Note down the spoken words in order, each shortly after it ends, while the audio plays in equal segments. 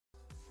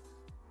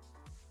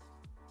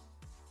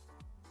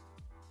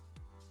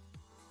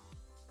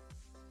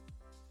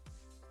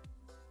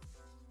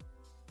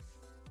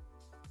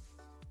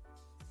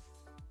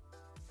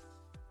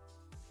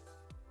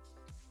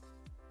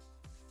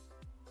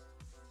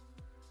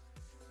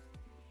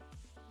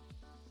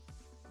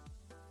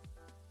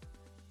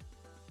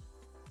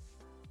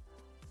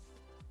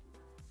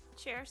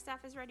Chair,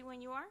 staff is ready when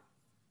you are.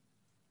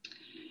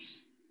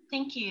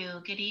 Thank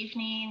you. Good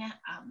evening.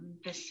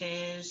 This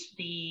is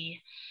the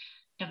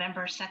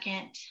November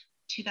 2nd,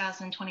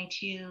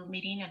 2022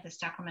 meeting of the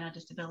Sacramento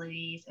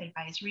Disabilities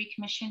Advisory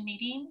Commission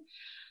meeting.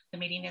 The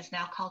meeting is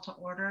now called to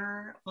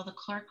order. Will the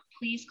clerk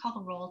please call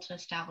the roll to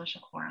establish a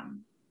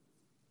quorum?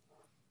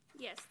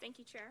 Yes, thank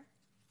you, Chair.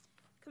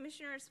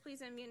 Commissioners,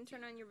 please unmute and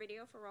turn on your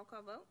video for roll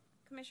call vote.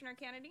 Commissioner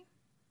Kennedy?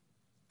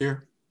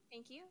 Here.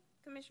 Thank you.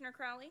 Commissioner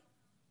Crowley?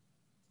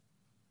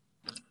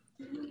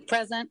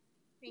 Present.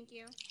 Thank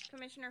you.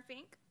 Commissioner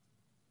Fink?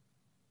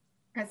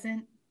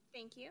 Present.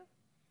 Thank you.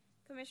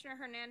 Commissioner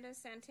Hernandez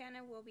Santana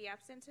will be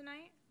absent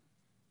tonight.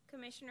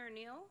 Commissioner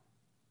Neal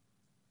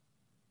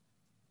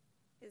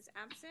is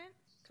absent.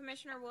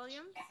 Commissioner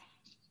Williams?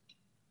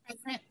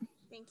 Present.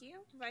 Thank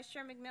you. Vice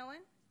Chair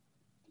McMillan?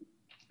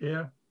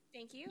 Yeah.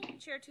 Thank you.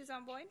 Chair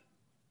Tuzon Boyd?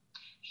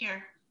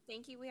 Here.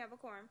 Thank you. We have a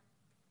quorum.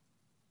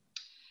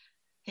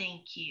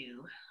 Thank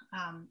you.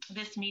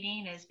 This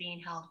meeting is being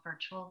held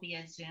virtual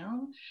via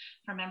Zoom.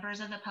 For members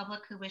of the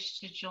public who wish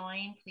to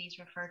join, please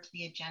refer to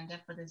the agenda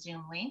for the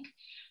Zoom link.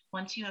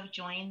 Once you have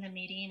joined the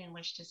meeting and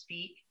wish to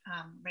speak,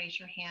 raise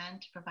your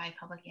hand to provide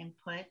public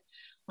input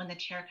when the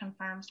chair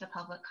confirms the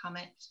public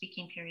comment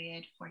speaking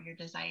period for your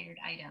desired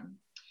item.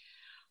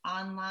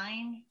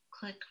 Online,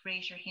 click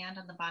raise your hand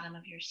on the bottom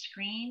of your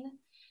screen.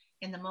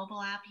 In the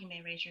mobile app, you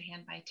may raise your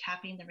hand by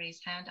tapping the raise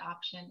hand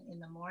option in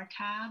the More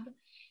tab.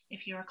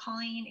 If you are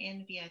calling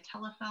in via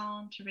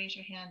telephone, to raise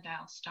your hand,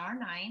 dial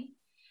 *9,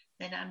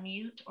 then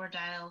unmute or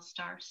dial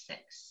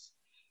 *6.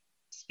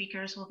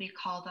 Speakers will be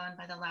called on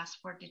by the last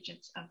 4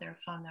 digits of their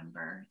phone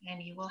number,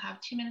 and you will have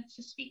 2 minutes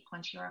to speak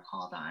once you are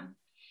called on.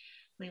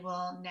 We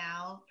will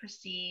now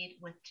proceed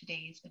with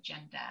today's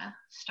agenda,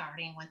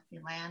 starting with the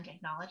land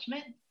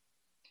acknowledgement.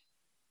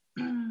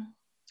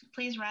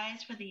 Please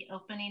rise for the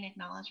opening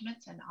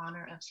acknowledgements in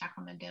honor of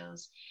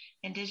Sacramento's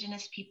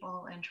indigenous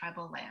people and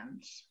tribal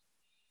lands.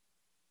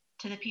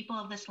 To the people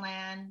of this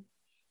land,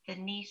 the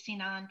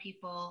Nisenan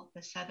people,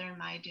 the Southern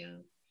Maidu,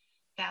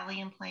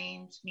 Valley and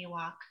Plains,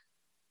 Miwok,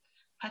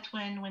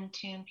 Patwin,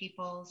 Wintun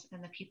peoples,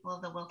 and the people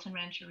of the Wilton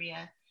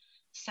Rancheria,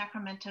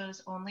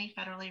 Sacramento's only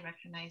federally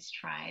recognized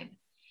tribe,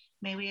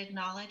 may we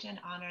acknowledge and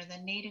honor the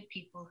Native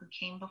people who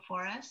came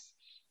before us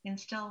and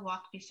still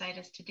walk beside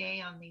us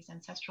today on these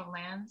ancestral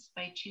lands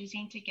by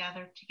choosing to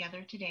gather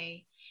together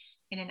today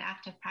in an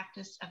act of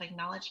practice of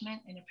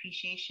acknowledgement and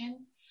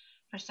appreciation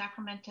for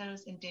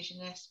Sacramento's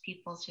indigenous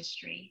people's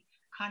history,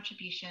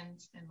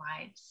 contributions, and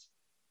lives.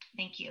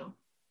 Thank you.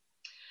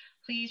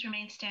 Please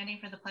remain standing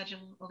for the Pledge of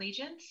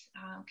Allegiance.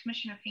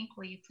 Commissioner Fink,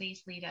 will you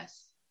please lead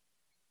us?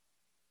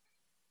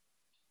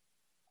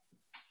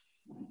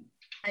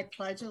 I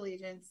pledge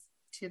allegiance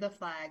to the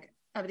flag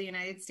of the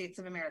United States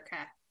of America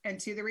and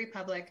to the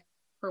republic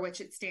for which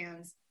it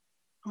stands,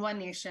 one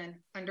nation,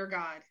 under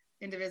God,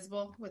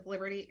 indivisible, with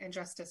liberty and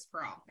justice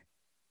for all.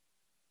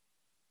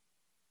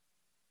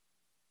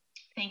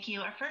 Thank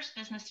you. Our first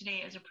business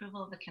today is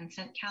approval of the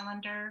consent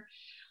calendar.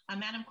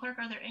 Madam Clerk,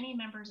 are there any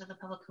members of the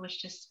public who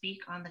wish to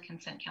speak on the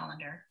consent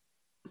calendar?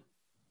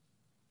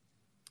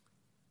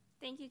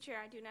 Thank you, Chair.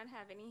 I do not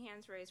have any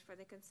hands raised for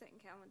the consent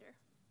calendar.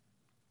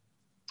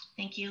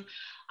 Thank you.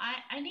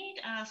 I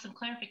need some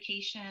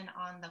clarification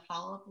on the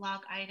follow-up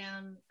log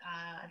item.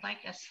 I'd like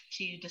us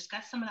to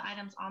discuss some of the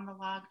items on the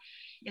log.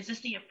 Is this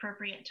the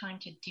appropriate time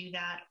to do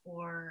that,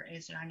 or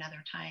is there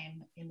another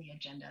time in the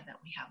agenda that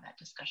we have that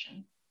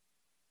discussion?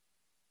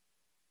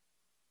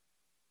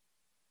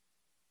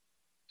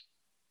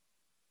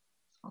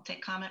 I'll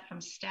take comment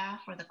from staff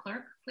or the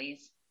clerk,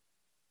 please.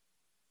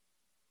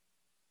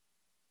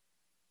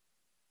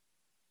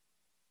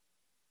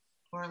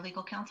 Or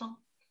legal counsel.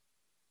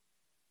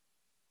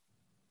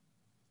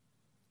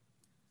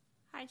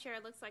 Hi, Chair.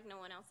 It looks like no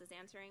one else is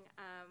answering.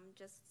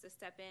 Just to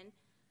step in,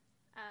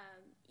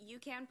 you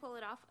can pull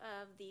it off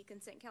of the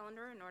consent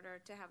calendar in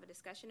order to have a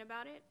discussion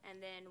about it.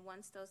 And then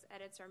once those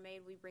edits are made,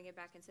 we bring it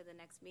back into the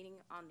next meeting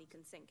on the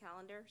consent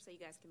calendar so you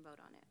guys can vote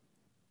on it.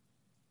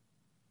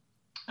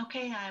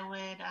 Okay, I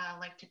would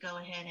like to go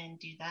ahead and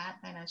do that.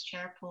 And as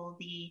chair, pull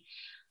the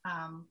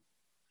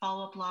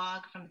follow-up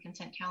log from the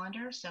consent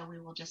calendar. So we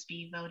will just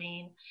be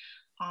voting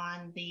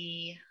on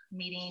the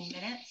meeting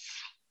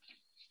minutes.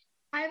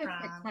 I have a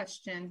quick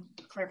question,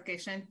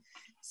 clarification.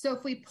 So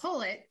if we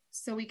pull it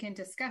so we can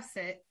discuss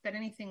it, but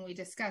anything we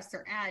discuss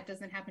or add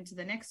doesn't happen to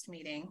the next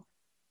meeting,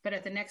 but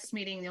at the next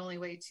meeting, the only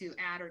way to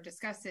add or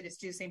discuss it is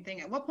to do the same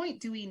thing. At what point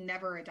do we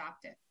never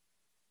adopt it?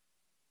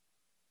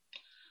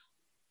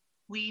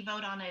 We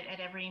vote on it at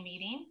every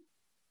meeting.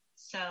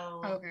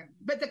 So okay,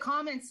 but the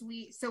comments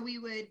we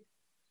would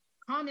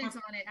comment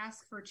on it,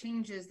 ask for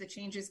changes. The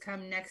changes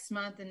come next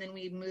month, and then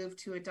we move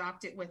to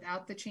adopt it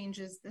without the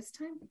changes this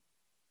time.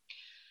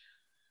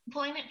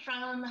 Pulling it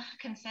from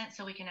consent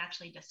so we can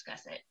actually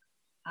discuss it.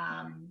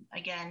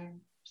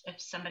 Again, if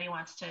somebody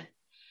wants to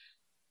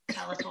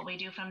tell us what we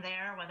do from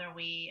there, whether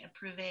we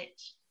approve it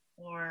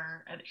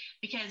or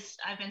because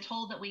I've been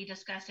told that we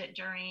discuss it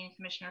during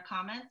commissioner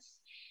comments.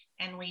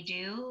 And we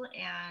do,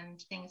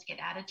 and things get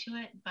added to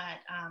it. But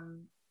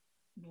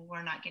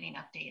we're not getting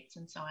updates.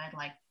 And so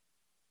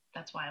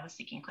that's why I was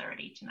seeking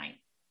clarity tonight.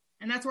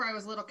 And that's where I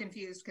was a little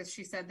confused, because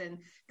she said then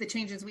the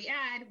changes we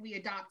add, we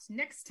adopt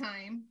next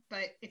time.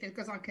 But if it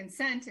goes on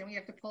consent and we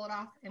have to pull it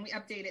off and we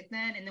update it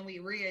then, and then we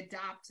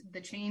re-adopt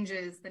the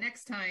changes the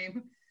next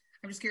time,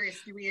 I'm just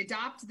curious, do we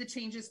adopt the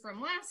changes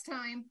from last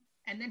time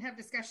and then have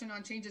discussion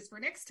on changes for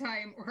next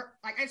time? Or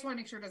like, I just want to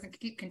make sure it doesn't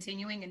keep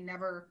continuing and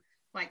never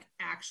like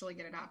actually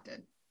get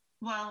adopted.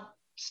 Well,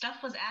 stuff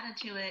was added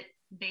to it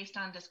based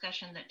on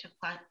discussion that took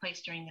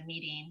place during the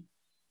meeting,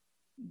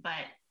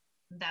 but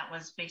that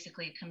was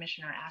basically a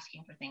commissioner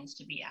asking for things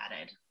to be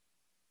added.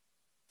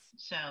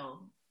 So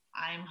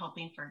I'm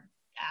hoping for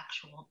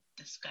actual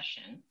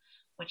discussion,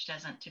 which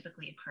doesn't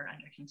typically occur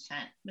under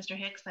consent. Mr.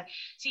 Hicks, I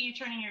see you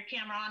turning your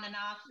camera on and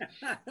off.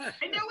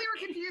 I know we were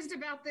confused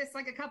about this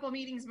like a couple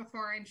meetings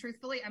before, and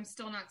truthfully, I'm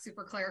still not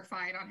super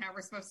clarified on how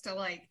we're supposed to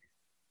like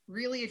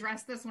really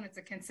address this when it's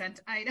a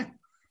consent item.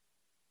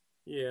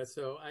 Yeah,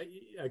 so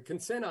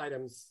consent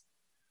items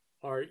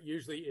are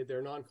usually,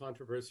 they're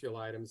non-controversial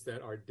items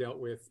that are dealt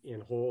with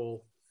in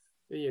whole.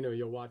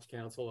 You'll watch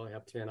council, they'll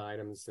have 10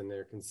 items in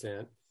their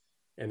consent,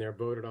 and they're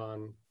voted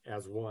on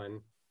as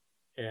one.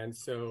 And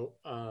so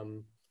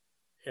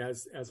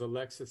as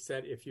Alexis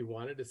said, if you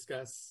want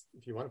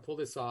to pull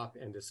this off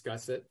and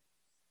discuss it,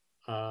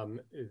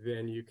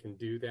 then you can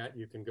do that.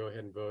 You can go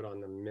ahead and vote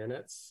on the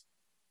minutes.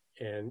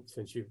 And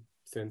since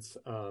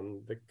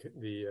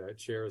the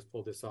chair has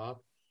pulled this off,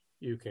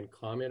 you can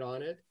comment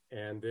on it,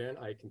 and then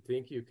I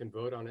think you can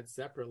vote on it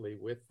separately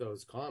with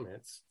those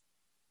comments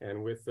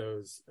and with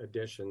those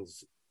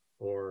additions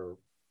or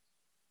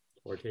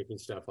taking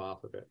stuff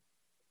off of it.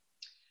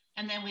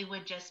 And then we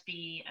would just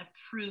be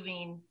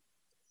approving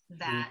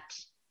that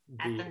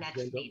at the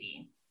next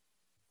meeting.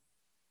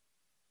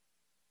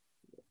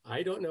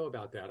 I don't know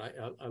about that.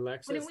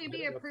 Alexis, wouldn't we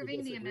be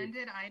approving the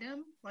amended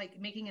item, like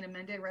making an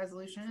amended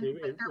resolution?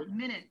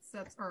 Minutes.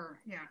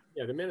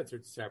 Yeah, the minutes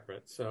are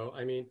separate. So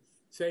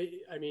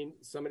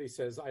somebody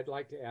says, I'd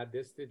like to add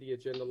this to the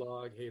agenda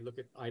log. Hey, look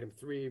at item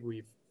 3.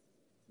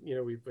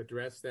 We've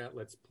addressed that.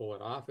 Let's pull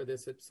it off of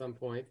this at some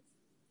point.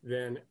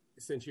 Then,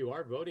 since you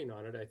are voting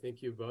on it, I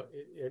think you vote.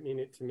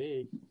 To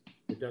me,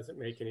 it doesn't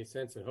make any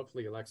sense, and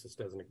hopefully Alexis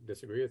doesn't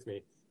disagree with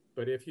me.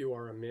 But if you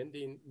are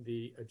amending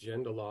the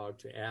agenda log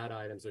to add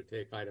items or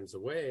take items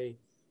away,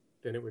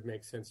 then it would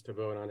make sense to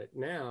vote on it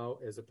now,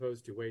 as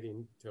opposed to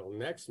waiting till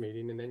next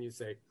meeting. And then you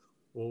say,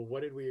 well,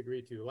 what did we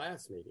agree to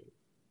last meeting?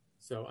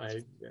 So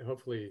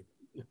hopefully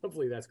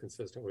that's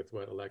consistent with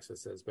what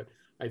Alexis says. But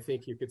I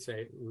think you could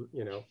say,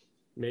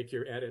 make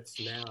your edits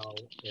now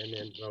and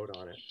then vote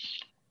on it.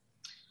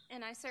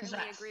 And I certainly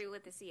agree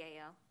with the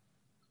CAO.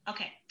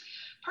 Okay,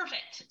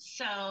 perfect.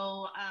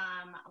 So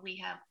we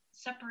have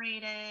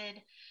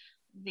separated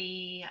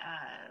the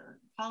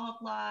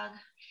follow-up log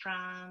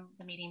from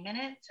the meeting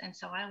minutes. And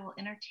so I will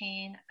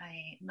entertain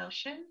a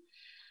motion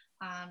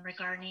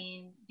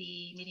regarding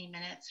the meeting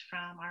minutes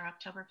from our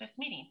October 5th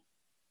meeting.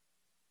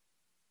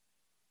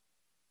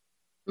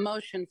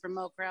 Motion for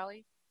Mo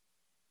Crowley.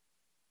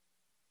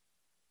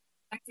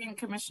 Second,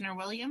 Commissioner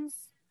Williams.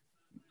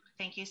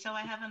 Thank you. So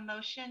I have a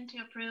motion to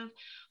approve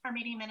our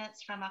meeting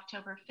minutes from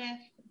October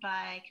 5th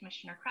by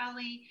Commissioner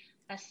Crowley,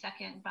 a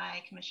second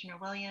by Commissioner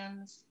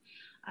Williams.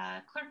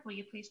 Clerk, will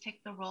you please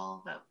take the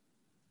roll vote?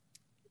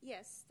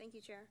 Yes, thank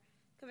you, Chair.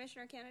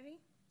 Commissioner Kennedy?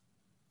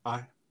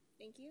 Aye.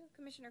 Thank you.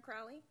 Commissioner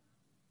Crowley?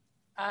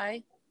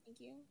 Aye. Thank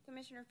you.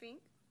 Commissioner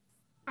Fink?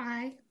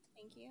 Aye.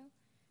 Thank you.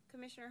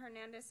 Commissioner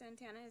Hernandez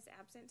Santana is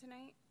absent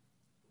tonight.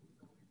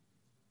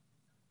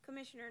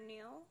 Commissioner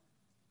Neal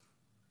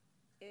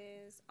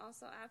is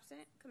also absent.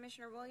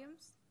 Commissioner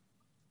Williams?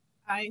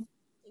 Aye.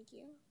 Thank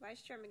you.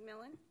 Vice Chair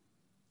McMillan?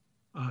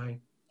 Aye.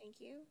 Thank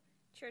you.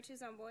 Chair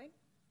Tuzon Boyd?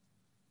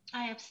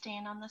 I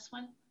abstain on this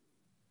one.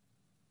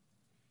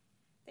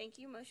 Thank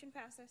you. Motion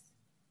passes.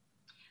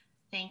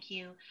 Thank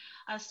you.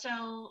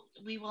 So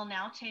we will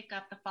now take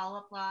up the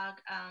follow-up log.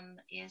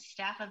 Is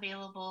staff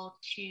available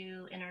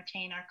to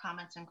entertain our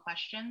comments and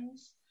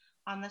questions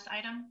on this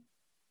item?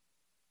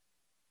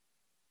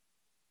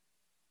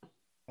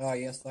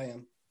 Yes, I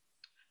am.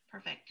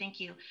 Perfect. Thank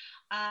you.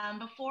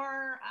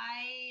 Before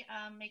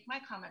I make my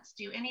comments,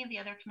 do any of the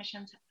other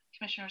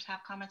commissioners have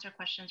comments or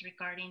questions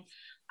regarding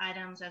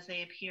items as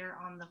they appear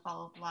on the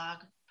follow-up log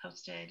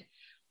posted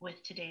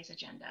with today's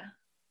agenda?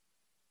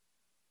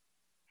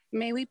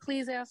 May we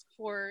please ask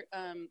for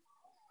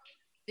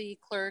the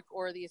clerk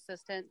or the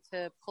assistant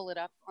to pull it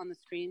up on the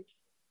screen?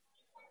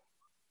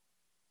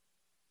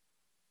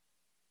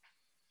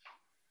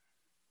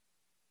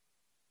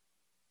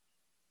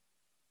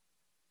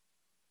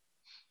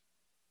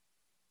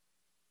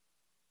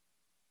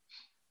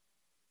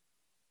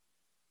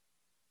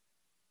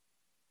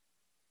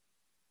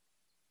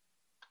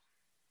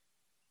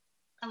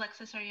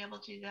 Alexis, are you able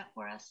to do that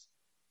for us?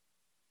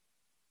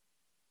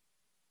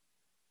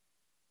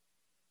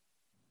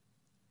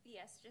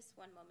 Yes, just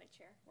one moment,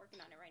 Chair.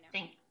 Working on it right now.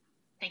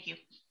 Thank you.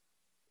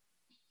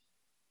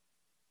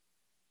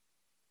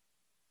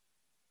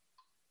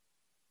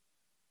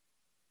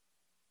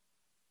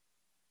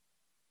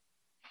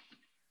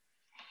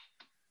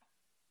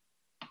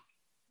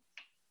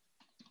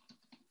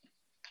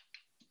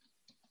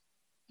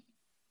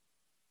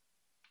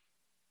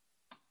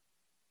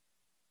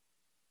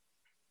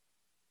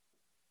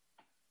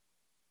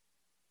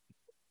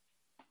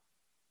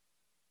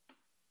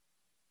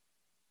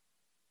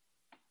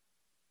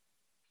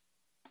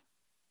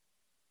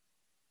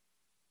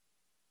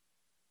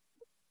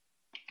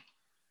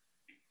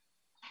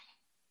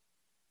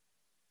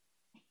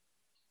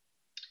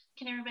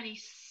 Can everybody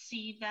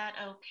see that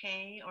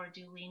okay, or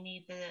do we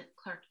need the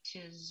clerk to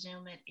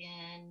zoom it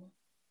in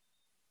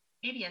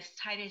maybe as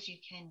tight as you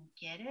can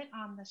get it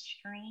on the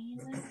screen?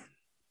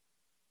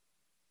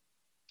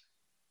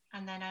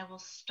 And then I will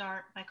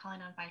start by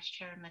calling on Vice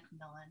Chair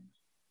McMillan.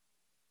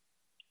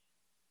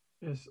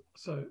 Yes,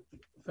 so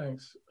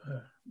thanks,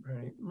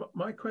 Bernie.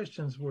 My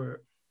questions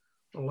were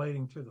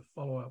relating to the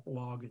follow-up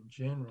log in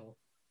general,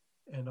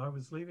 and I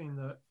was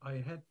I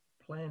had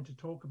planned to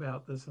talk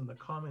about this in the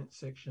comment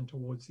section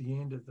towards the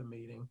end of the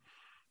meeting,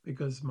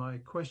 because my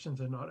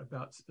questions are not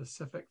about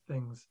specific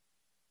things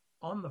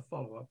on the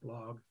follow-up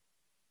log,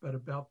 but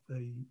about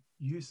the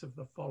use of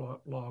the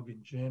follow-up log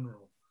in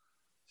general.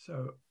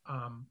 So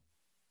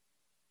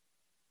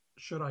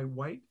should I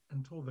wait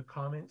until the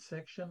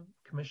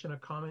commissioner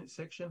comment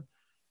section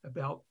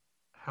about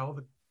how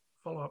the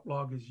follow-up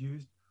log is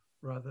used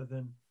rather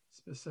than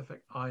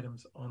specific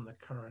items on the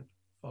current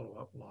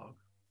follow-up log?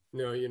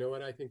 No, you know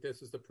what? I think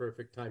this is the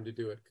perfect time to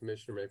do it,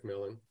 Commissioner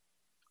McMillan.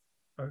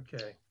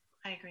 Okay.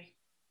 I agree.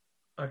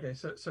 Okay,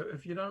 so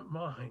if you don't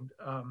mind,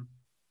 I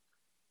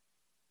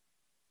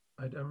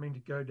don't mean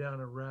to go down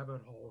a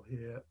rabbit hole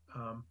here,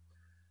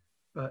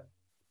 but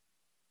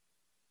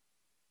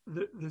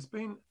there's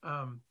been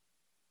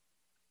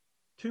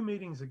 2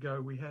 meetings ago,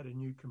 we had a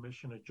new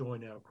commissioner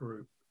join our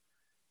group,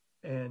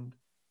 and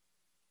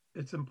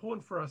it's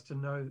important for us to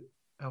know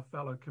our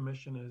fellow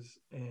commissioners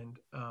and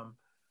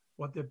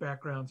what their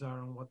backgrounds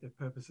are and what their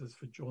purpose is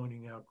for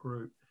joining our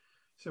group.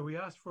 So we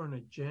asked for an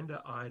agenda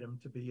item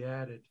to be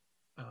added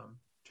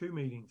 2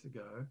 meetings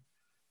ago.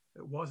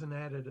 It wasn't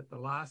added at the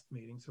last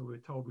meeting, so we were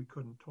told we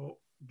couldn't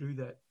do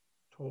that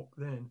talk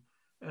then,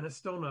 and it's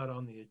still not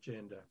on the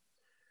agenda.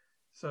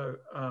 So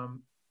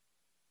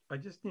I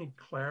just need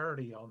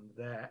clarity on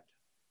that.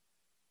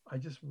 I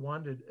just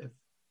wondered if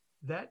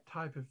that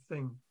type of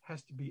thing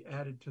has to be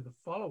added to the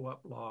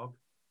follow-up log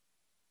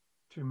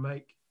to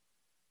make,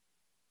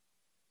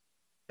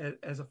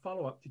 as a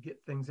follow-up, to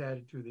get things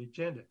added to the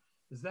agenda.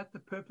 Is that the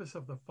purpose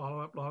of the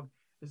follow-up log?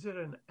 Is it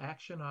an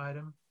action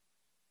item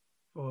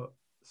for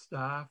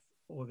staff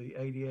or the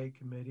ADA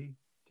committee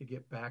to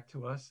get back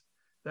to us?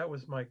 That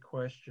was my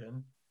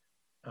question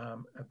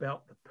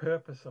about the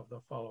purpose of the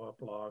follow-up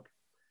log.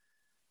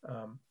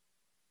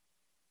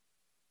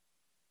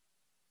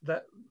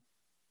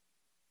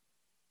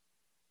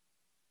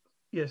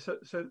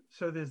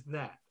 So there's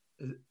that.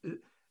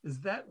 Is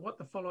that what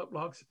the follow-up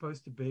log's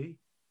supposed to be?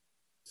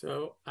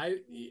 So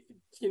to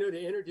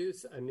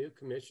introduce a new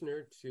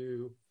commissioner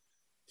to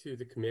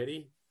the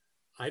committee,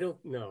 I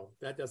don't know.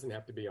 That doesn't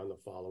have to be on the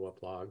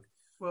follow-up log.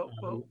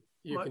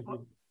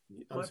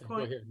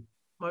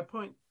 My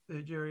point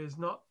there, Jerry, is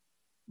not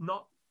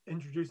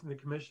introducing the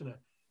commissioner.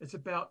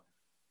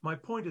 My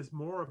point is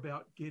more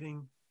about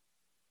getting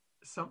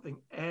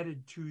something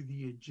added to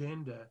the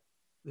agenda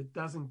that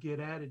doesn't get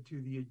added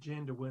to the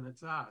agenda when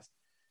it's asked.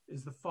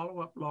 Is the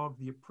follow-up log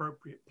the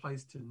appropriate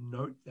place to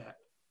note that?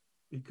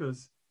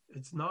 Because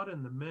it's not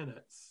in the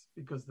minutes,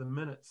 because the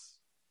minutes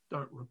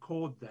don't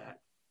record that.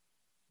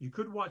 You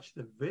could watch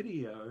the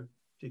video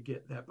to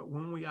get that, but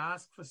when we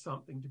ask for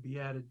something to be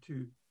added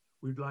to,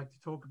 we'd like to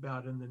talk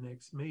about in the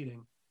next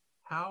meeting,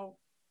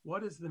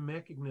 what is the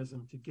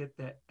mechanism to get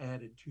that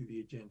added to the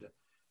agenda?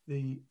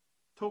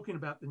 Talking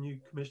about the new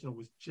commissioner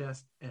was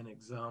just an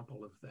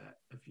example of that,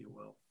 if you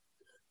will.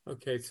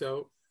 Okay,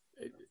 so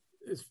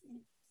it's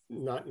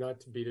not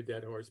to beat a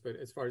dead horse, but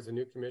as far as a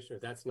new commissioner,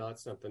 that's not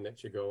something that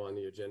should go on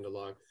the agenda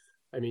log.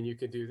 I mean, you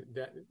could do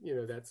that,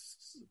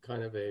 that's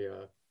kind of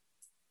a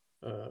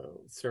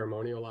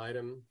ceremonial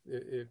item,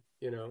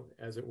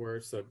 as it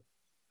were. So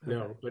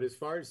no, but as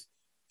far as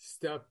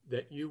stuff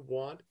that you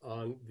want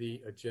on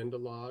the agenda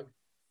log,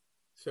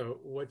 so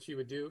what you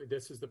would do,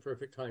 this is the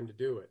perfect time to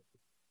do it.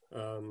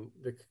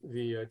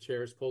 The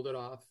chairs pulled it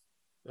off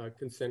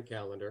consent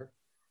calendar.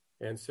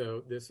 And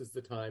so this is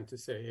the time to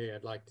say, hey,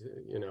 I'd like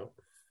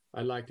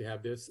to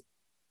have this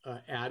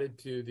added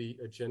to the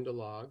agenda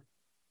log.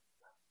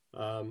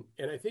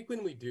 And I think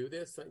when we do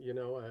this,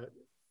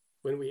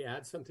 when we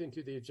add something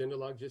to the agenda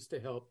log, just to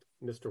help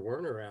Mr.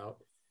 Werner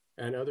out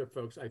and other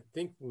folks, I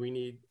think we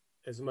need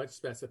as much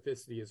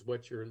specificity as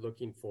what you're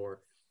looking for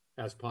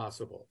as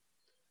possible.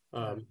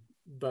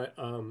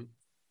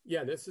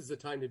 This is the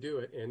time to do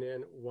it. And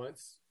then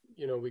once,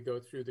 we go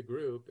through the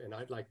group and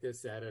I'd like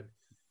this added,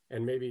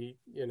 and maybe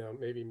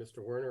Mr.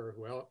 Werner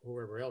or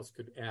whoever else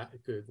could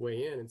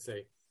weigh in and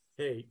say,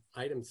 hey,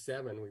 item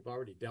 7, we've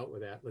already dealt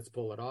with that. Let's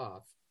pull it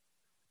off.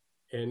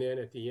 And then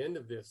at the end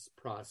of this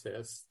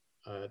process,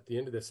 at the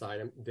end of this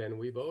item, then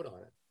we vote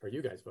on it, or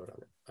you guys vote on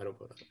it. I don't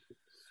vote on it.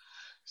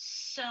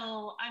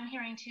 So I'm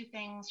hearing 2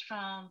 things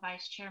from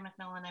Vice Chair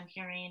McMillan. I'm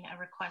hearing a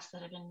request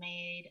that had been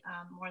made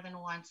more than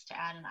once to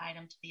add an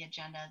item to the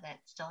agenda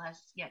that still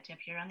has yet to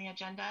appear on the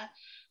agenda.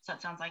 So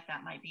it sounds like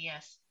that might be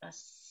a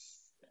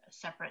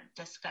separate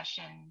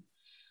discussion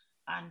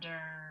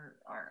under,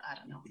 or I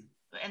don't know,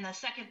 and the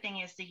second thing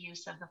is the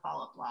use of the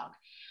follow-up log.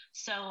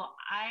 So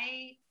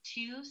I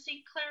too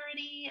seek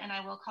clarity, and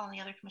I will call on the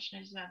other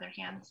commissioners who have their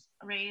hands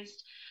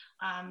raised.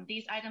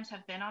 These items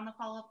have been on the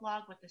follow-up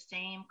log with the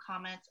same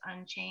comments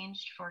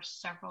unchanged for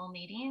several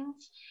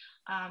meetings.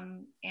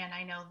 And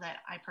I know that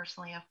I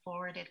personally have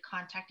forwarded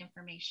contact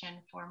information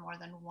for more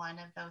than one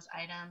of those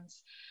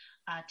items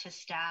to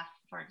staff,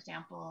 for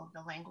example,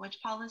 the language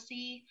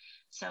policy.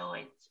 So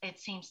it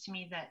seems to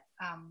me that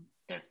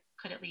there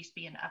could at least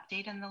be an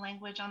update in the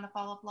language on the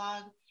follow-up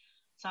log.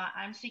 So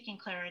I'm seeking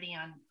clarity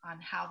on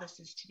how this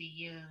is to be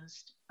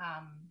used.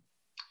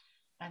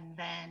 And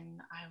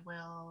then I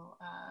will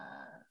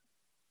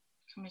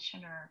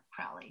Commissioner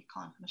Crowley,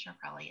 call on Commissioner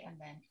Crowley, and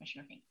then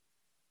Commissioner Fink.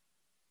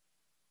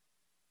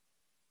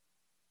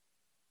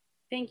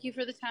 Thank you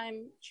for the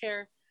time,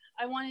 Chair.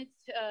 I wanted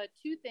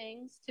two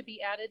things to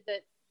be added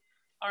that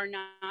are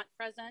not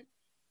present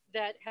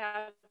that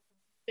have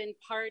been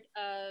part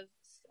of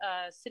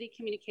city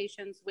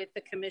communications with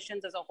the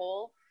commissions as a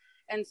whole.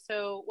 And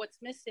so what's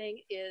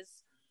missing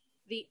is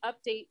the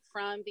update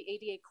from the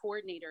ADA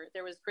coordinator.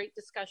 There was great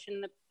discussion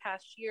in the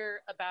past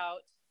year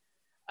about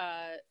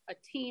a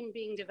team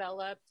being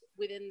developed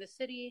within the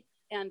city,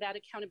 and that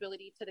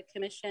accountability to the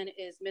commission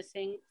is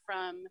missing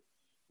from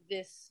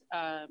this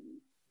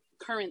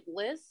current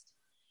list.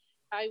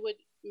 I would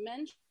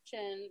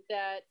mention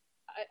that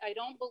I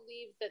don't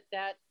believe that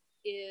that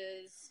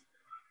is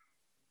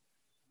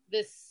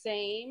the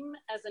same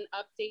as an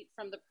update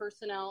from the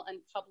Personnel and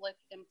Public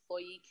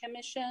Employee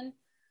Commission,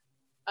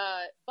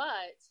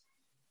 but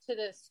to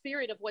the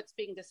spirit of what's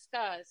being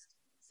discussed,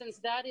 since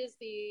that is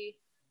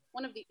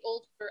one of the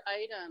older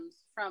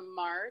items from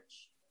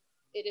March,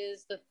 it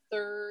is the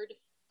third.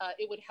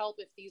 It would help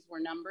if these were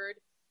numbered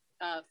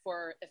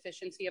for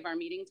efficiency of our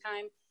meeting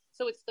time.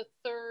 So it's the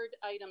third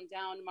item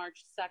down,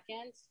 March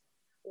 2nd,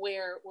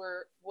 where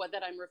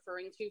that I'm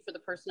referring to for the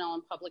Personnel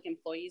and Public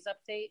Employees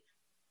update.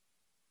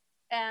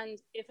 And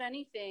if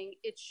anything,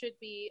 it should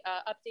be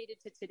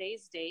updated to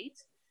today's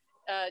date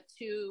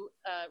to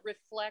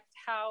reflect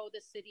how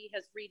the city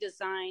has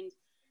redesigned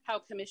how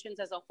commissions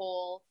as a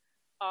whole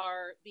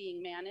are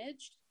being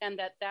managed, and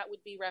that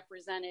would be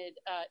represented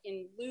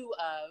in lieu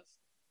of,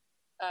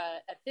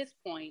 at this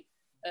point,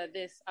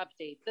 this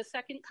update. The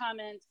second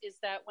comment is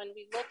that when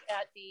we look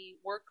at the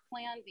work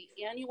plan, the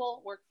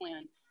annual work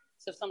plan,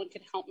 so if someone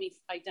could help me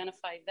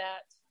identify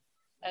that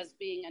as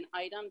being an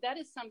item, that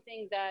is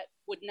something that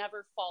would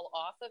never fall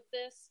off of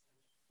this.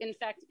 In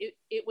fact,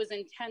 it was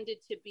intended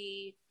to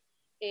be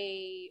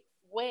a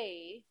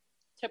way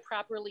to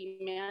properly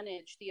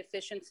manage the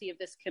efficiency of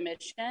this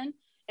commission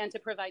and to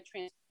provide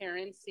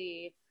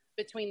transparency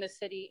between the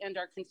city and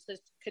our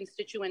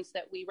constituents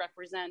that we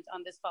represent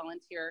on this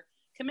volunteer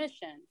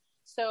commission.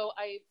 So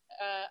I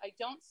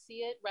don't see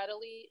it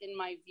readily in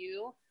my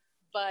view,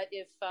 but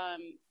if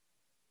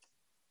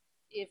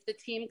the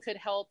team could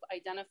help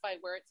identify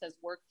where it says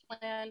work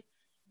plan,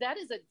 that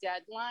is a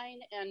deadline.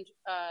 And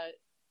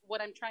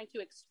what I'm trying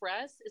to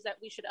express is that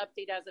we should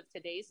update as of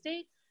today's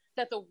date,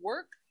 that the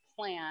work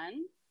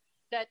plan,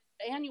 that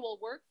annual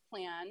work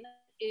plan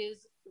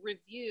is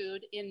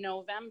reviewed in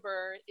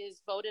November,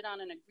 is voted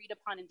on and agreed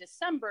upon in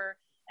December,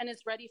 and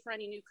is ready for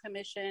any new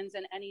commissions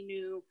and any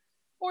new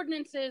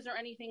ordinances or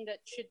anything that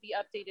should be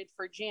updated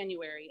for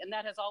January. And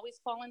that has always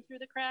fallen through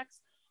the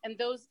cracks. And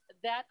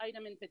that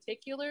item in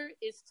particular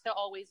is to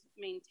always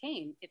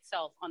maintain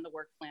itself on the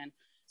work plan.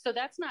 So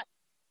that's not,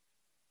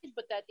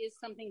 but that is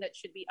something that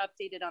should be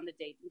updated on the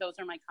date. And those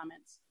are my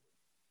comments.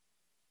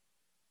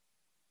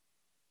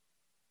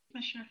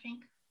 Commissioner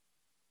Fink?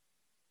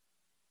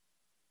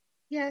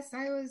 Yes,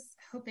 I was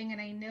hoping, and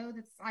I know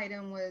this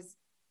item was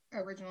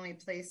originally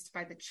placed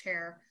by the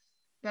chair,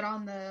 but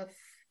on the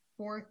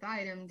fourth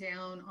item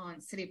down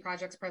on city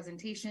projects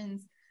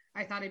presentations,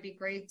 I thought it'd be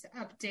great to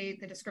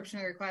update the description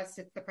of the request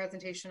at the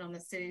presentation on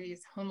the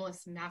city's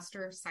homeless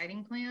master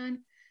siting plan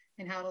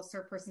and how it'll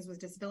serve persons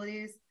with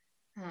disabilities.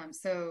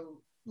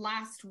 So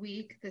last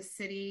week, the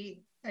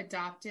city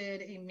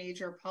adopted a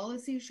major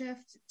policy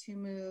shift to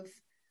move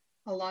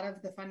a lot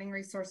of the funding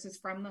resources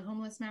from the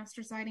homeless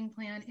master siting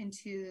plan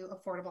into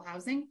affordable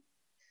housing.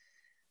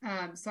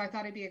 So I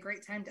thought it'd be a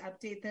great time to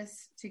update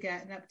this, to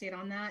get an update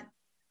on that.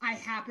 I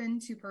happen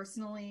to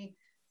personally,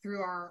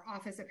 through our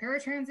office at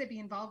Paratransit, be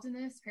involved in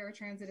this.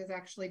 Paratransit is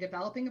actually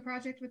developing a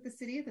project with the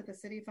city that the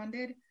city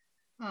funded,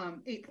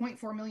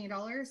 $8.4 million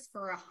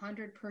for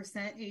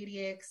 100%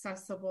 ADA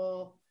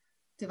accessible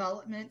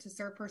development to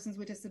serve persons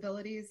with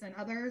disabilities and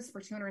others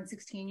for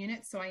 216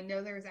 units. So I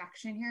know there's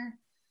action here.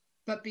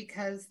 But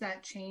because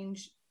that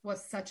change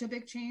was such a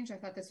big change, I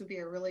thought this would be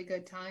a really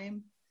good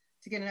time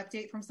to get an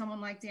update from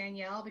someone like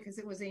Danielle, because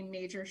it was a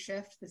major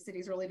shift the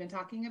city's really been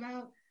talking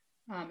about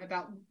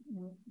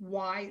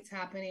why it's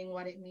happening,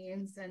 what it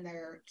means, and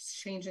they're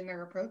changing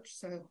their approach.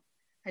 So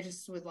I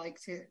just would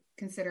like to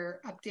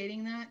consider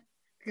updating that,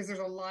 because there's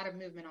a lot of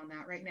movement on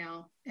that right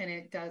now, and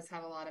it does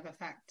have a lot of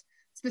effect,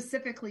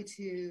 specifically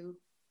to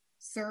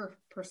serve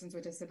persons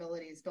with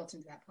disabilities built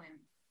into that plan.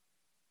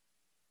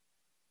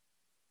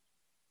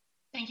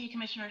 Thank you,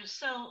 Commissioner.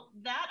 So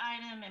that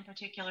item in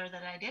particular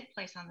that I did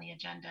place on the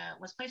agenda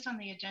was placed on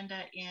the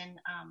agenda in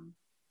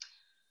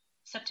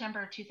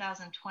September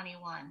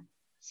 2021.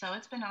 So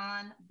it's been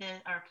on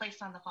or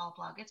placed on the fall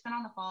blog. It's been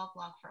on the fall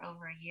blog for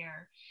over a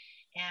year.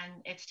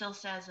 And it still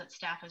says that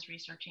staff is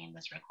researching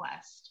this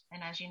request.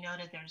 And as you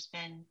noted, there's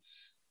been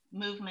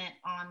movement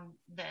on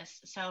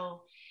this.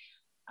 So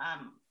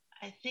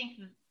I think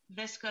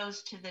this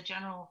goes to the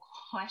general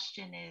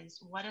question is,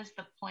 what is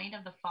the point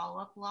of the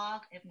follow-up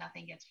log if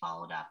nothing gets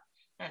followed up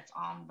that's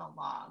on the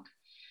log?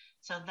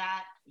 So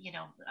that,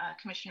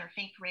 Commissioner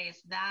Fink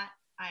raised that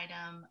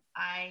item.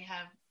 I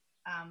have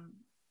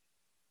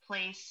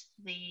placed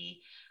the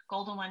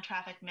Golden One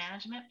traffic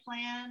management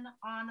plan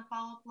on the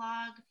follow-up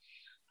log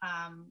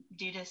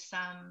due to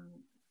some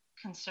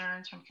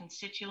concerns from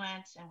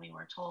constituents, and we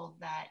were told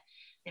that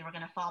they were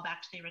going to fall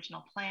back to the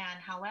original plan.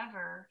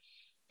 However,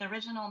 the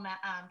original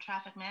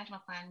traffic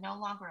management plan no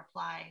longer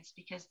applies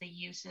because the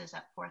uses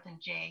at 4th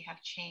and J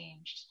have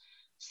changed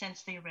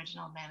since the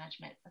original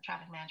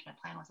traffic management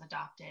plan was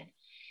adopted.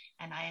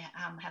 And I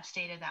have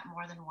stated that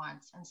more than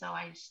once. And so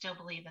I still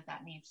believe that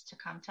that needs to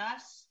come to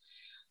us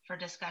for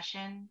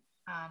discussion.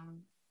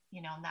 And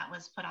that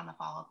was put on the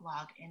follow-up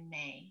log in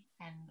May,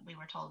 and we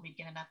were told we'd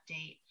get an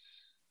update.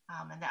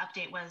 And the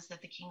update was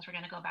that the Kings were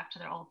going to go back to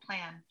their old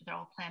plan, but their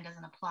old plan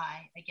doesn't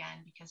apply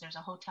again because there's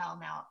a hotel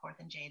now at 4th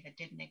and J that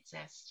didn't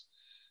exist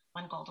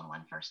when Golden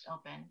One first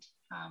opened.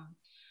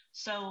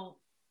 So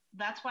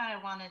that's why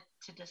I wanted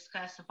to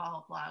discuss the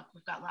follow-up log.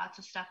 We've got lots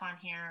of stuff on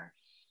here.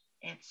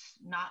 It's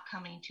not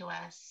coming to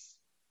us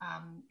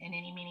in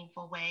any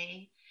meaningful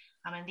way.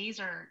 And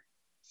these are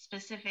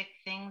specific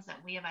things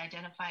that we have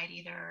identified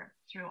either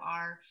through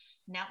our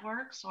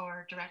networks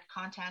or direct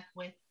contact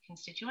with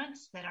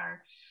constituents that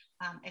are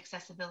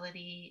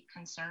accessibility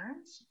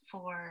concerns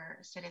for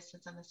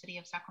citizens in the city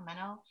of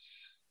Sacramento.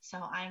 So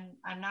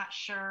I'm not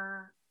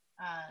sure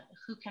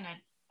who can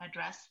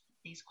address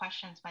these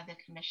questions by the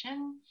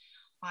commission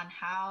on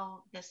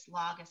how this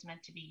log is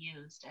meant to be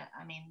used.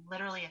 I mean,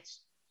 literally,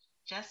 it's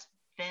just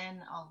been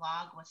a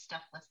log with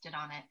stuff listed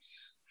on it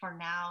for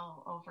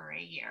now over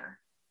a year.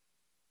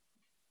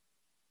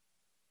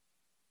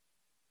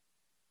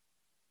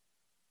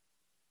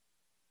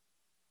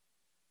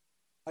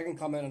 I can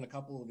comment on a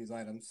couple of these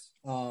items.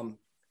 For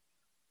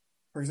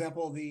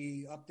example,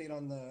 the update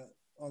on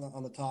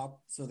the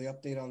top. So the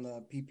update on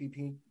the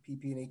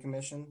PP&E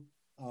Commission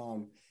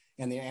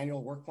and the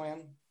annual work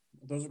plan.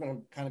 Those are going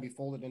to kind of be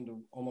folded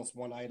into almost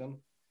one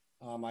item.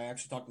 I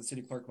actually talked to the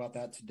city clerk about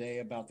that today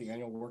about the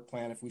annual work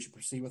plan, if we should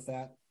proceed with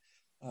that.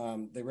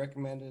 They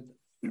recommended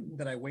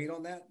that I wait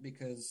on that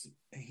because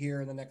here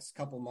in the next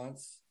couple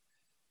months,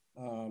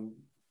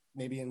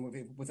 maybe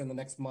within the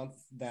next month,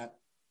 that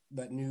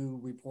new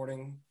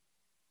reporting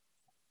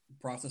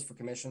process for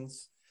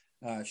commissions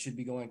should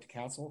be going to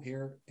council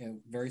here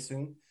very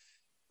soon.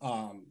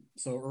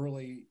 So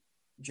early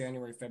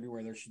January,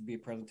 February, there should be a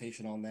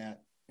presentation on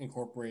that,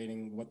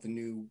 incorporating what the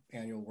new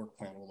annual work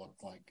plan will look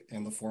like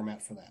and the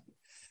format for that.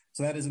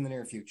 So that is in the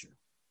near future.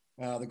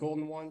 The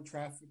Golden One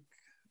traffic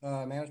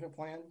management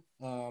plan.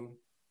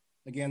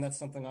 Again, that's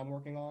something I'm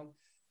working on.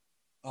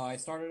 I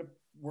started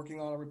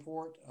working on a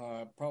report,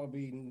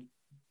 probably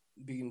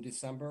be in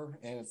December,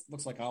 and it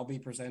looks like I'll be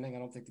presenting. I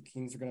don't think the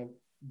Kings are going to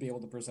be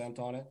able to present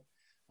on it.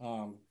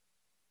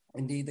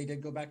 Indeed, they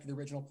did go back to the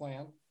original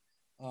plan.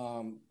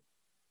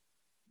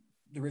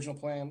 The original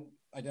plan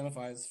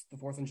identifies the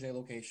 4th and J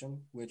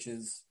location, which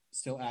is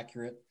still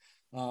accurate.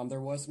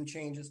 There was some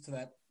changes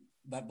to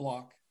that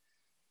block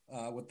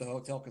with the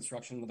hotel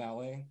construction in the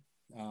valet.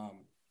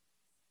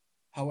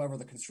 However,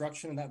 the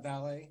construction in that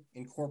valet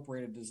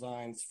incorporated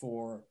designs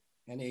for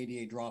an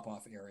ADA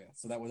drop-off area.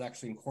 So that was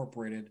actually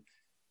incorporated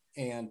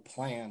and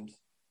planned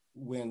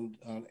when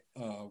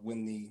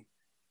the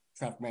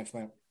traffic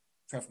management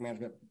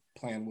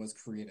plan was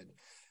created.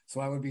 So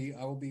I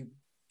will be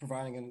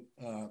providing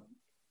an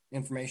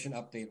information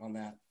update on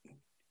that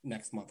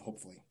next month,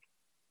 hopefully,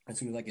 as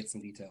soon as I get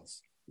some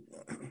details.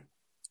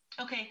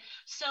 Okay,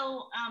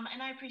 so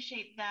and I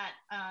appreciate that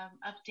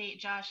update,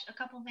 Josh. A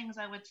couple of things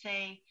I would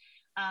say.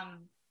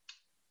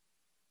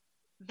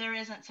 There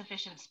isn't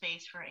sufficient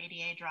space for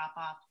ADA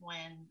drop-off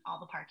when all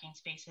the parking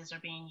spaces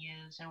are being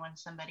used and when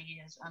somebody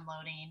is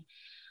unloading,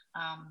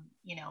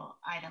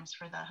 items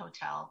for the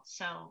hotel.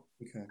 So,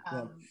 okay.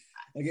 Well,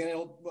 again,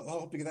 I'll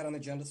hope to get that on the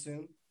agenda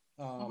soon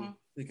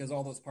because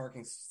all those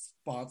parking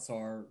spots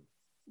are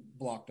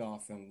blocked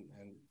off and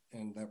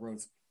that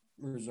road's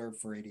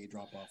reserved for ADA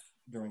drop-off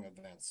during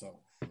events.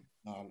 So,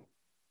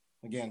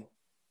 again,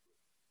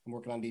 I'm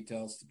working on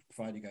details to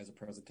provide you guys a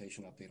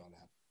presentation update on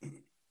that.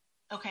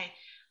 Okay.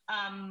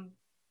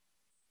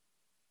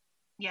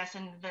 Yes,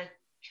 and the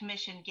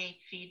commission gave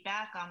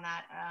feedback on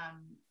that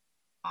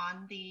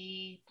on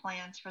the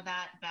plans for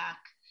that back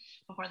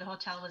before the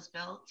hotel was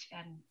built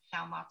and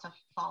found lots of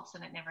faults,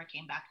 and it never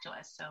came back to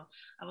us. So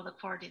I will look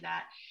forward to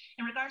that.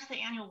 In regards to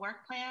the annual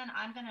work plan,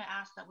 I'm going to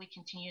ask that we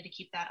continue to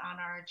keep that on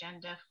our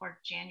agenda for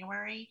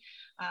January.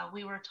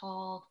 We were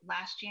told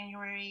last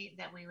January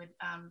that we would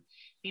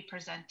be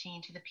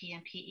presenting to the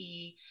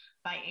PNPE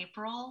by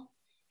April,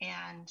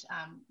 and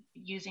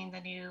using the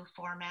new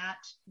format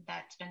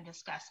that's been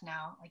discussed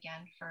now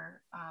again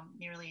for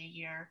nearly a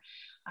year.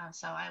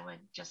 So I would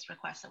just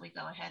request that we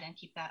go ahead and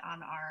keep that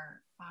on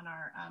our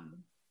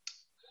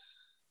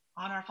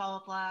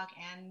follow-up log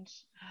and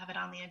have it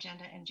on the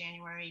agenda in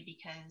January,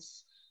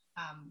 because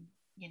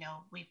you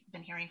know, we've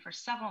been hearing for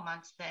several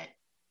months that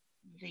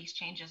these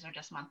changes are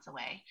just months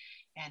away,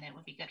 and it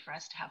would be good for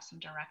us to have some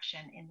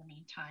direction in the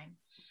meantime.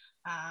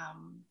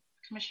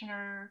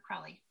 Commissioner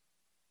Crowley.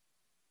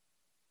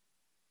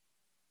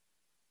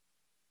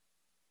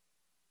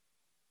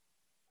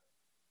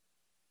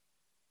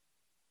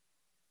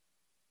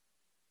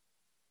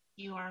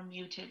 You are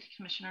muted,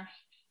 Commissioner.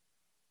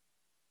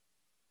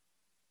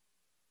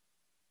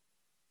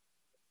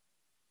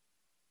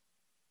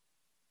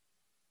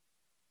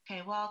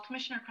 Okay, well,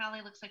 Commissioner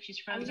Crowley looks like she's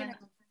frozen.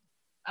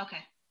 Okay.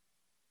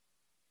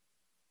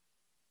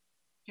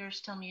 You're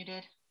still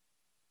muted.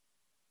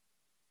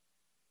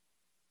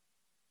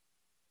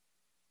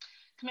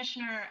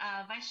 Commissioner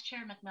Vice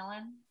Chair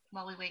McMillan,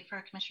 while we wait for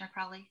Commissioner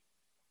Crowley.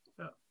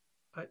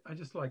 I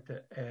just like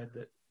to add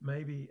that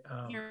maybe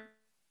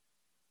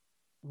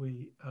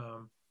we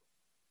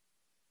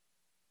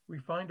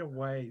find a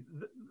way.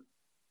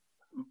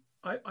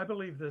 I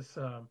believe this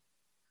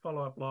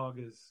follow-up log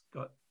has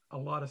got a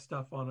lot of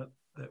stuff on it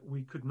that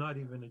we could not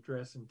even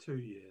address in 2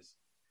 years.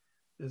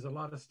 There's a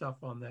lot of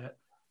stuff on that.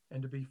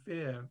 And to be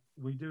fair,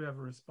 we do have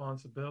a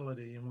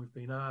responsibility, and we've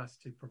been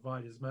asked to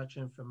provide as much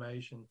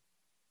information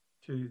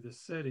to the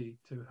city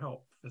to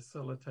help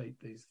facilitate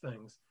these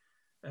things.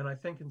 And I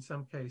think in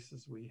some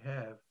cases we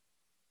have.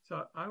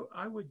 So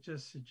I would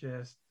just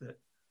suggest that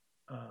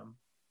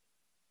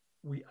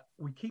we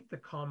keep the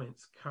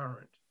comments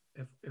current.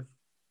 If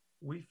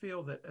we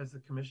feel that as the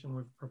commission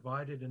we've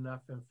provided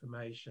enough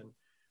information,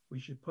 we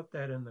should put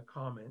that in the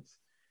comments.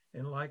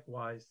 And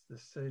likewise, the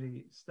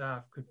city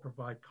staff could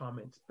provide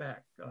comments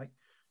back. Like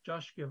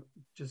Josh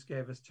just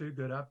gave us 2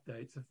 good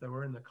updates. If they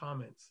were in the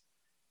comments,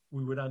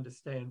 we would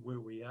understand where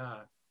we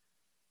are.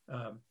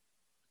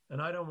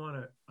 And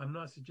I'm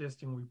not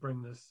suggesting we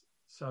bring this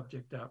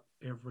subject up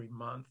every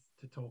month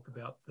to talk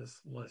about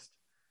this list,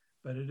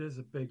 but it is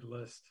a big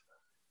list.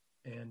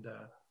 And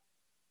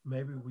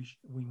maybe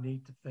we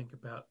need to think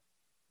about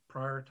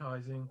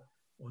prioritizing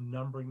or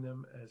numbering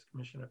them, as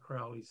Commissioner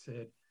Crowley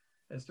said,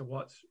 as to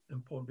what's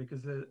important,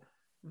 because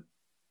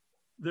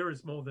there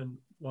is more than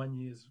 1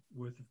 year's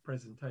worth of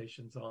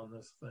presentations on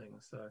this thing.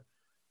 So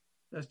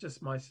that's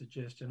just my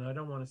suggestion. I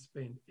don't want to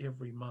spend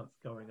every month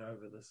going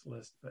over this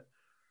list, but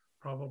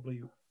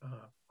probably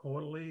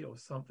quarterly or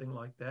something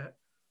like that.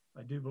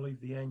 I do believe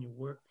the annual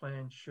work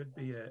plan should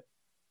be a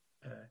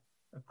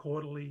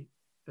quarterly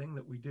thing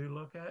that we do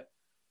look at,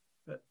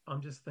 but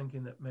I'm just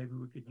thinking that maybe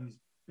we could use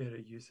better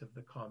use of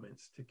the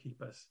comments to keep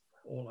us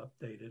all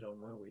updated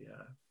on where we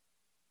are.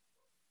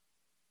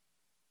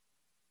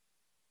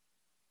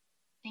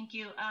 Thank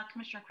you.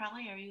 Commissioner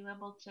Crowley, are you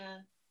able to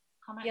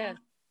comment? Yes.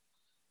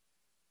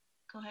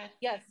 Go ahead.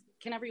 Yes.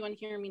 Can everyone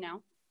hear me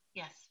now?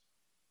 Yes.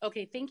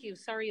 Okay, thank you.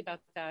 Sorry about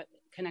that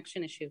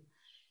connection issue.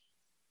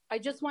 I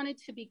just wanted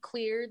to be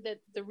clear that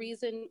the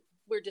reason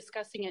we're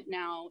discussing it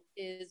now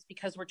is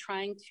because we're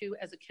trying to,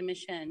 as a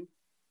commission,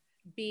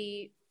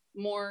 be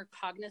more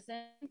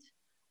cognizant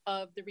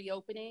of the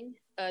reopening,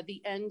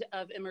 the end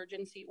of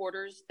emergency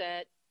orders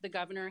that the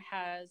governor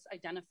has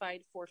identified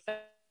for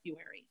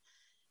February.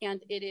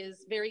 And it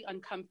is very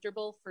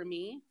uncomfortable for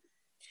me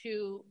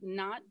to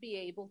not be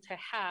able to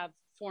have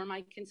for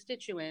my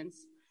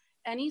constituents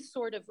any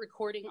sort of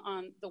recording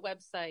on the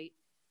website,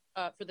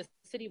 for the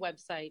city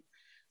website,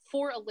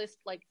 for a list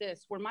like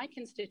this, where my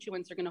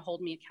constituents are going to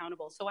hold me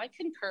accountable. So I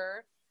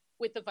concur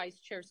with the vice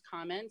chair's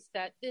comments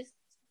that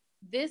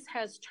this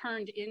has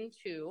turned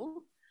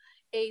into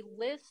a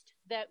list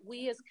that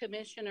we as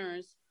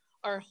commissioners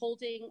are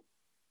holding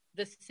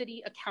the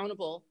city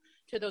accountable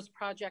to those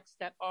projects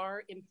that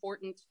are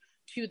important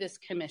to this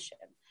commission.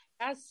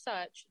 As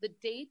such, the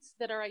dates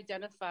that are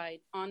identified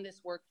on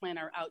this work plan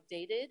are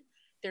outdated.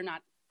 They're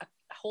not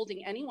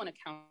holding anyone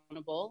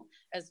accountable,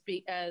 as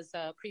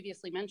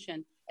previously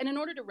mentioned. And in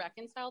order to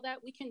reconcile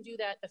that, we can do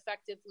that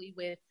effectively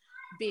with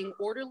being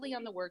orderly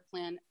on the work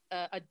plan,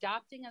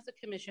 adopting as a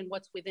commission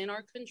what's within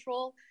our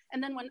control.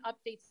 And then when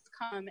updates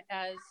come,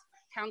 as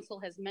council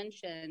has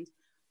mentioned,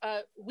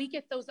 we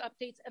get those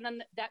updates, and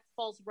then that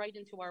falls right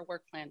into our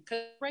work plan.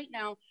 Because right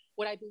now,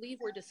 what I believe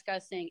we're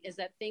discussing is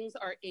that things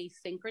are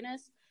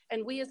asynchronous,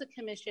 and we as a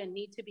commission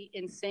need to be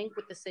in sync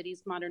with the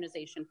city's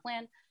modernization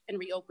plan and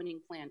reopening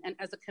plan. And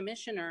as a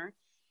commissioner,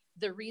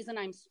 the reason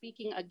I'm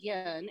speaking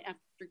again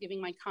after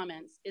giving my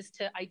comments is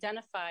to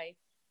identify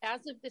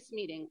as of this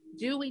meeting,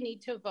 do we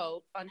need to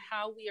vote on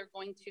how we are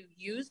going to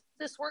use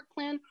this work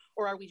plan,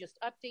 or are we just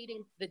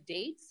updating the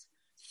dates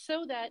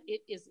so that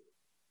it is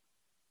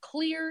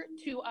clear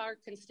to our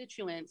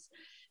constituents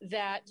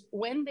that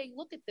when they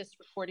look at this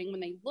recording,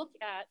 when they look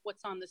at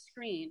what's on the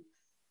screen,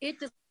 it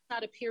does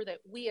not appear that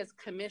we as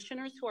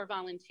commissioners who are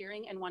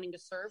volunteering and wanting to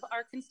serve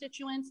our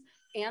constituents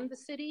and the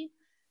city,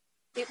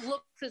 it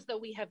looks as though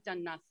we have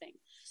done nothing.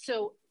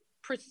 So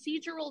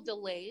procedural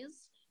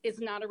delays is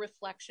not a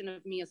reflection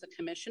of me as a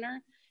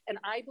commissioner. And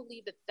I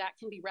believe that that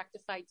can be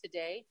rectified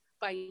today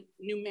by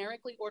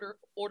numerically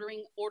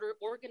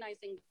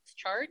organizing this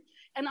chart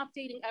and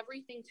updating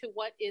everything to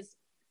what is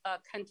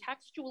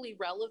contextually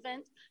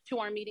relevant to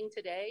our meeting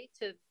today,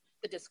 to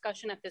the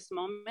discussion at this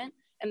moment,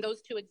 and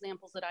those two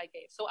examples that I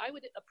gave. So I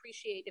would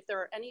appreciate if there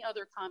are any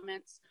other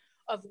comments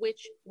of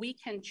which we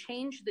can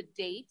change the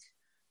date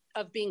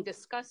of being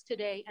discussed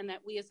today, and that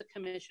we as a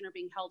commission are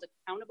being held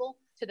accountable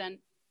to then,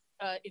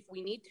 if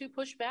we need to,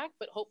 push back,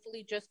 but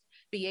hopefully just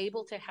be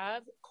able to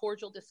have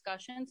cordial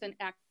discussions and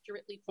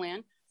accurately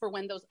plan for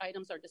when those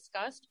items are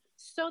discussed,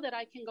 so that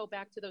I can go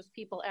back to those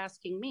people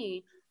asking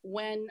me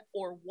when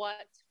or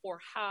what or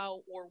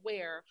how or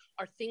where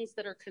are things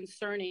that are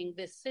concerning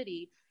this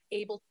city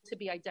able to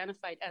be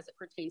identified as it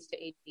pertains to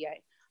ADA.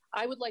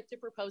 I would like to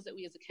propose that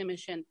we as a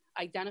commission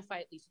identify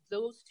at least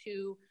those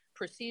two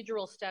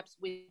procedural steps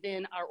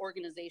within our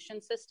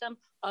organization system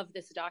of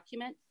this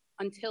document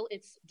until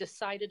it's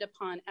decided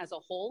upon as a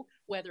whole,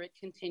 whether it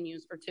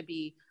continues or to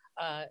be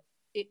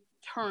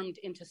termed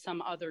into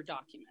some other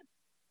document.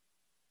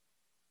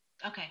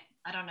 Okay,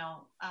 I don't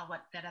know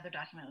what that other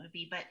document would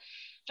be, but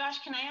Josh,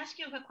 can I ask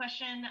you a quick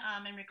question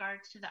in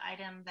regards to the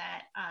item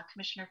that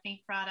Commissioner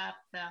Fink brought up,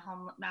 the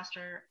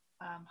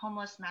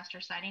homeless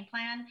master siting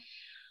plan?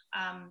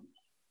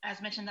 As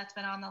mentioned, that's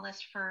been on the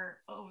list for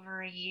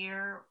over a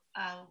year.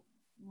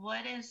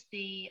 What is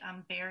the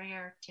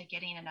barrier to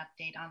getting an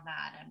update on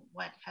that, and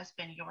what has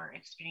been your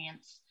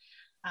experience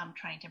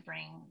trying to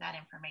bring that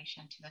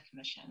information to the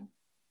commission?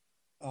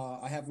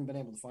 I haven't been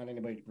able to find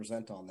anybody to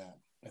present on that.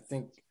 I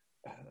think,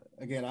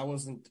 again, I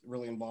wasn't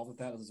really involved with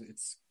that.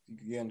 It's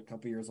again, a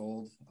couple years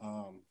old.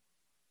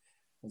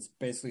 It's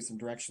basically some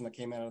direction that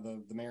came out of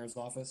the mayor's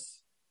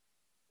office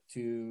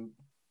to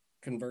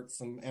convert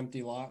some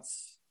empty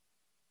lots.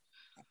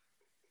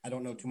 I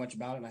don't know too much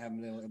about it, and I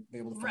haven't been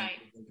able to find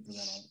anything to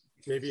present on it.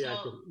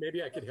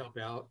 Maybe I could help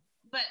out.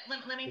 But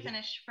let me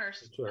finish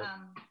first, sure.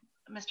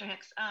 Mr.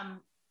 Hicks.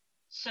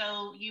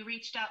 So you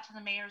reached out to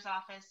the mayor's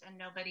office and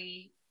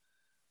nobody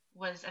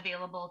was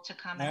available to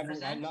come and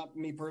present? Not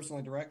me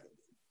personally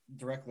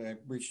directly. I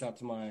reached out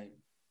to my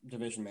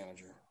division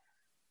manager.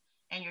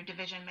 And your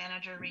division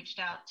manager reached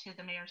out to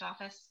the mayor's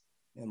office?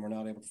 And we're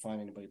not able to find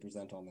anybody to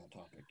present on that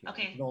topic.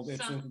 Okay.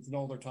 It's an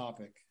older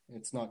topic.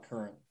 It's not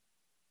current.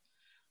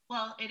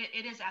 Well,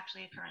 it is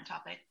actually a current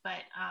topic, but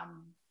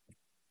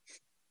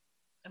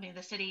I mean,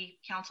 the city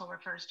council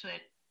refers to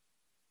it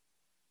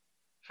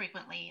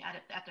frequently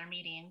at their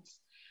meetings.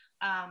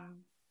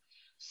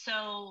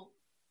 So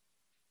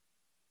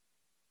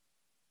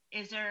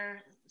is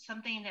there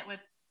something that would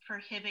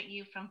prohibit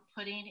you from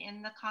putting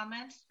in the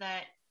comments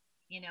that,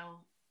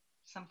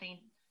 something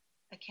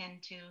akin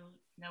to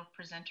no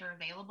presenter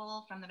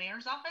available from the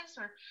mayor's office,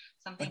 or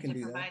something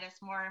to provide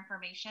us more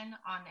information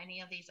on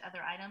any of these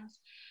other items?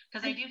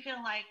 Because I do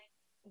feel like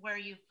where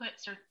you put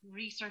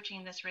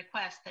researching this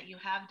request that you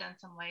have done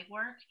some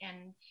legwork,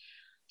 and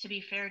to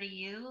be fair to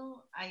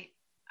you, I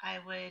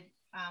would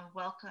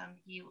welcome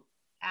you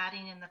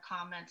adding in the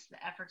comments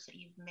the efforts that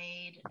you've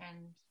made,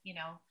 and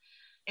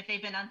if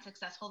they've been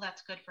unsuccessful,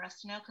 that's good for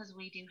us to know, because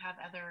we do have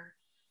other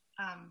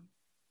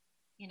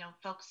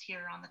folks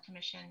here on the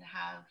commission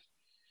have,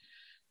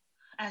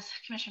 as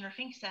Commissioner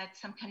Fink said,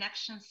 some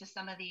connections to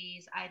some of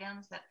these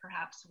items that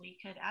perhaps we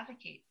could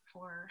advocate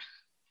for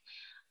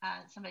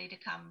somebody to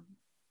come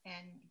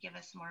and give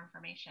us more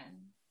information.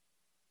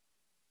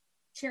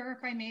 Chair,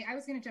 if I may, I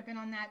was going to jump in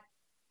on that.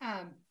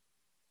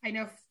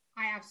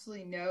 I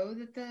absolutely know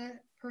that the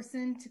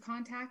person to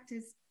contact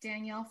is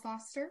Danielle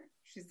Foster.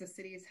 She's the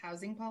city's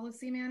housing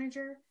policy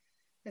manager.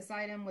 This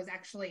item was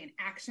actually an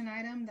action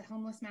item, the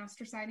homeless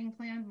master siting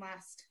plan,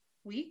 last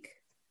week.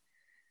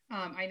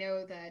 I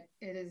know that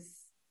it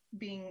is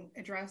being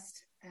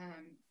addressed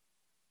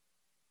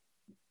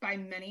by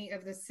many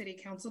of the city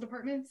council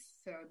departments.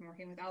 So I'm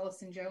working with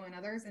Alice and Joe and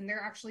others, and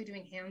they're actually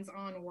doing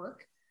hands-on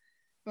work,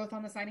 both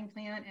on the siting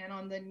plan and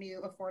on the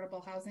new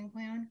affordable housing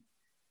plan.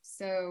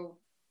 So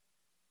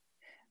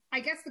I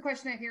guess the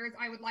question I hear is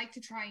I would like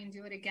to try and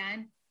do it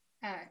again.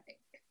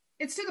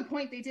 It's to the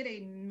point they did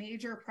a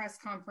major press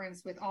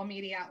conference with all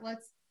media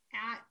outlets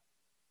at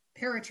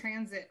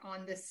paratransit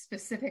on this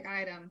specific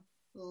item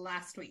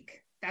last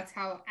week. That's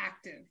how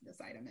active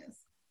this item is.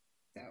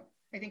 So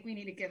I think we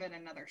need to give it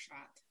another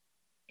shot.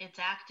 It's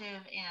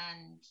active,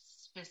 and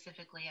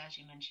specifically, as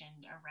you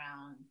mentioned,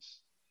 around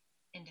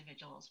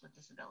individuals with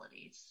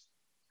disabilities.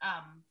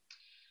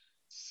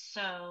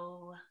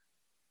 So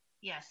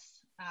yes,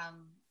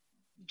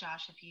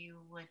 Josh, if you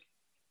would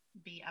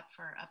be up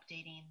for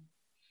updating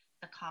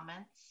the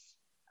comments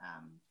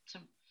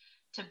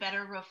to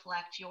better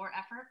reflect your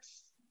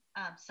efforts,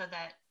 so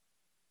that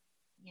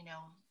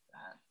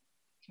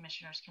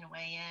commissioners can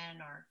weigh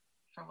in, or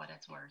for what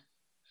it's worth,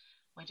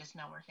 we just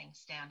know where things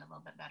stand a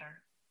little bit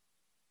better.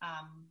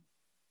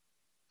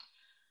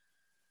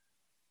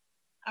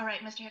 All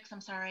right, Mr. Hicks,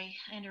 I'm sorry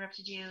I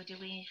interrupted you. Do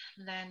we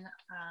then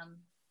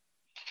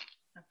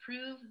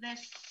approve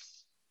this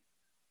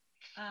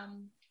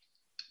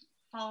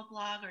follow-up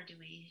log, or do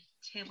we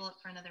table it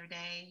for another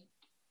day?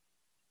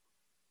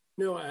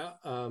 No,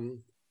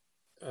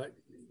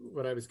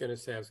 what I was going to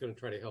say, I was going to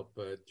try to help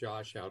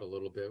Josh out a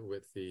little bit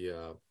with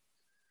the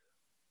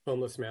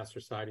homeless master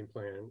siting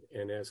plan.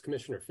 And as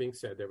Commissioner Fink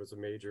said, there was a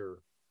major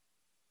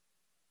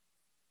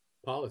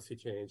policy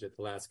change at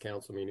the last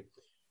council meeting.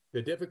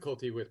 The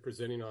difficulty with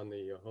presenting on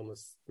the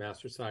homeless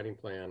master siting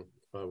plan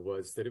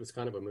was that it was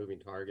kind of a moving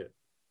target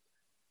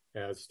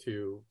as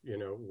to,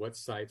 what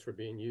sites were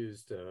being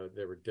used.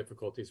 There were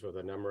difficulties with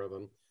a number of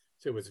them.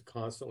 So it was a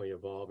constantly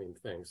evolving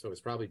thing. So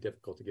it's probably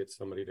difficult to get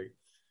somebody to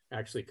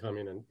actually come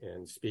in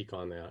and speak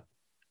on that.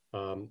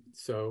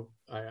 So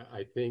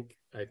I think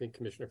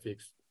Commissioner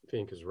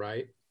Fink is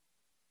right.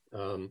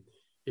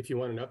 If you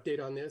want an update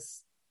on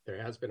this,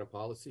 there has been a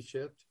policy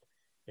shift.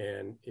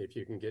 And if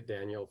you can get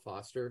Danielle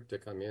Foster to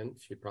come in,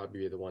 she'd probably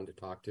be the one to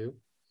talk to.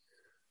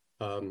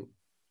 And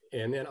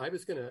then I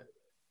was going to,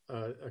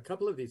 a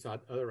couple of these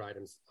other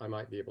items I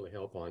might be able to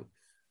help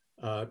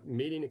on.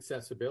 Meeting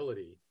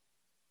accessibility.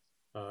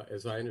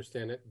 As I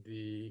understand it,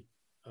 the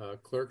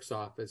clerk's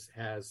office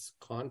has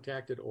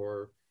contacted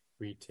or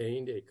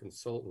retained a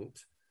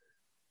consultant.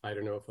 I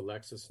don't know if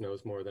Alexis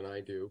knows more than I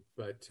do,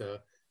 but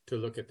to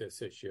look at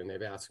this issue, and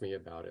they've asked me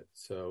about it.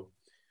 So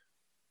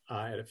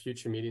at a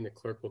future meeting, the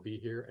clerk will be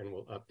here and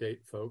will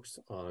update folks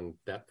on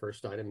that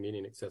first item,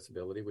 meeting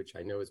accessibility, which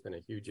I know has been a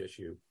huge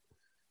issue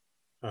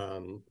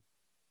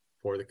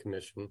for the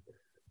commission.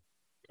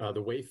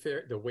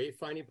 The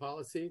wayfinding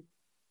policy,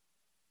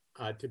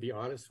 to be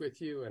honest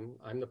with you, and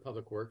I'm the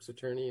public works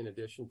attorney in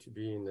addition to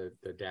being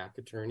the DAC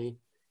attorney,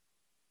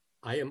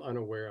 I am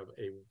unaware of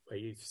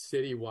a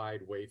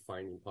citywide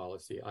wayfinding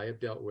policy. I have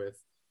dealt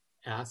with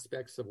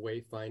aspects of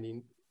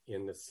wayfinding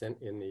in the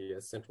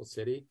central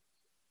city.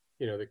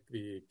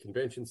 The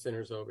convention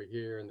center's over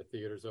here and the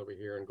theater's over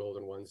here and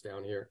Golden One's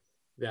down here,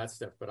 that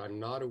stuff. But I'm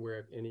not aware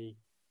of any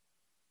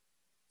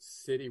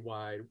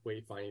citywide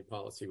wayfinding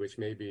policy, which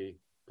may be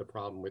the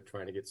problem with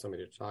trying to get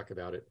somebody to talk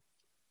about it.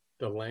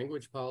 The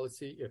language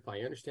policy, if I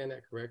understand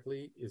that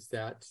correctly, is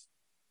that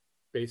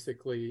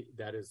basically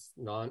that is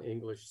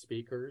non-English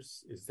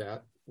speakers? Is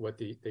that what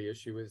the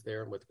issue is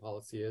there and what the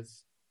policy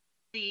is?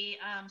 The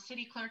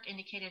city clerk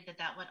indicated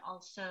that would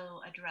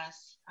also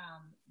address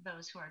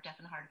those who are deaf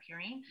and hard of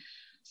hearing,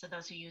 so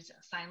those who use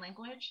sign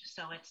language.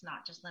 So it's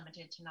not just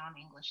limited to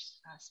non-English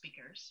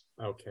speakers.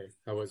 Okay,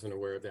 I wasn't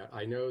aware of that.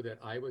 I know that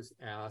I was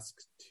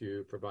asked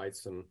to provide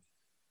some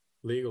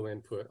legal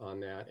input on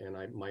that,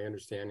 and my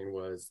understanding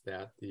was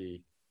that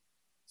the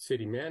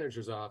city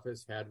manager's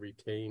office had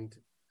retained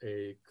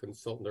a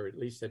consultant, or at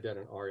least had done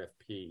an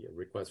RFP, a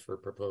request for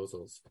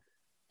proposals,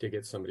 to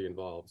get somebody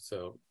involved.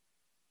 So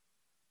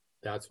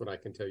that's what I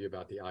can tell you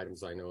about the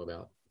items I know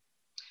about.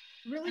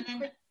 Really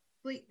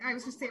quickly, I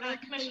was just saying,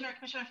 Commissioner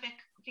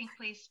Fink,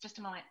 please, just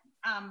a moment.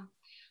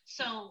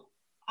 So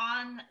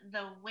on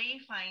the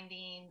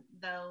wayfinding,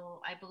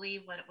 though, I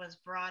believe what was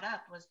brought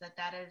up was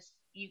that is,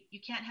 you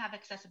can't have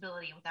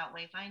accessibility without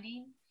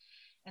wayfinding.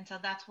 And so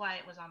that's why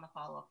it was on the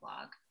follow-up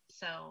log.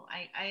 So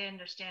I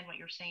understand what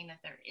you're saying, that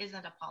there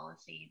isn't a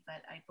policy,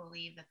 but I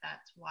believe that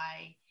that's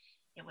why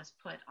it was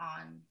put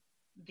on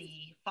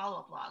the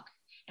follow-up log.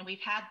 And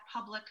we've had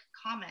public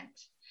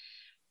comment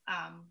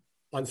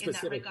on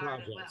specific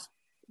projects.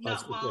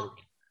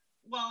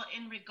 Well,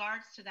 in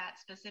regards to that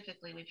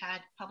specifically, we've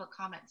had public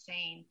comment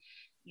saying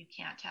you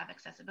can't have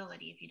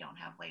accessibility if you don't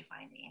have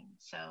wayfinding.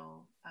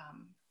 So,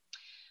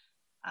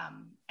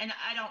 and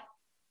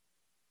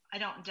I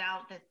don't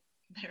doubt that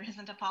there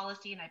isn't a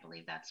policy, and I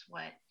believe that's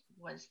what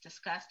was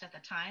discussed at the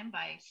time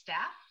by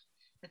staff,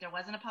 that there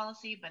wasn't a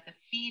policy, but the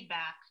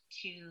feedback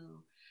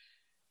to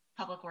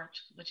Public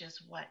Works, which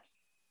is what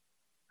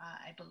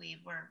I believe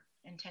we're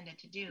intended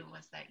to do,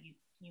 was that you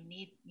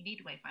need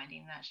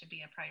wayfinding. That should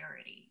be a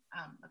priority.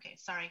 Okay,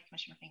 sorry,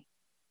 Commissioner Fink.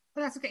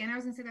 Well, that's okay. And I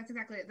was going to say, that's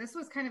exactly it. This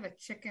was kind of a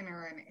chicken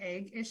or an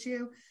egg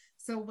issue.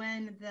 So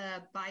when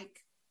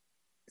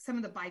some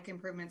of the bike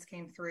improvements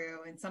came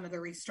through and some of the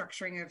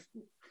restructuring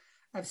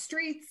of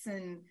streets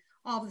and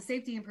all the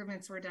safety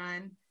improvements were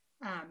done,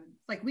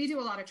 like we do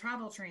a lot of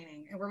travel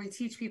training and where we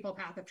teach people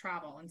path of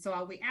travel. And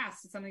so we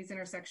asked at some of these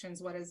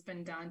intersections what has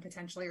been done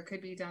potentially or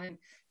could be done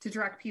to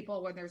direct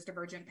people when there's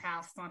divergent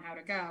paths on how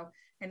to go.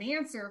 And the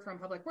answer from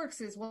Public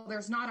Works is, well,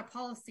 there's not a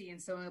policy.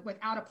 And so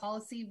without a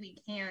policy, we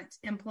can't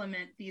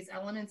implement these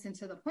elements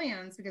into the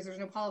plans because there's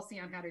no policy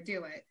on how to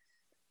do it.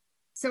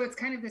 So it's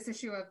kind of this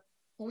issue of,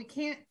 well,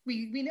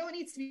 we know it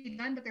needs to be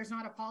done, but there's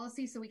not a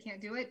policy, so we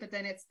can't do it. But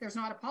then there's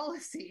not a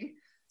policy,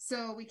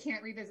 so we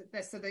can't revisit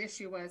this. So the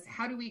issue was,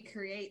 how do we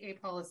create a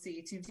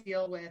policy to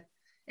deal with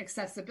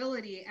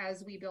accessibility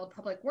as we build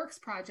public works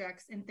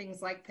projects in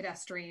things like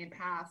pedestrian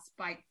paths,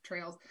 bike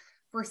trails,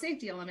 for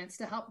safety elements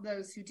to help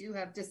those who do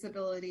have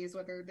disabilities,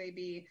 whether they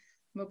be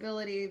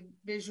mobility,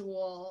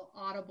 visual,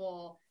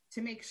 audible,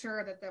 to make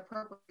sure that the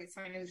appropriate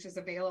signage is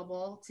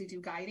available to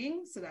do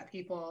guiding so that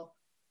people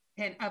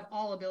can, of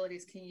all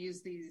abilities, can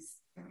use these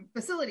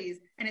facilities.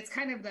 And it's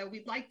kind of the,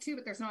 we'd like to,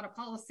 but there's not a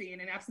policy.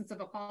 And in absence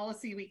of a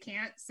policy, we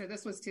can't. So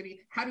this was to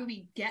be, how do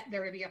we get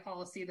there to be a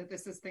policy that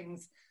this is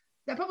things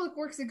that Public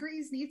Works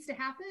agrees needs to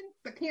happen,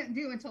 but can't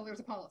do until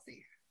there's a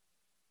policy?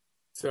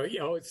 So,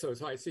 so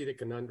I see the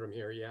conundrum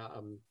here. Yeah.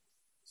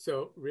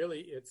 So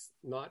really, it's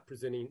not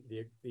presenting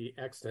the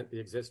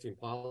existing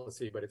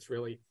policy, but it's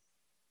really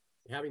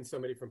having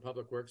somebody from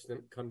Public Works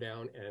come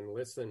down and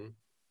listen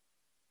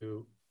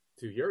to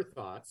your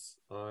thoughts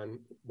on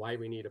why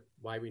we need a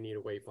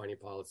wayfinding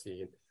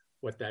policy and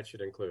what that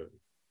should include.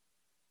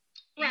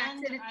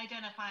 And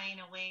identifying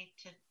a way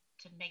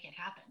to make it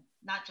happen,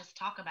 not just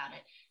talk about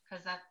it,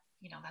 because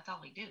that's all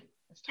we do.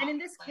 And in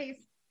this case,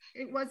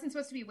 it wasn't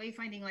supposed to be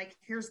wayfinding like,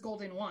 here's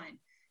Golden One,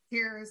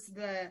 here's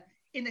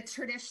in the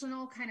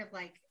traditional kind of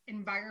like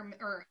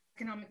environment or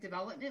economic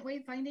development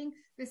wayfinding.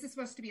 This is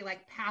supposed to be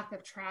like path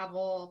of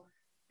travel,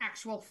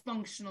 actual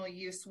functional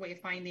use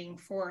wayfinding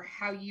for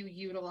how you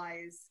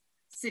utilize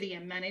city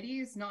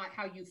amenities, not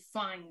how you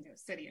find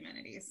city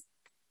amenities.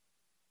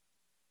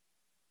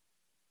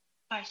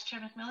 Vice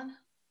Chair McMillan?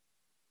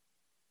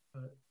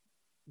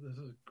 This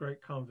is a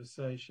great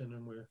conversation,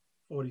 and we're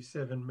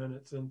 47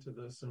 minutes into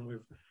this, and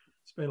we've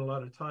spent a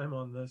lot of time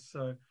on this.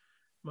 So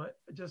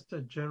just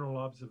a general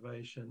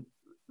observation,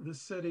 the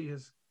city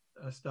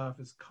staff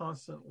has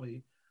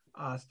constantly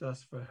asked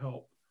us for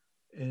help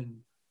in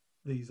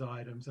these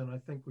items, and I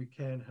think we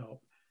can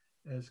help.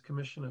 As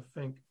Commissioner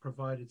Fink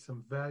provided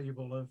some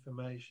valuable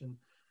information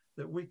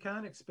that we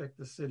can't expect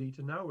the city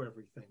to know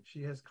everything.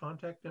 She has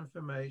contact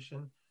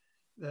information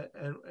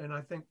and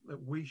I think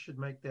that we should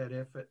make that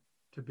effort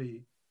to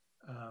be,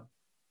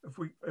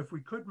 if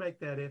we could make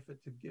that effort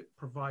to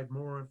provide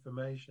more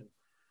information.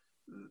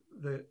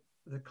 The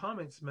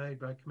comments made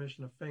by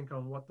Commissioner Fink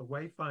on what the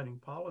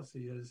wayfinding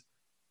policy is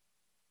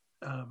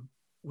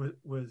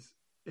was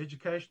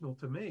educational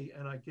to me,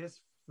 and I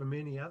guess for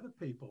many other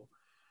people.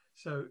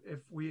 So if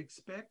we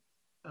expect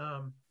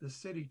the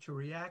city to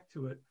react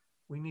to it,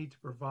 we need to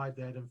provide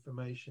that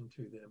information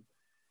to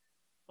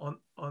them.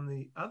 On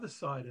the other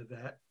side of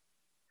that,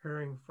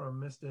 hearing from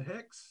Mr.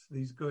 Hicks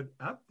these good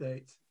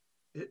updates,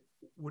 it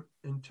would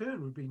in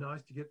turn would be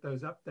nice to get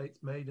those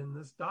updates made in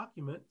this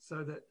document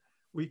so that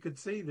we could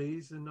see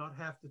these and not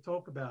have to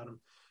talk about them.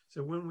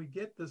 So when we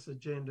get this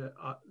agenda,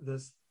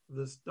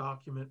 this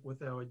document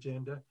with our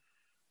agenda,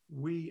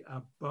 we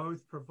are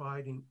both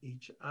providing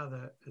each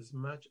other as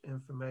much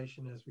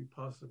information as we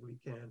possibly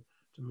can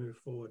to move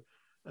forward.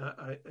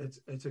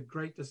 It's a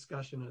great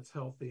discussion. It's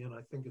healthy, and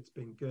I think it's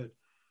been good.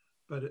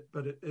 But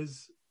it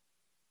is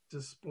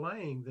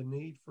displaying the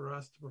need for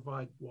us to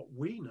provide what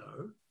we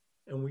know,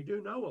 and we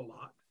do know a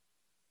lot,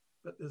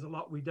 but there's a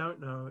lot we don't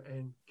know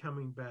and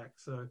coming back.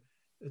 So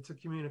it's a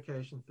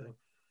communication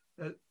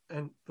thing.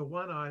 And the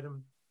one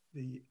item,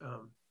 the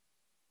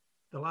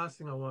last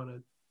thing I want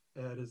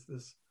to add is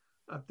this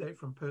update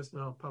from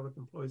Personnel and Public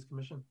Employees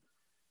Commission,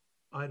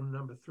 item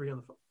number 3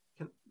 on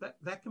the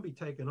that can be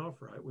taken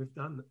off, right? We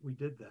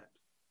did that.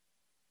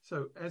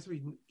 So as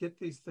we get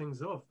these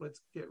things off,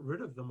 let's get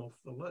rid of them off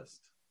the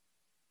list.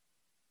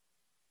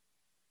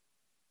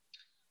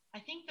 I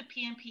think the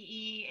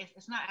PMPE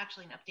it's not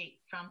actually an update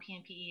from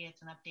PMPE,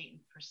 it's an update in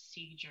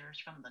procedures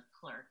from the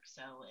clerk.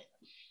 So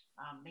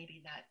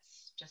maybe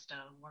that's just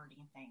a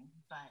wording thing,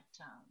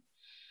 but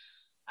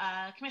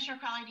Commissioner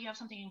Crowley, do you have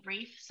something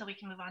brief so we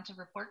can move on to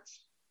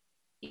reports?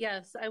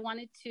 Yes, I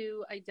wanted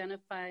to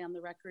identify on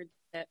the record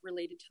that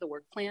related to the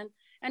work plan,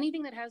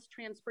 anything that has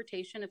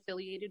transportation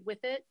affiliated with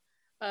it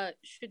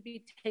should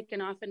be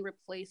taken off and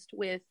replaced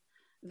with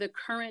the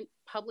current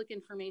public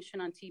information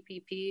on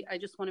TPP. I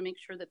just want to make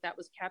sure that that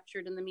was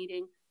captured in the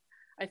meeting.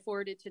 I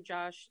forwarded to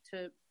Josh,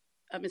 to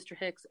Mr.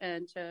 Hicks,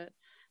 and to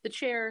the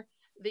chair,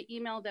 the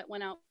email that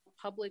went out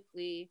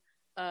publicly,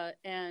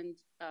 and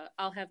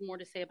I'll have more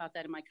to say about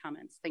that in my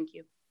comments. Thank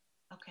you.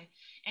 Okay.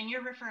 And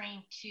you're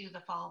referring to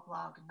the fall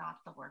blog, not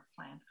the work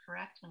plan,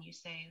 correct? When you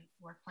say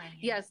work plan?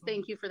 Yes,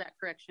 thank you for that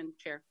correction,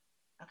 Chair.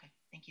 Okay,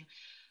 thank you.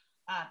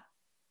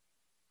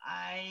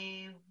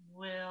 I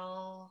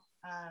will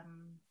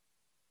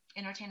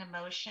entertain a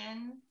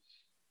motion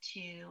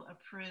to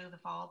approve the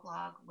fall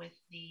blog with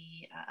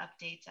the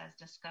updates as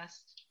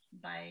discussed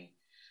by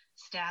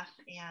staff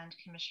and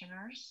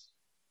commissioners.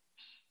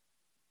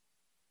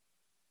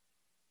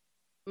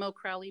 Mo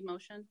Crowley,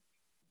 motion.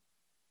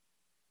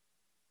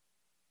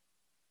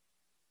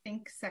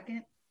 Fink,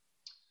 second.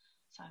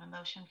 So I have a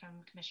motion from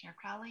Commissioner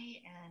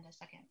Crowley and a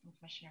second from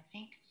Commissioner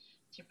Fink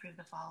to approve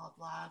the follow-up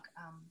blog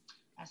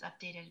as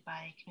updated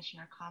by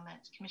commissioner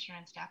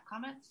and staff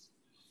comments,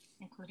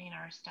 including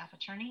our staff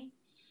attorney.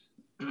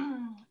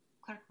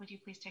 Clerk, would you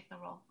please take the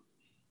roll?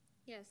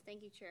 Yes,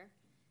 thank you, Chair.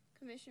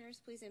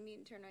 Commissioners, please unmute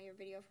and turn on your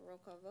video for roll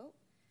call vote.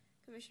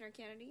 Commissioner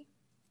Kennedy?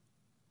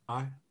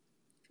 Aye.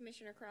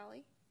 Commissioner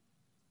Crowley,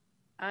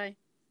 Aye.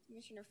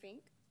 Commissioner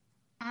Fink,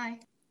 Aye.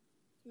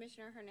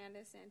 Commissioner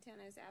Hernandez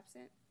Santana is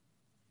absent.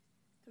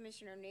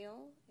 Commissioner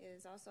Neal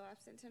is also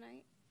absent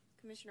tonight.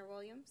 Commissioner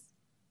Williams,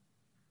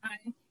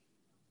 Aye.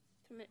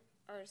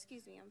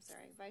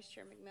 Vice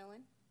Chair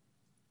McMillan,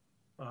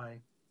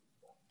 Aye.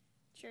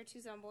 Chair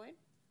Tuzon Boyd.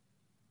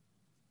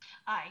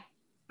 Aye.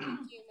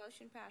 Thank you.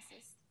 Motion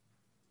passes.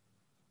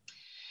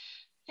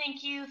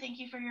 Thank you. Thank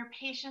you for your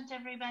patience,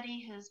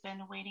 everybody who's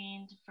been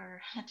waiting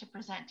to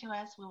present to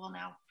us. We will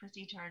now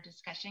proceed to our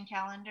discussion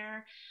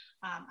calendar.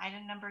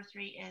 Item number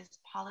 3 is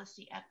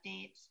policy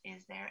updates.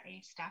 Is there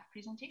a staff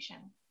presentation?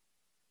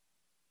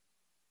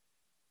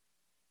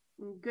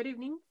 Good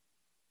evening.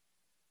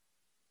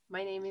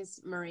 My name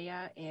is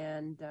Maria,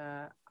 and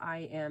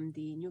I am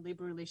the new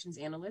Labor Relations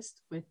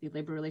Analyst with the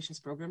Labor Relations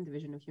Program,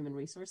 Division of Human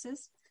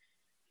Resources.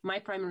 My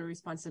primary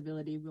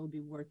responsibility will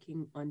be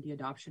working on the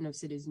adoption of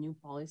city's new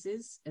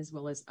policies, as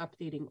well as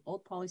updating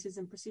old policies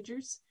and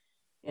procedures.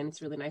 And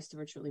it's really nice to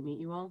virtually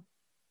meet you all.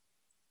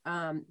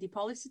 The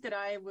policy that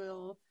I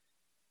will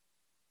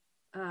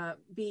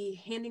be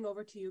handing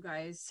over to you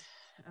guys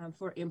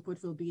for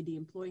input will be the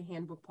employee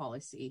handbook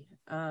policy.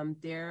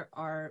 There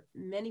are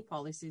many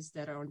policies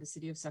that are on the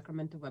City of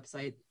Sacramento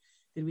website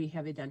that we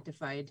have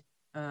identified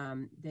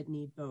that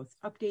need both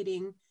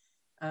updating,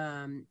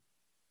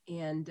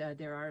 and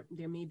there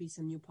may be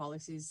some new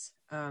policies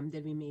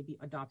that we may be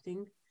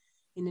adopting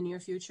in the near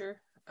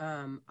future.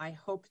 I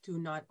hope to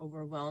not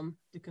overwhelm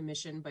the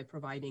Commission by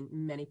providing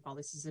many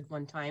policies at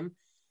one time,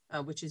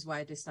 which is why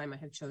at this time I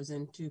have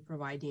chosen to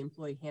provide the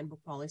employee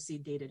handbook policy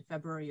dated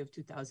February of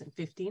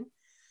 2015.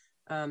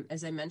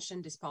 As I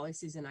mentioned, this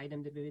policy is an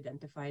item that we've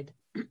identified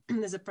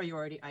as a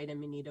priority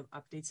item in need of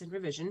updates and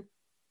revision.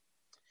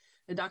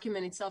 The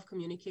document itself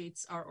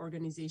communicates our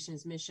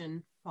organization's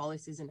mission,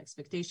 policies, and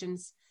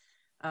expectations.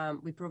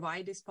 We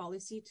provide this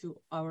policy to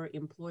our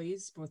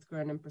employees, both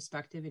current and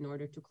prospective, in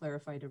order to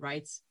clarify the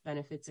rights,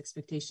 benefits,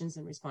 expectations,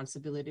 and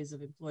responsibilities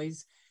of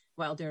employees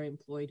while they're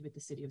employed with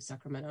the City of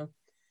Sacramento.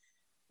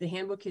 The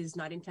handbook is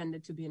not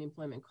intended to be an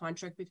employment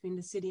contract between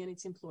the city and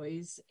its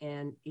employees,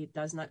 and it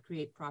does not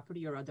create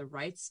property or other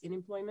rights in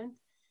employment,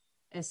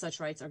 as such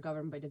rights are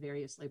governed by the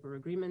various labor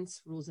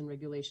agreements, rules, and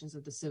regulations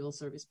of the Civil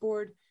Service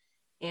Board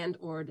and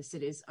or the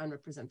city's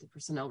unrepresented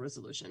personnel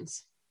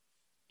resolutions.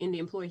 In the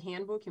employee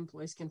handbook,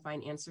 employees can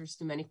find answers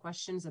to many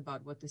questions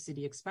about what the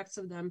city expects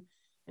of them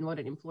and what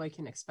an employee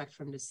can expect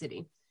from the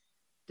city.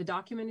 The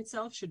document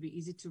itself should be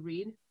easy to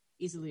read,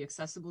 easily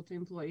accessible to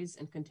employees,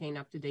 and contain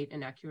up-to-date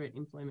and accurate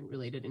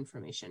employment-related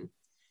information.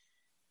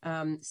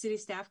 City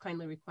staff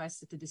kindly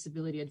request that the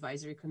Disability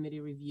Advisory Committee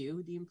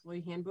review the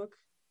employee handbook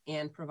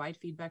and provide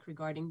feedback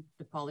regarding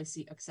the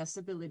policy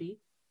accessibility,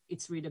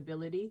 its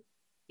readability,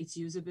 its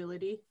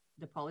usability,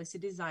 the policy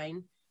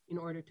design, in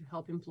order to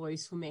help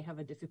employees who may have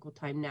a difficult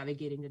time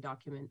navigating the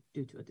document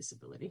due to a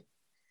disability.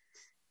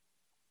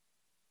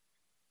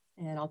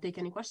 And I'll take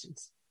any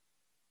questions.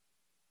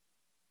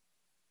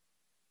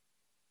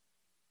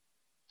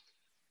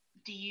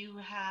 Do you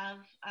have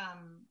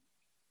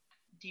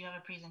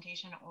a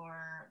presentation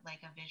or like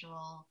a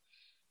visual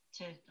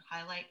to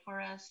highlight for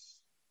us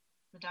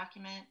the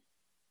document?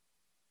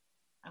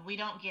 We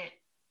don't get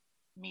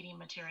meeting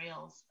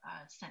materials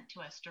sent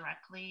to us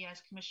directly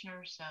as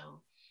commissioners,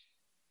 so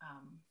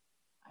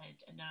I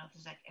don't know if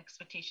there's an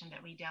expectation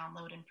that we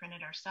download and print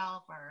it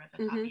ourselves, or if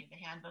a copy of the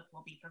handbook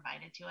will be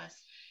provided to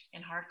us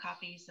in hard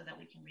copy so that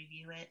we can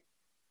review it.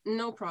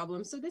 No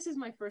problem. So this is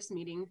my first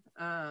meeting.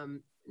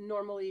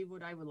 Normally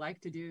what I would like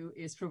to do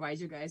is provide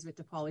you guys with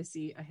the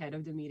policy ahead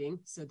of the meeting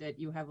so that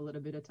you have a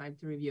little bit of time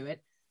to review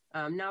it.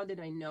 Now that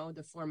I know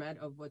the format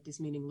of what this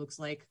meeting looks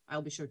like,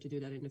 I'll be sure to do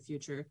that in the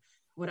future.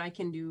 What I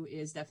can do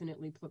is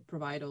definitely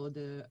provide all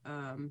the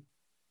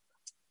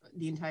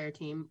entire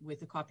team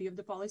with a copy of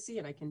the policy,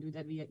 and I can do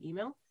that via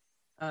email.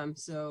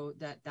 So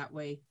that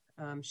way,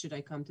 should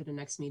I come to the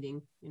next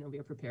meeting, we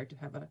are prepared to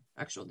have an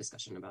actual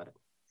discussion about it.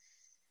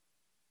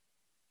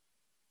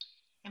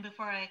 And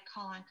before I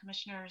call on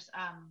commissioners,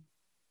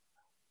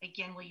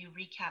 again, will you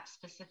recap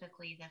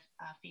specifically the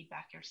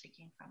feedback you're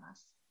seeking from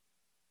us?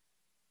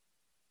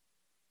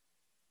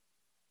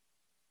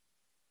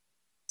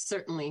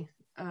 Certainly.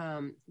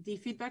 The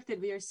feedback that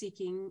we are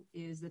seeking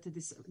is that the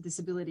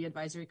Disability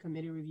Advisory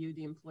Committee review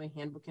the employee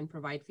handbook and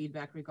provide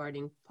feedback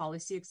regarding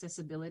policy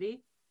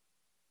accessibility.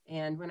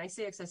 And when I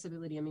say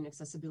accessibility, I mean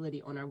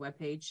accessibility on our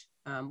webpage,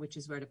 which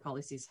is where the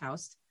policy is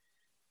housed,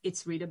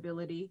 its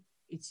readability,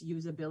 its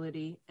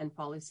usability, and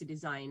policy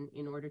design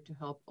in order to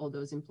help all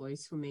those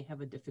employees who may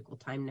have a difficult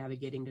time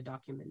navigating the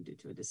document due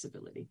to a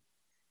disability.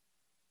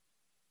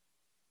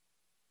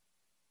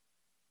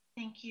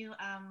 Thank you,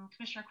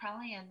 Commissioner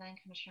Crowley, and then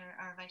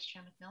Vice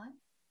Chair McMillan.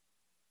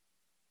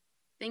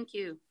 Thank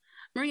you.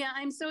 Maria,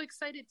 I'm so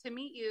excited to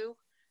meet you.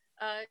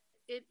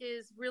 It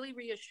is really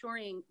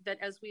reassuring that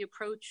as we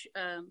approach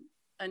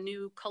a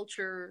new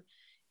culture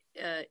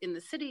in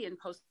the city and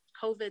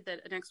post-COVID,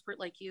 that an expert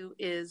like you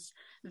is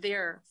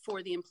there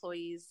for the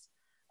employees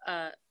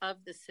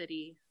of the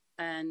city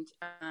and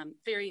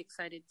very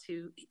excited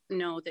to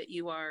know that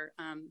you are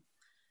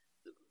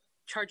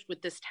charged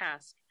with this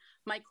task.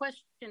 My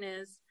question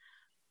is,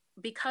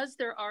 because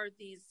there are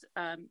these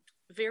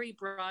very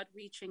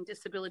broad-reaching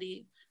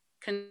disability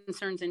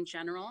concerns in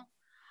general,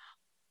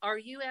 are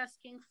you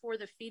asking for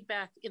the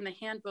feedback in the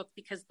handbook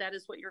because that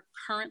is what you're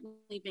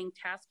currently being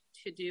tasked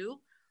to do,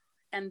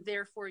 and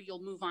therefore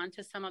you'll move on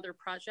to some other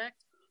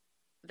project?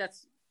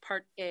 That's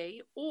part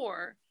A.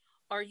 Or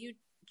are you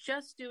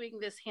just doing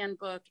this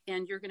handbook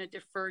and you're going to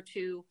defer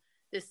to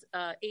this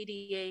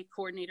ADA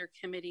coordinator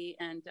committee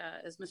and,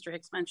 as Mr.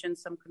 Hicks mentioned,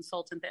 some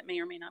consultant that may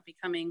or may not be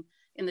coming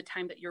in the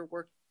time that you're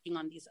working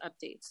on these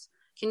updates?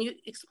 Can you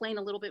explain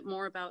a little bit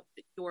more about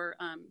your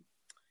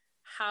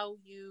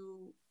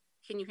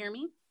can you hear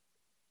me?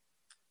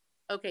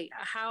 Okay,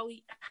 how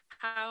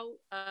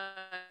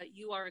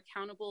you are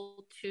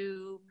accountable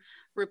to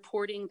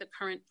reporting the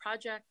current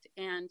project,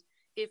 and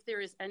if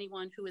there is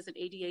anyone who is an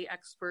ADA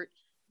expert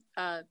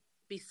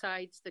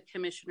besides the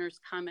commissioner's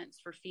comments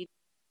for feedback.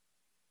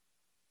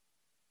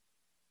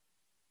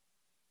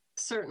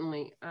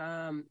 Certainly.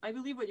 I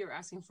believe what you're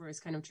asking for is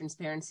kind of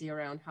transparency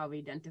around how we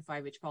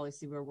identify which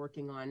policy we're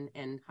working on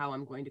and how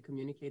I'm going to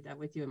communicate that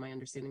with you. Am I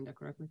understanding that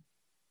correctly?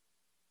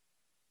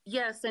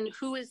 Yes, and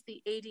who is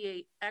the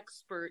ADA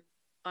expert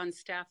on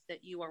staff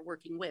that you are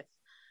working with?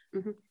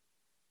 Mm-hmm.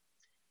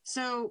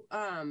 So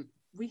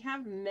we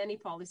have many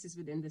policies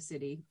within the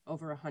city,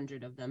 over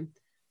 100 of them,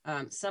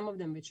 some of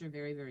them which are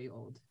very, very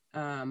old.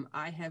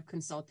 I have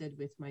consulted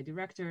with my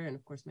director and,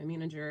 of course, my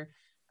manager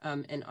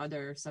and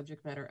other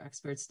subject matter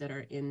experts that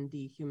are in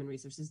the Human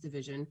Resources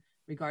Division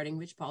regarding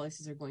which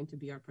policies are going to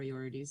be our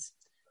priorities.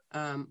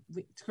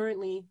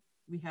 Currently,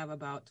 we have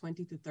about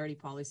 20 to 30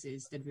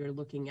 policies that we are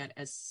looking at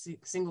as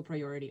single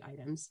priority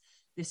items.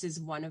 This is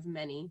one of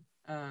many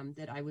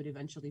that I would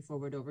eventually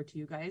forward over to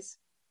you guys.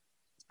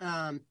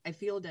 I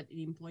feel that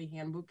the employee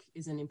handbook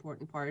is an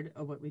important part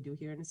of what we do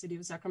here in the city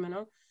of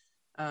Sacramento.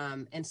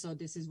 And so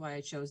this is why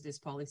I chose this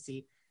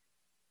policy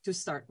to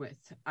start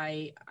with.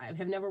 I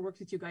have never worked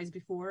with you guys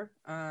before,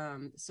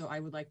 so I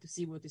would like to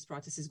see what this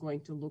process is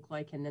going to look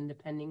like. And then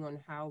depending on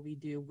how we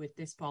do with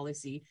this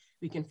policy,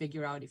 we can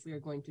figure out if we are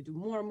going to do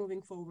more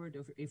moving forward,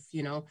 or if,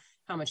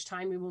 how much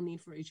time we will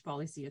need for each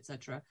policy,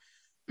 etc.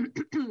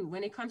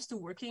 When it comes to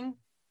working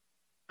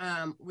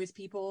with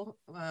people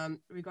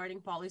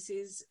regarding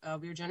policies,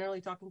 we're generally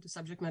talking to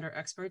subject matter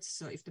experts.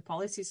 So if the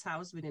policy is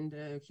housed within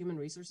the Human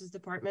Resources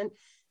Department,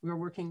 we're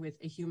working with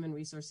a Human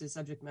Resources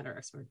subject matter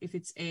expert. If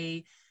it's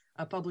a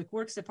Public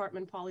Works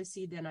Department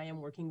policy, then I am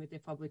working with a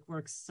Public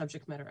Works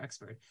subject matter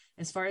expert.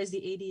 As far as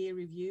the ADA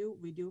review,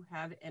 we do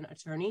have an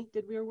attorney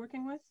that we are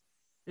working with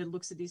that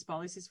looks at these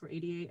policies for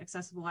ADA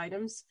accessible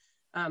items.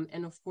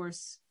 And of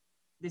course,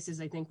 this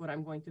is, I think, what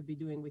I'm going to be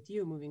doing with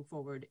you moving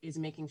forward, is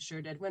making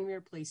sure that when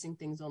we're placing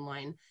things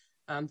online,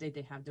 that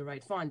they have the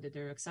right font, that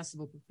they're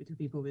accessible to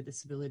people with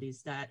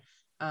disabilities, that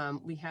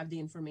we have the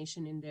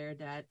information in there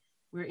that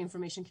where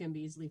information can be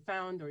easily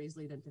found or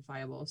easily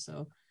identifiable.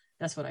 So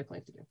that's what I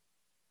plan to do.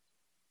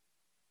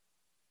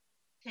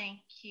 Thank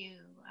you.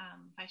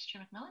 Vice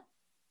Chair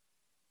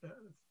McMillan?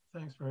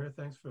 Thanks, Maria.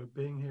 Thanks for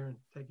being here and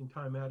taking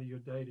time out of your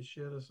day to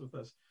share this with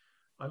us.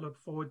 I look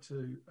forward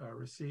to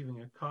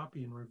receiving a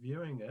copy and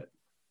reviewing it.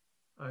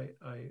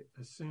 I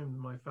assume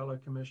my fellow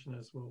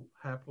commissioners will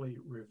happily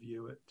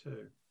review it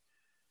too.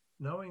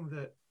 Knowing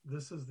that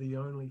this is the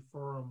only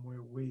forum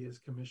where we as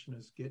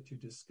commissioners get to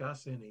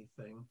discuss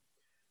anything,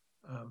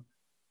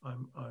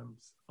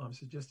 I'm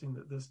suggesting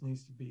that this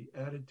needs to be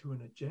added to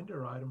an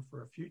agenda item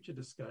for a future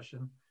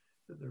discussion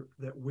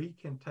that we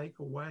can take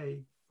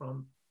away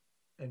from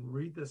and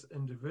read this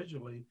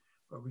individually,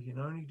 but we can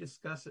only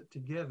discuss it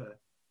together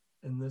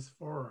in this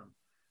forum.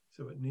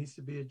 So it needs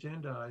to be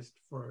agendized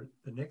for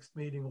the next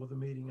meeting or the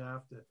meeting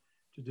after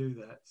to do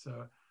that. So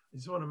I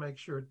just want to make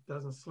sure it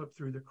doesn't slip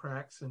through the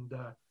cracks and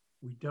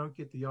we don't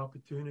get the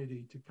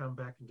opportunity to come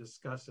back and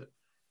discuss it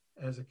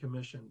as a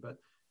commission. But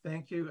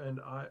thank you. And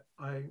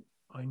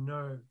I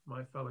know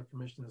my fellow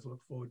commissioners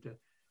look forward to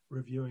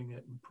reviewing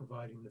it and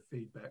providing the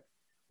feedback.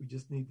 We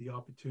just need the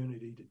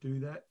opportunity to do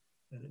that,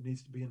 and it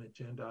needs to be an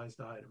agendized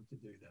item to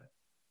do that.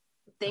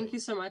 Thank you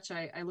so much.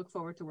 I look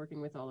forward to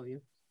working with all of you.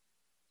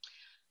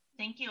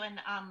 Thank you. And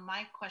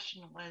my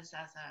question was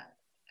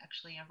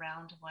actually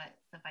around what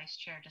the Vice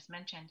Chair just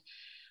mentioned.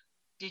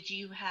 Did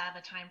you have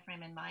a time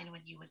frame in mind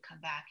when you would come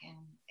back and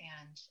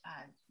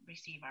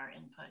receive our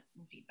input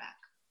and feedback?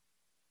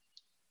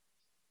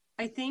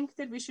 I think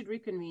that we should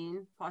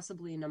reconvene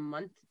possibly in a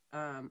month.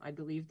 I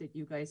believe that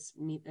you guys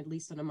meet at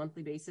least on a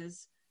monthly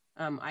basis.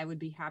 I would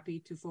be happy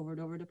to forward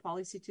over the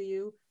policy to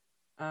you.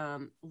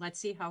 Let's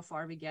see how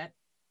far we get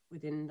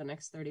within the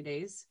next 30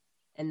 days.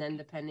 And then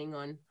depending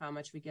on how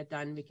much we get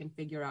done, we can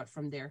figure out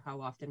from there how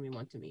often we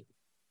want to meet.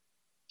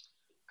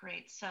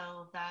 Great.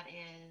 So that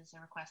is a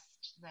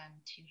request then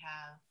to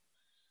have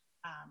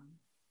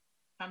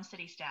from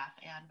city staff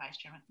and Vice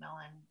Chair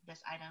McMillan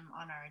this item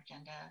on our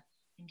agenda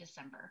in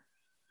December.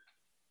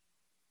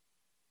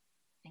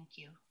 Thank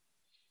you.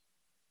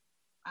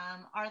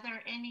 Are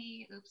there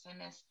any, oops, I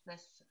missed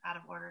this out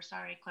of order.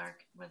 Sorry,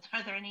 clerk.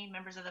 Are there any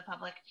members of the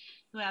public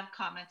who have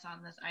comments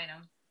on this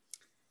item?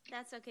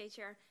 That's okay,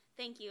 Chair.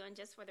 Thank you. And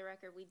just for the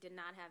record, we did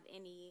not have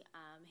any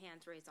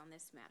hands raised on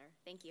this matter.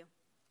 Thank you.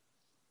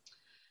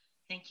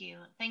 Thank you.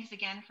 Thanks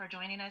again for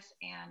joining us,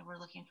 and we're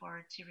looking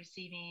forward to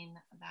receiving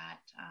that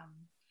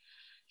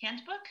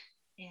handbook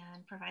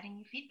and providing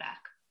you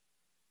feedback.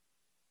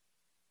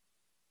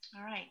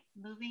 All right,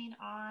 moving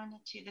on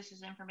to, this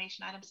is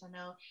information item, so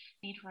no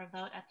need for a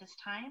vote at this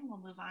time.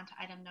 We'll move on to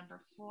item number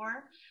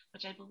 4,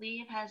 which I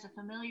believe has a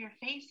familiar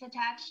face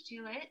attached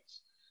to it.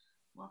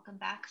 Welcome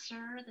back,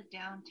 sir, the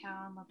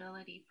Downtown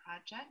Mobility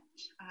Project.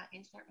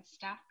 Is there a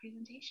staff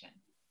presentation?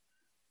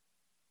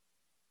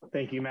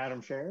 Thank you,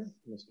 Madam Chair,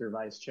 Mr.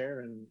 Vice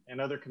Chair,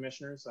 and other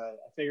commissioners. I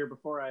figured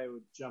before I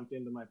would jump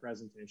into my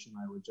presentation,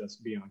 I would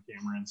just be on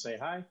camera and say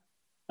hi.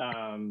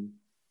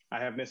 I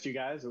have missed you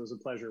guys. It was a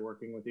pleasure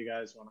working with you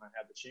guys when I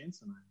had the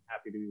chance, and I'm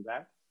happy to be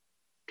back.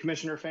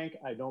 Commissioner Fink,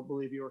 I don't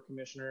believe you were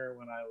commissioner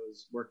when I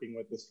was working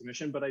with this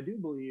commission, but I do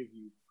believe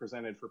you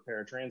presented for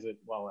paratransit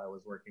while I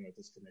was working with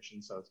this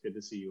commission, so it's good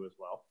to see you as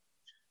well.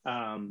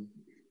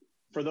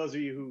 For those of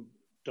you who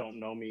don't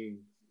know me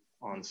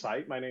on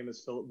site, my name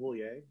is Philip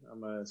Boulier.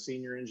 I'm a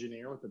senior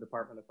engineer with the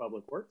Department of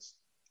Public Works,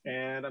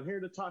 and I'm here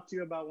to talk to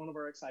you about one of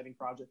our exciting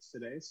projects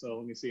today. So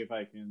let me see if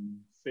I can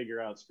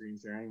figure out screen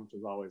sharing, which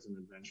is always an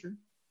adventure.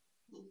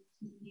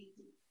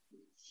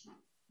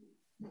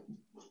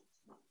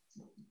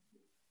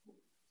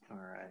 All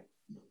right.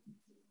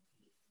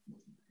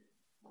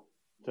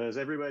 Does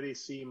everybody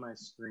see my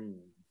screen?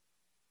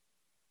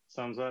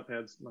 Thumbs up,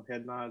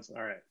 head nods.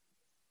 All right.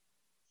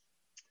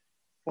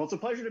 Well, it's a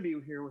pleasure to be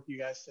here with you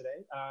guys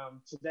today.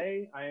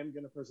 Today, I am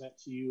going to present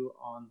to you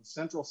on the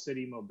Central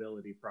City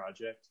Mobility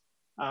Project.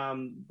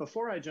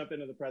 Before I jump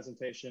into the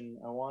presentation,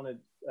 I wanted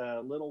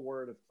a little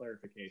word of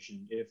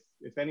clarification.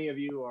 If any of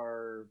you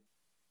are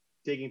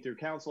digging through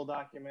council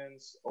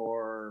documents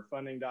or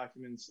funding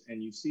documents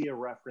and you see a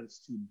reference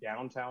to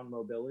downtown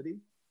mobility,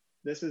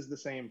 this is the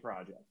same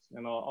project.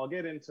 And I'll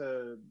get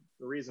into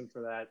the reason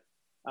for that.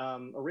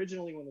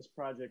 Originally, when this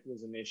project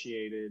was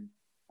initiated,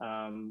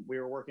 we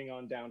were working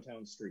on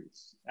downtown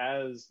streets.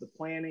 As the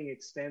planning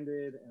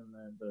extended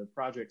and the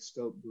project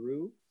scope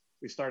grew,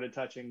 we started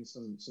touching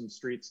some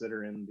streets that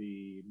are in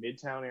the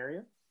Midtown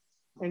area.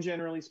 And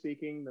generally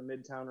speaking, the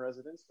Midtown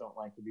residents don't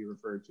like to be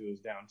referred to as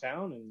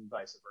downtown and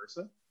vice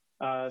versa.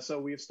 So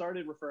we've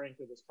started referring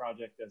to this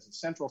project as a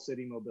Central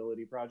City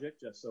Mobility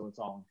Project, just so it's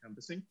all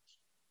encompassing.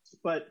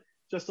 But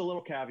just a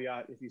little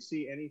caveat, if you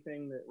see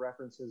anything that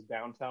references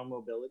downtown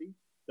mobility,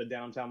 the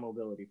Downtown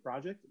Mobility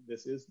Project,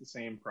 this is the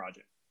same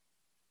project.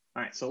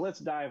 All right, so let's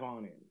dive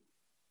on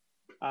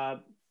in.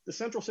 The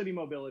Central City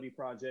Mobility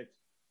Project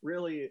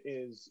really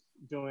is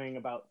doing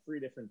about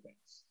 3 different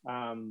things.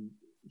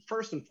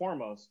 First and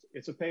foremost,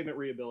 it's a pavement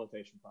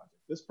rehabilitation project.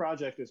 This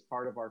project is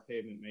part of our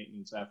pavement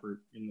maintenance effort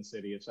in the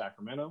city of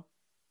Sacramento.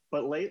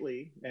 But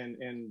lately,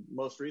 and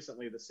most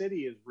recently, the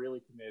city is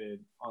really committed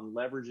on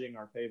leveraging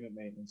our pavement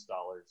maintenance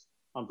dollars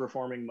on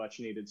performing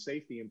much needed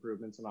safety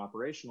improvements and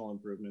operational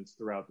improvements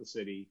throughout the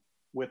city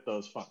with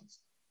those funds.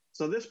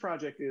 So this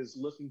project is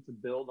looking to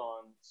build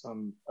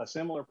on a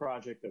similar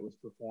project that was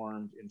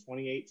performed in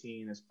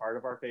 2018 as part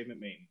of our pavement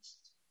maintenance.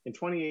 In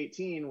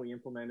 2018, we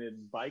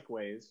implemented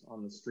bikeways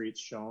on the streets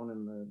shown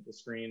in the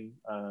screen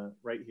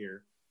right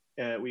here.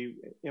 We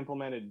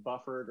implemented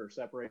buffered or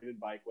separated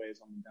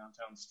bikeways on the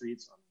downtown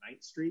streets on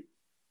 9th Street,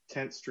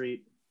 10th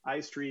Street,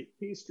 I Street,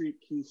 P Street,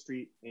 Q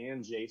Street,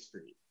 and J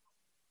Street.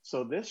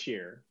 So this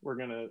year, we're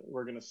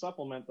gonna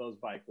supplement those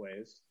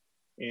bikeways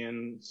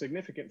in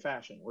significant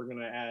fashion. We're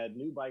gonna add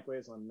new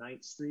bikeways on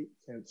 9th Street,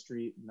 10th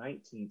Street,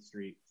 19th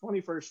Street,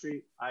 21st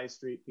Street, I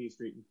Street, P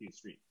Street, and Q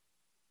Street.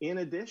 In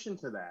addition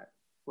to that,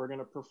 we're going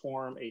to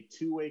perform a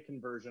 2-way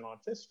conversion on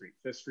 5th Street.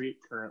 5th Street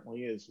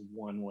currently is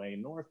 1-way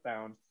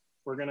northbound.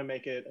 We're going to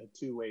make it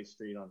a 2-way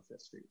street on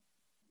 5th Street.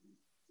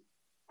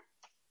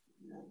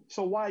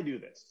 So why do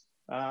this?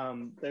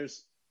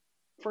 There's,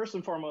 first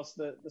and foremost,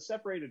 the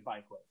separated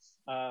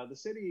bikeways. The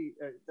city,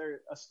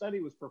 a study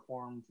was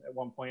performed at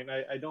one point.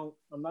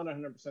 I'm not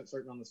 100%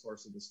 certain on the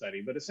source of the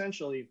study, but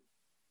essentially,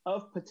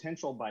 of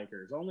potential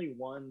bikers, only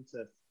 1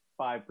 to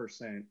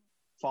 5%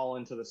 fall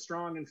into the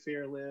strong and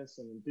fearless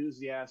and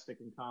enthusiastic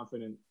and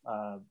confident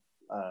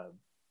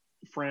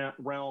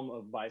realm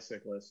of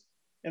bicyclists.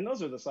 And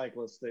those are the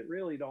cyclists that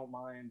really don't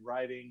mind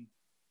riding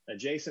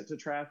adjacent to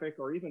traffic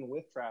or even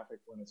with traffic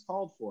when it's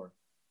called for.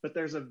 But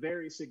there's a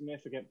very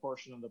significant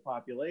portion of the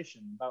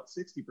population, about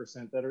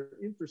 60%, that are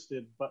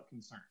interested but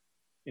concerned.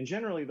 And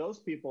generally, those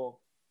people,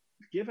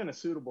 given a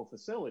suitable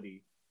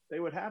facility, they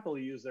would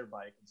happily use their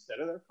bike instead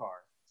of their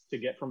car to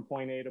get from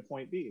point A to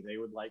point B. They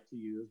would like to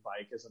use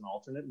bike as an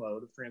alternate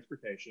mode of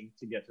transportation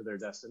to get to their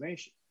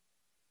destination.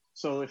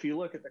 So if you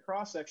look at the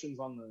cross sections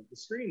on the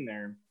screen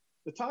there,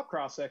 the top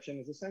cross section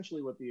is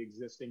essentially what the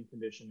existing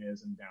condition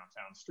is in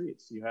downtown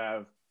streets. You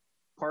have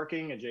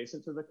parking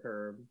adjacent to the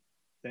curb,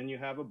 then you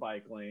have a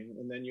bike lane,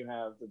 and then you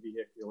have the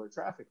vehicular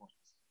traffic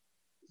lanes.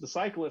 The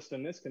cyclists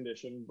in this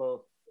condition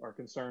both are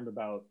concerned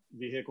about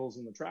vehicles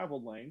in the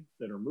traveled lane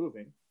that are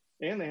moving,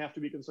 and they have to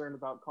be concerned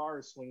about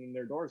cars swinging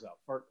their doors out.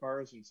 Parked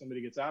cars, when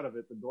somebody gets out of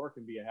it, the door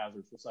can be a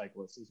hazard for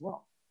cyclists as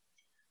well.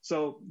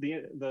 So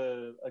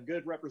a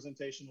good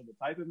representation of the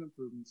type of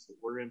improvements that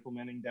we're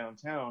implementing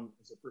downtown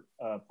is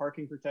a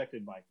parking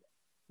protected bike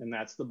lane, and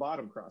that's the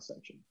bottom cross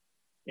section.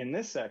 In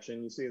this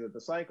section, you see that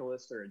the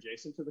cyclists are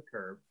adjacent to the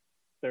curb.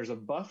 There's a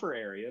buffer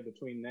area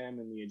between them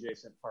and the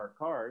adjacent parked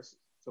cars,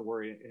 to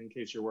worry in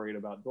case you're worried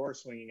about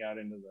doors swinging out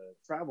into the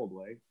traveled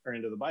way or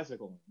into the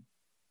bicycle lane.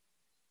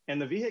 And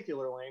the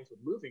vehicular lanes with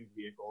moving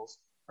vehicles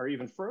are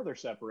even further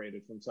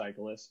separated from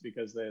cyclists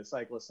because the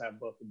cyclists have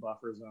both a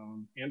buffer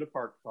zone and a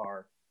parked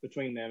car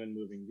between them and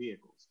moving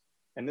vehicles.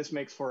 And this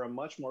makes for a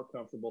much more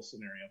comfortable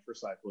scenario for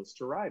cyclists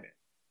to ride in.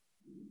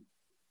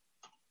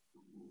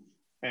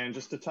 And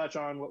just to touch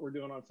on what we're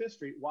doing on Fifth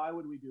Street, why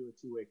would we do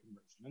a two-way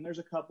conversion? And there's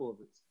a couple of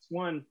reasons.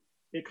 One,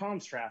 it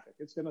calms traffic.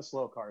 It's going to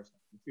slow cars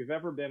down. If you've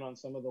ever been on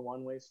some of the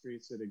one-way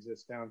streets that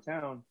exist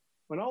downtown,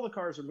 when all the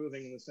cars are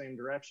moving in the same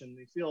direction,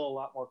 they feel a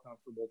lot more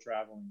comfortable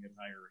traveling at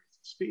higher rates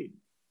of speed.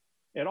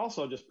 It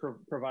also just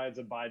provides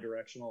a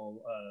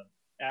bi-directional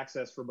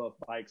access for both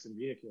bikes and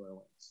vehicular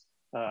lanes.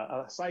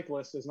 A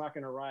cyclist is not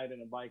going to ride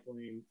in a bike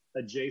lane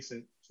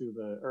adjacent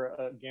to or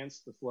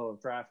against the flow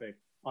of traffic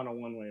on a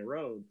one-way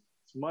road.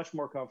 It's much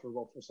more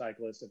comfortable for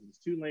cyclists if it's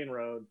a two-lane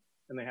road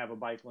and they have a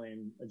bike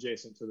lane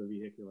adjacent to the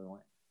vehicular lane.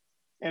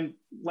 And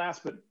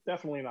last but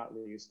definitely not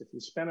least, if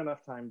you spend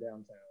enough time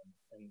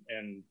downtown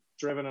and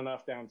driven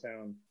enough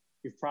downtown,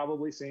 you've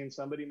probably seen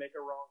somebody make a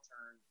wrong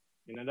turn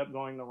and end up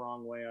going the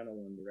wrong way on a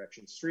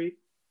one-direction street.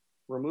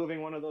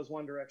 Removing one of those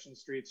one-direction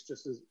streets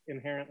just as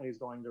inherently is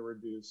going to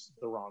reduce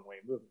the wrong way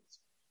movements.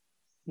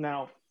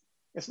 Now,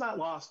 it's not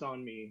lost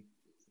on me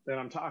that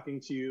I'm talking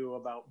to you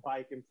about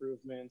bike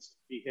improvements,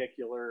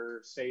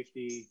 vehicular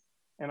safety,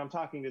 and I'm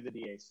talking to the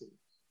DAC.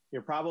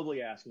 You're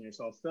probably asking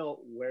yourself, Phil,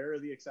 where are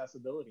the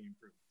accessibility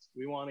improvements?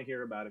 We want to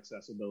hear about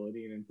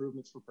accessibility and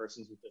improvements for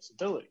persons with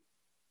disability.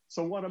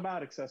 So what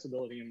about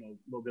accessibility and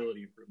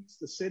mobility improvements?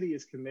 The city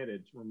is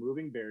committed to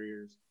removing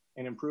barriers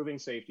and improving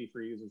safety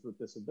for users with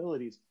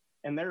disabilities.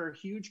 And there are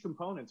huge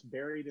components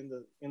buried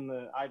in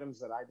the items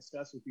that I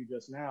discussed with you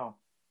just now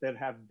that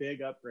have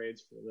big upgrades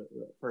for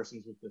the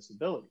persons with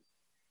disability.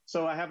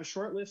 So I have a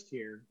short list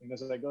here, and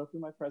as I go through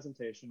my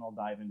presentation, I'll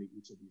dive into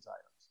each of these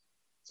items.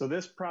 So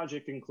this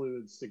project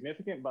includes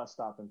significant bus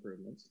stop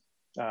improvements,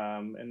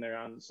 and they're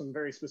on some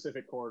very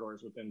specific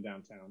corridors within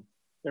downtown.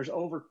 There's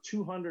over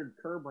 200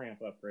 curb ramp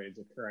upgrades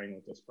occurring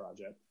with this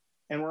project.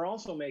 And we're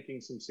also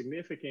making some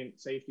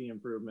significant safety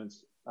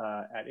improvements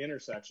at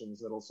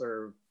intersections that'll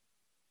serve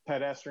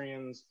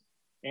pedestrians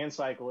and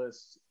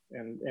cyclists.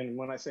 And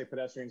when I say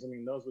pedestrians, I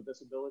mean those with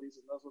disabilities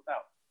and those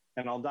without.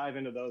 And I'll dive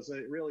into those.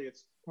 It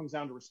comes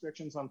down to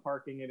restrictions on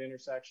parking at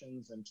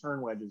intersections and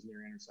turn wedges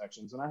near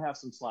intersections. And I have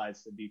some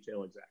slides to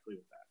detail exactly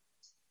what that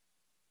is.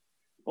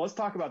 Well, let's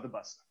talk about the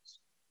bus stops.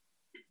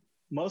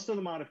 Most of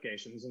the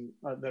modifications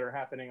that are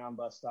happening on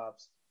bus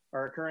stops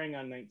are occurring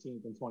on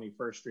 19th and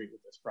 21st Street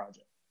with this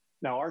project.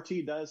 Now,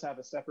 RT does have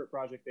a separate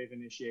project they've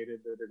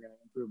initiated that they're going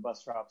to improve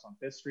bus stops on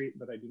 5th Street,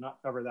 but I do not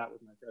cover that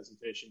with my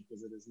presentation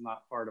because it is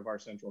not part of our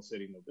Central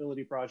City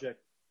Mobility Project.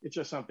 It's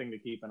just something to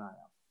keep an eye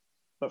out.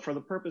 But for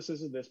the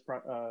purposes of this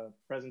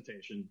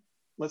presentation,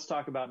 let's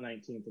talk about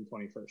 19th and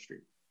 21st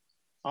Street.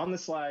 On the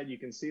slide, you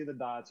can see the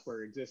dots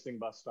where existing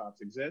bus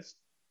stops exist.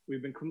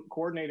 We've been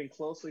coordinating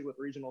closely with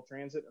regional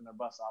transit and their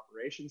bus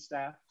operations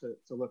staff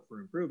to look for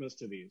improvements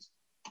to these.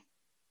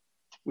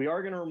 We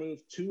are going to remove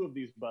 2 of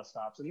these bus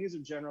stops, and these are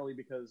generally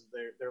because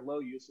they're low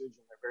usage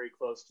and they're very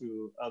close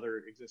to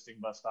other existing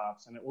bus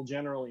stops, and it will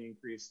generally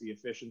increase the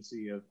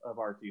efficiency of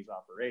RT's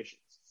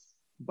operations.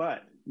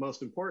 But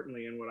most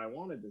importantly, and what I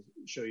wanted to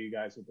show you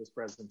guys with this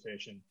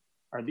presentation,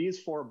 are these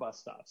 4 bus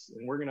stops,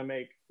 and we're going to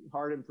make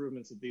hard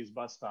improvements at these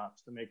bus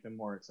stops to make them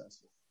more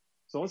accessible.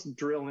 So let's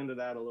drill into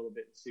that a little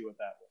bit and see what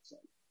that looks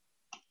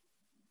like.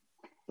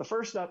 The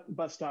first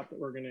bus stop that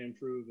we're going to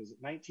improve is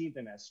at 19th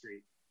and S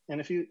Street. And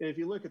if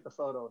you look at the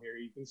photo here,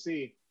 you can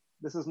see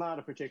this is not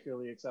a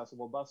particularly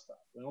accessible bus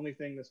stop. The only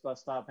thing this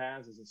bus stop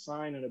has is a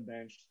sign and a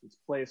bench that's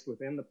placed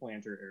within the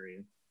planter area.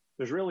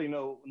 There's really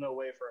no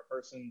way for a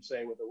person,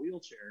 say, with a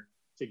wheelchair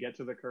to get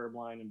to the curb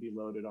line and be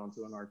loaded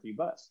onto an RT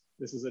bus.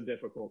 This is a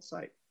difficult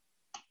site.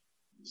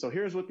 So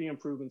here's what the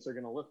improvements are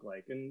going to look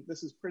like. And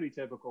this is pretty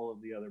typical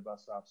of the other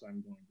bus stops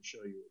I'm going to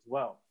show you as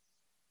well.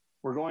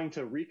 We're going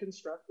to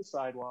reconstruct the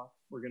sidewalk.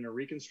 We're going to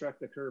reconstruct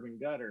the curb and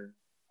gutter,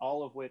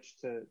 all of which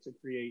to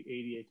create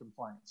ADA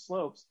compliant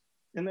slopes.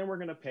 And then we're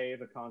going to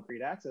pave a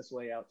concrete access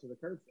way out to the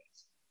curb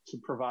face to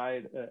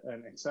provide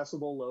an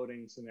accessible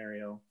loading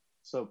scenario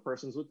so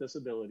persons with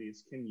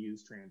disabilities can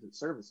use transit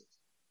services.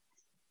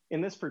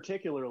 In this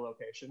particular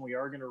location, we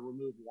are going to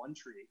remove one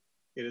tree.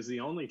 It is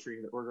the only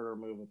tree that we're going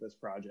to remove with this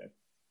project,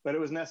 but it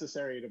was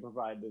necessary to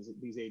provide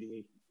these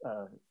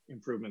ADA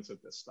improvements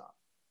at this stop.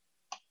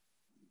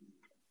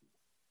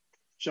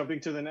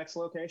 Jumping to the next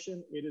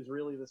location, it is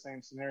really the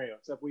same scenario,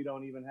 except we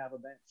don't even have a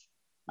bench.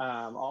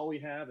 All we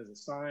have is a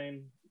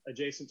sign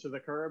adjacent to the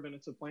curb, and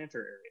it's a planter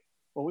area.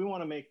 Well, we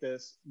want to make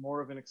this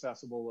more of an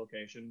accessible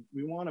location.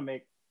 We want to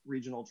make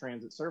regional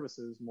transit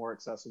services more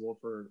accessible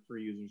for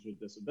users with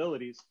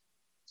disabilities.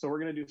 So we're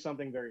going to do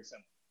something very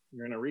simple.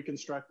 We're going to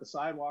reconstruct the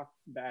sidewalk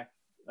back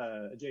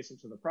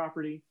adjacent to the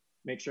property,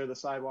 make sure the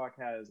sidewalk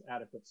has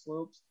adequate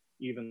slopes,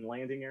 even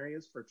landing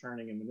areas for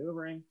turning and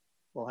maneuvering.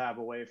 We'll have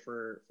a way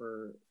for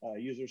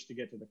users to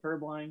get to the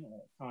curb line.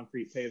 A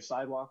concrete paved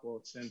sidewalk will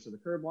extend to the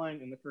curb line,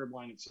 and the curb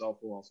line itself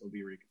will also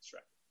be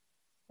reconstructed.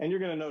 And you're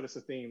going to notice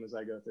a theme as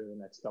I go through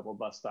the next couple of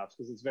bus stops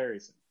because it's very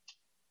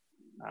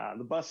simple.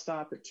 The bus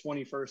stop at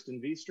 21st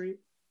and V Street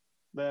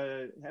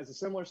has a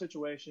similar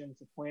situation.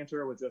 It's a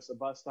planter with just a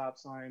bus stop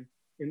sign.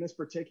 In this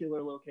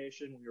particular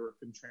location, we were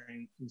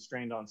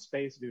constrained on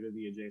space due to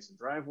the adjacent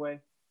driveway,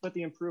 but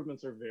the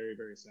improvements are very,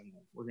 very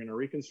similar. We're going to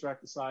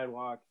reconstruct the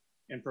sidewalk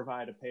and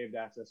provide a paved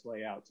access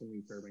way out to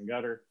new curb and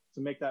gutter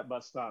to make that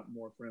bus stop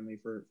more friendly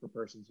for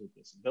persons with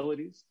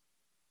disabilities.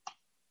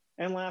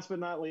 And last but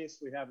not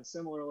least, we have a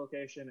similar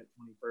location at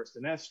 21st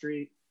and S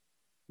Street.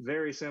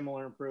 Very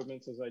similar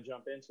improvements as I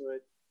jump into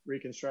it,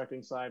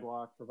 reconstructing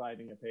sidewalk,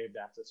 providing a paved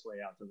access way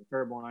out to the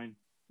curb line,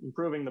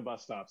 improving the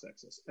bus stop's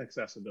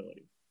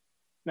accessibility.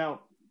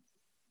 Now,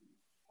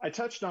 I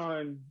touched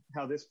on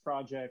how this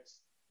project,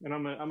 and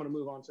I'm going to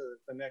move on to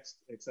the next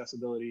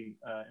accessibility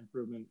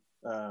improvement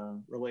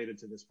related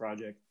to this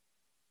project.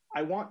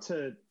 I want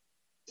to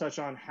touch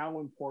on how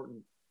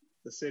important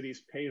the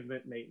city's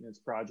pavement maintenance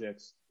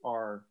projects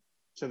are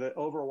to the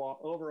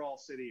overall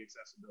city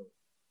accessibility.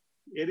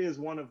 It is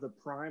one of the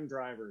prime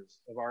drivers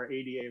of our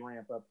ADA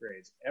ramp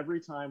upgrades. Every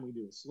time we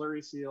do a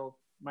slurry seal,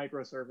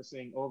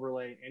 microsurfacing,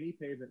 overlay, any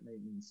pavement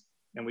maintenance,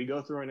 and we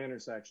go through an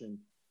intersection,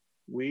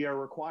 we are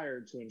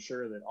required to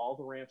ensure that all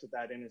the ramps at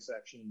that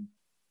intersection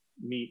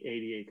meet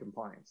ADA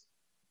compliance.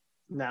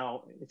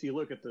 Now, if you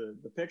look at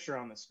the picture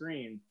on the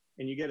screen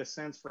and you get a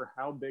sense for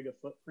how big a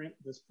footprint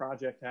this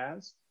project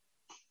has,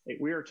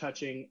 we are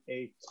touching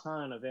a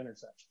ton of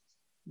intersections.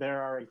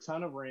 There are a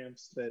ton of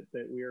ramps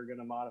that we are going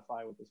to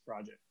modify with this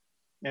project.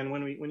 And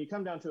when you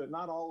come down to it,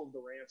 not all of the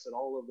ramps at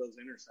all of those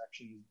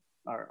intersections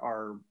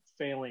are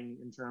failing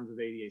in terms of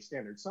ADA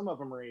standards. Some of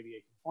them are ADA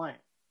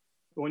compliant.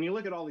 But when you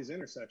look at all these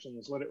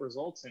intersections, what it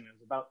results in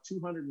is about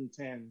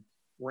 210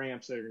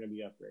 ramps that are going to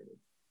be upgraded.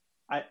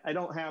 I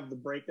don't have the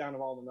breakdown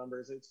of all the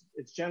numbers.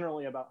 It's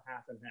generally about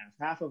half and half.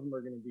 Half of them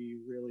are going to be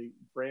really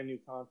brand new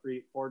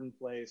concrete, poured in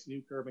place,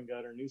 new curb and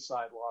gutter, new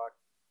sidewalk,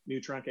 new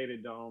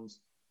truncated domes.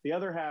 The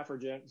other half are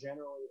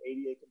generally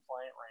ADA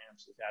compliant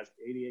ramps that have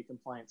ADA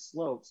compliant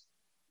slopes,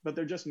 but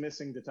they're just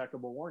missing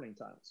detectable warning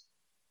times.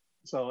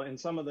 So in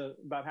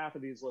about half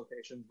of these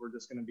locations, we're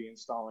just going to be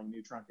installing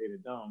new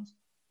truncated domes.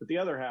 But the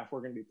other half,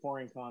 we're going to be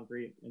pouring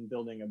concrete and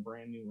building a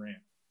brand new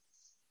ramp.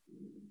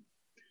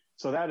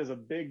 So that is a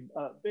big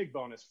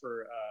bonus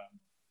for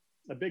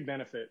a big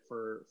benefit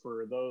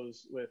for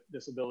those with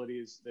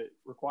disabilities that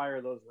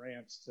require those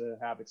ramps to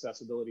have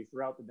accessibility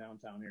throughout the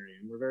downtown area.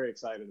 And we're very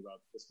excited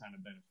about this kind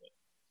of benefit.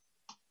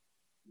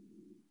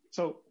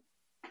 So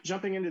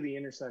jumping into the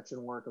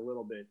intersection work a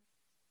little bit,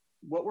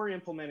 what we're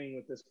implementing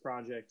with this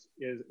project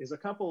is a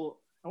couple,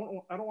 I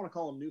don't want to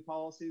call them new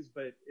policies,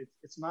 but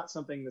it's not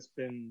something that's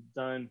been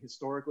done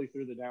historically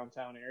through the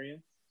downtown area.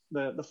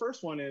 The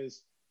first one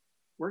is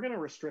we're going to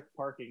restrict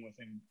parking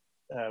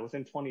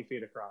within 20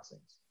 feet of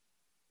crossings.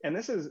 And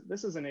this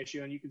is an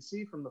issue, and you can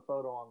see from the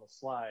photo on the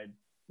slide,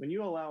 when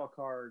you allow a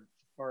car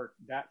to park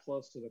that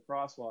close to the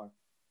crosswalk,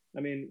 I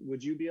mean,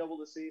 would you be able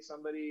to see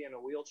somebody in a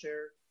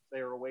wheelchair if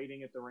they were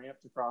waiting at the ramp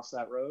to cross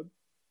that road?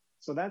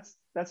 So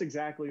that's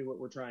exactly what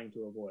we're trying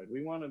to avoid.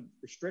 We want to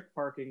restrict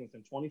parking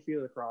within 20 feet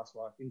of the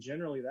crosswalk, and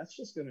generally that's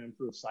just going to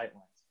improve sight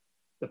lines.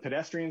 The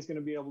pedestrian's going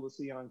to be able to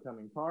see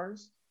oncoming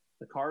cars.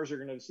 The cars are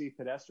going to see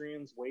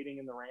pedestrians waiting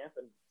in the ramp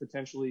and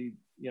potentially,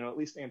 at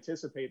least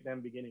anticipate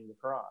them beginning to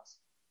cross.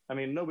 I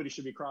mean, nobody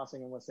should be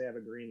crossing unless they have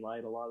a green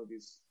light. A lot of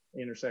these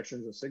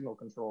intersections are signal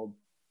controlled,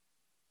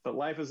 but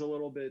life is a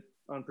little bit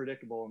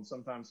unpredictable, and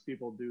sometimes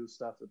people do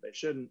stuff that they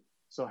shouldn't.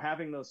 So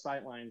having those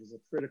sight lines is a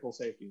critical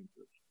safety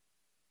improvement.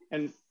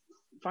 And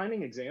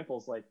finding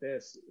examples like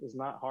this is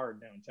not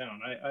hard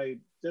downtown. I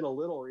did a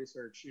little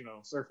research,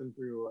 surfing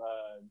through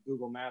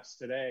Google Maps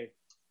today,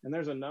 and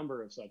there's a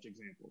number of such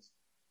examples.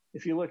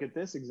 If you look at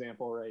this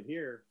example right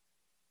here,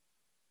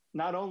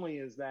 not only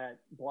is that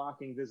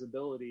blocking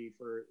visibility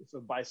for if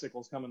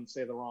bicycles come and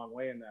stay the wrong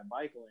way in that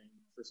bike lane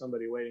for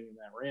somebody waiting in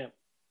that ramp,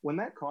 when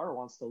that car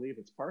wants to leave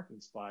its parking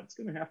spot, it's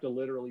going to have to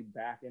literally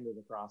back into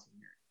the crossing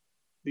area.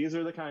 These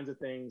are the kinds of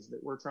things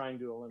that we're trying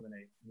to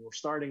eliminate. And we're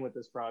starting with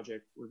this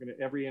project.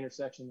 Every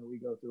intersection that we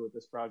go through with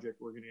this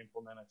project, we're going to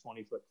implement a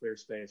 20-foot clear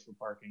space for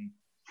parking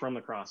from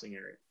the crossing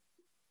area.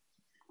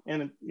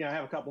 And I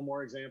have a couple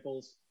more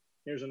examples.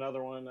 Here's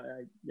another one.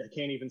 I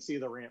can't even see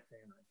the ramp pan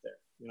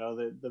right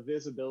there. The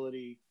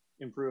visibility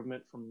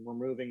improvement from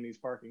removing these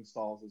parking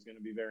stalls is going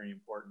to be very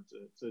important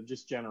to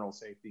just general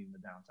safety in the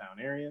downtown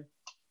area.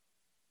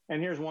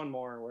 And here's one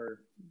more where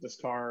this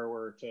car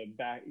were to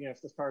back,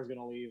 if this car is going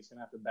to leave, it's going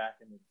to have to back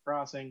into the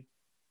crossing.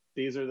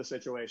 These are the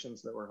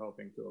situations that we're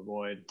hoping to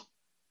avoid.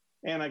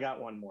 And I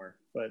got one more,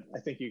 but I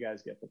think you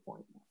guys get the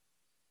point.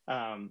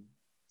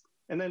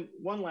 And then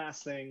one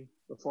last thing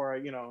before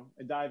I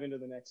dive into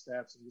the next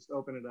steps and just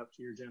open it up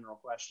to your general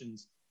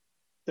questions.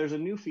 There's a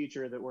new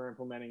feature that we're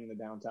implementing in the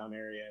downtown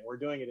area, and we're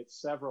doing it at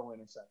several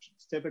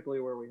intersections, typically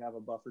where we have a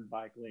buffered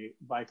bike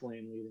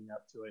lane leading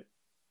up to it.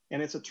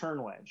 And it's a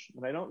turn wedge.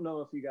 And I don't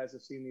know if you guys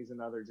have seen these in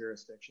other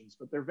jurisdictions,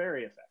 but they're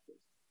very effective.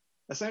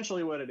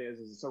 Essentially what it is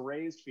it's a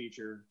raised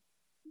feature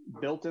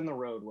built in the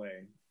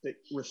roadway that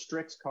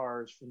restricts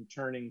cars from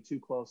turning too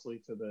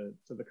closely to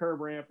the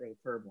curb ramp or the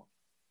curb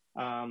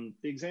line.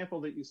 The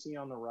example that you see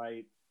on the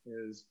right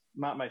is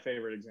not my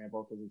favorite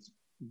example because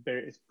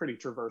it's pretty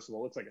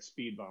traversable. It's like a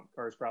speed bump.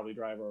 Cars probably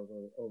drive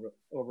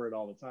over it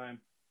all the time.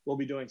 We'll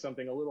be doing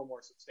something a little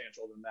more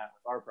substantial than that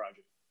with our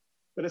project.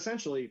 But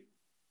essentially,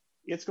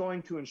 it's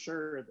going to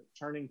ensure that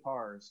turning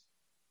cars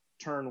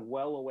turn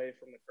well away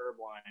from the curb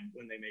line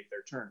when they make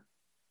their turn.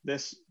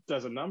 This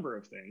does a number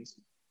of things.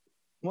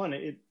 One,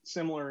 it's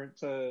similar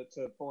to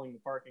pulling the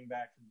parking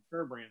back from the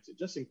curb ramps. It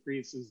just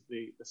increases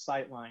the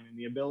sight line and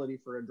the ability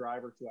for a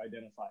driver to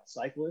identify a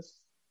cyclist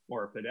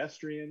or a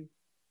pedestrian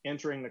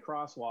entering the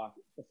crosswalk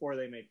before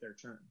they make their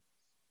turn.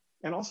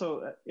 And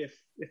also, if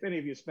any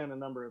of you spend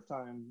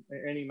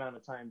any amount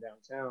of time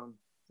downtown,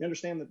 you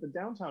understand that the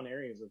downtown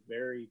area is a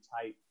very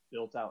tight,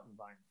 built-out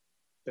environment.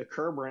 The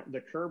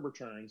curb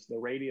returns, the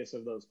radius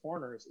of those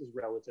corners is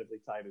relatively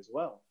tight as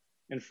well.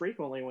 And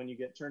frequently, when you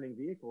get turning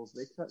vehicles,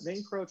 they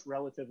encroach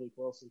relatively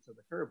closely to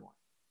the curb line.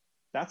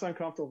 That's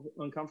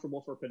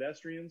uncomfortable for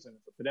pedestrians, and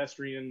if a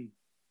pedestrian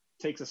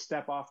takes a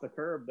step off the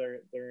curb,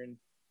 they're in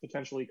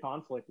potentially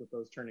conflict with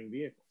those turning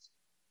vehicles.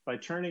 By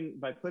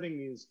putting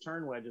these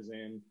turn wedges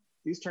in,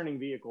 these turning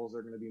vehicles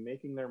are going to be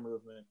making their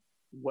movement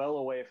well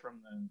away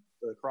from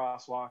the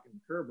crosswalk and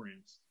the curb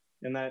ramps,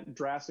 and that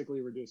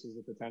drastically reduces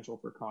the potential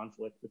for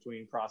conflict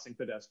between crossing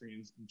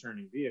pedestrians and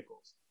turning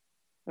vehicles.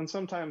 And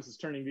sometimes these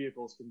turning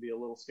vehicles can be a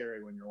little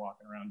scary when you're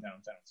walking around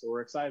downtown. So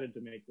we're excited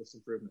to make this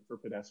improvement for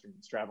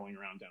pedestrians traveling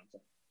around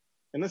downtown.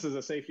 And this is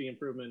a safety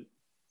improvement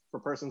for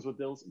persons with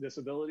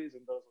disabilities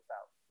and those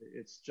without.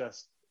 It's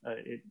just,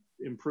 it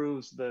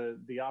improves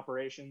the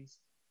operations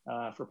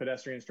for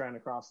pedestrians trying to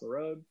cross the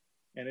road.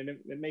 And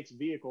it makes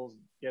vehicles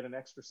get an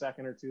extra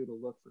second or two to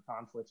look for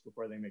conflicts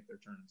before they make their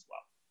turn as well.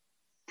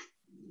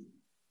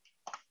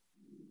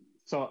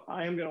 So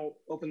I am going to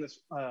open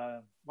this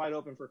wide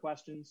open for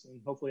questions, and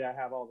hopefully I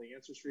have all the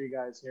answers for you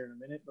guys here in a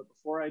minute. But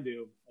before I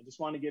do, I just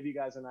want to give you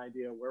guys an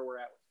idea where we're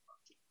at with the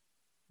project.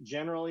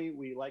 Generally,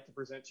 we like to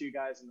present to you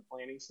guys in the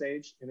planning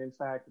stage. And in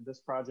fact, this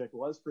project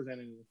was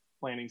presented in the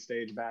planning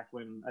stage back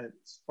when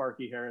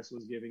Sparky Harris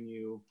was giving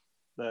you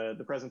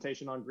the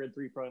presentation on Grid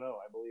 3.0,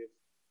 I believe,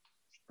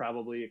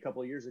 probably a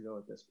couple of years ago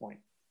at this point.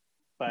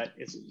 But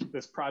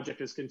this project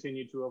has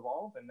continued to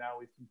evolve, and now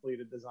we've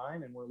completed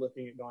design, and we're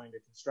looking at going to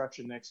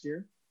construction next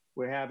year.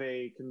 We have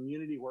a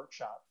community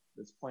workshop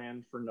that's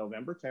planned for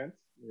November 10th.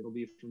 It'll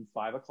be from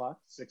 5 o'clock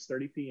to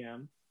 6:30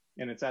 p.m.,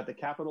 and it's at the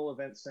Capitol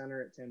Event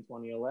Center at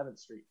 1020 11th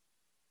Street.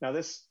 Now,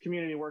 this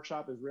community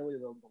workshop is really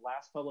the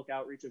last public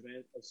outreach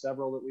event of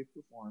several that we've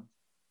performed.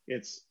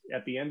 It's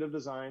at the end of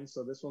design,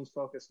 so this one's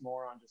focused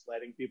more on just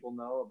letting people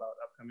know about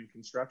upcoming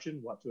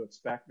construction, what to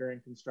expect during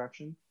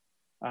construction.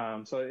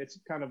 So it's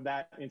kind of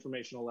that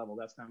informational level.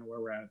 That's kind of where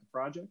we're at the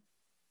project.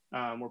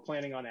 We're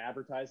planning on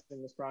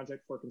advertising this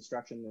project for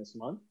construction this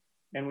month,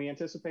 and we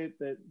anticipate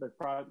that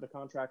the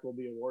contract will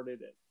be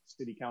awarded at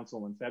City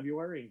Council in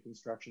February and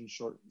construction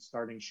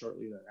starting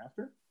shortly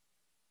thereafter.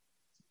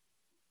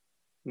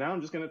 Now I'm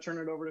just going to turn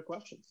it over to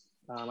questions.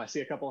 I see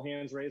a couple of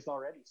hands raised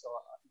already, so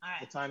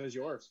the time is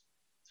yours.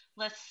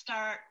 Let's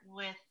start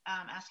with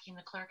asking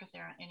the clerk if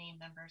there are any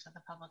members of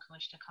the public who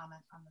wish to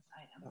comment on this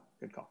item. Oh,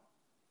 good call.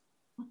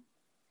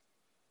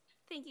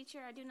 Thank you,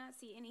 Chair. I do not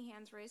see any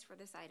hands raised for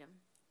this item.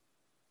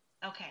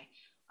 Okay.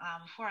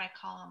 Before I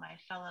call on my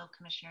fellow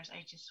commissioners,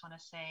 I just want to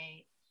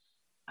say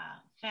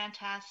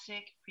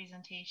fantastic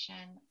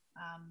presentation.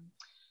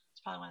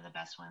 It's probably one of the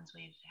best ones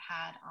we've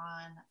had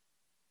on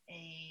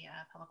a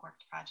public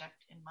works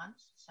project in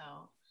months. So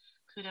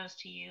kudos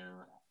to you.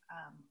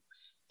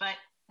 But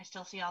I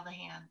still see all the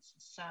hands.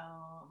 So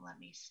let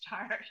me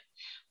start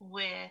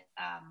with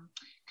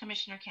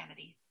Commissioner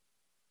Kennedy.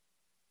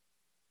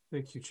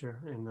 Thank you, Chair.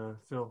 And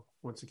Phil,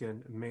 once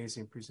again,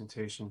 amazing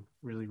presentation.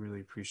 Really, really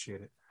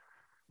appreciate it.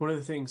 One of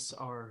the things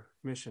our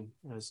mission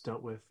has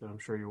dealt with, that I'm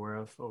sure you're aware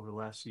of over the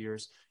last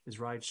years, is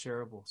ride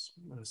shareables.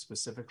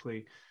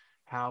 Specifically,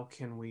 how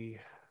can we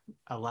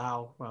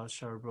allow ride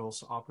shareables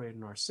to operate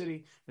in our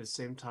city, at the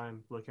same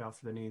time look out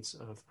for the needs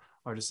of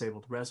our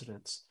disabled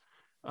residents.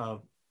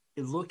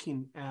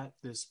 Looking at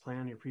this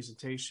plan, your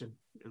presentation,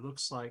 it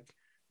looks like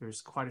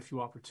there's quite a few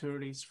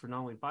opportunities for not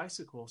only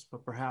bicycles,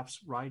 but perhaps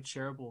ride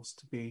shareables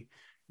to be,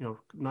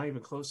 not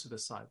even close to the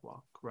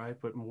sidewalk, right?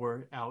 But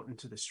more out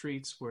into the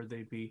streets where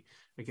they'd be,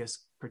 I guess,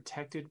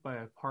 protected by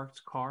a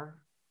parked car.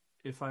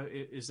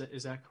 Is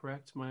that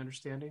correct? My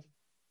understanding?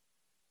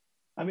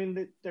 I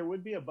mean, there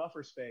would be a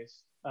buffer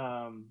space.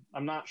 I'm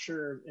not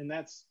sure. And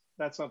that's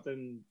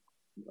something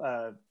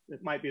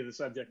it might be the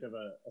subject of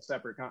a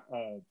separate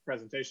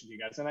presentation to you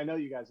guys. And I know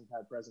you guys have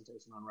had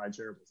presentation on ride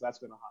shareables. That's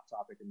been a hot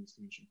topic in this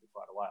commission for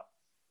quite a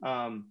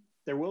while.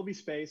 There will be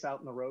space out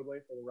in the roadway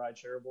for the ride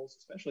shareables,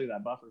 especially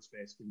that buffer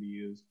space can be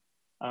used.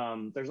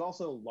 There's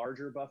also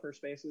larger buffer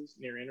spaces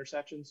near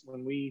intersections.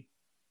 When we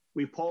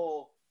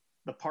pull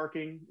the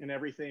parking and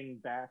everything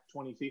back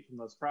 20 feet from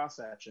those cross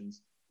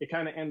sections, it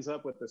kind of ends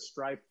up with a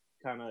striped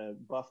kind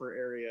of buffer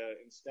area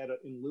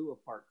in lieu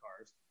of parked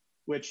cars,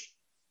 which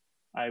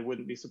I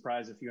wouldn't be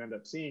surprised if you end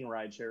up seeing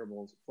ride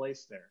shareables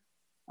placed there.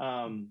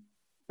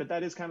 But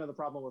that is kind of the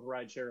problem with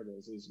ride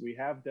shareables is we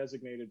have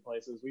designated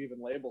places. We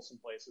even label some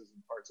places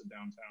in parts of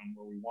downtown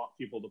where we want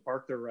people to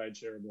park their ride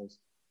shareables,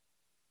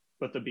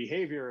 but the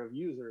behavior of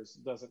users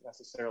doesn't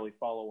necessarily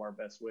follow our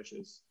best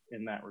wishes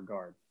in that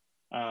regard.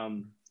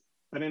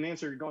 But in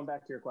answer, going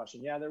back to your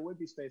question, yeah, there would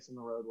be space in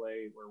the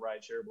roadway where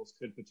ride shareables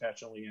could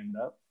potentially end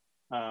up.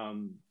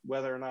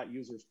 Whether or not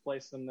users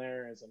place them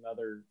there is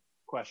another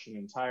question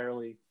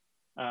entirely.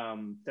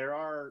 There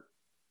are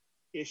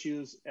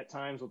issues at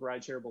times with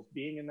ride shareables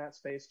being in that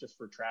space just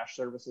for trash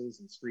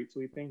services and street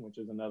sweeping, which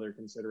is another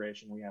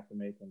consideration we have to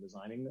make when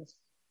designing this.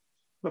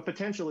 But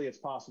potentially it's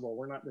possible.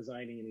 We're not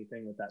designing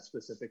anything with that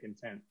specific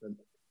intent.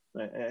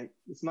 But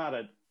it's not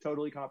a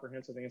totally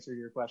comprehensive answer to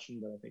your question,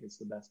 but I think it's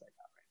the best I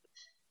got.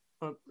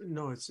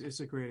 No, it's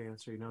a great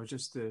answer.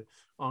 Just the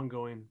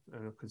ongoing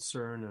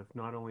concern of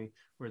not only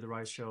where the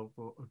ride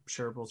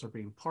shareables are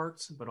being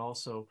parked, but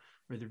also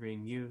where they're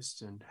being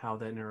used and how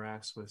that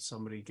interacts with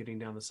somebody getting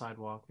down the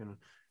sidewalk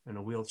in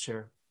a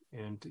wheelchair.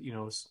 And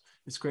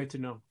it's great to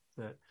know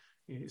that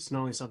it's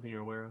not only something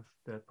you're aware of,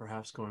 that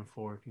perhaps going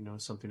forward,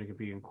 something that could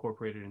be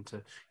incorporated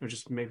into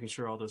just making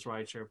sure all those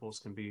ride shareables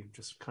can be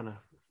just kind of a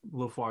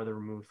little farther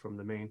removed from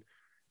the main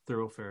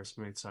thoroughfares,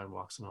 main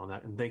sidewalks, and all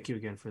that. And thank you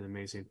again for the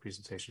amazing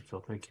presentation, Phil.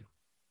 Thank you.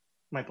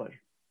 My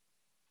pleasure.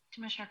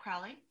 Commissioner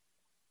Crowley.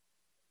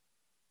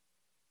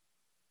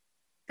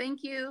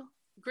 Thank you.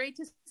 Great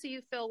to see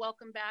you, Phil.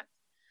 Welcome back.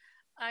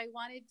 I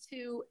wanted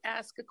to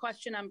ask a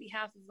question on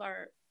behalf of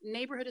our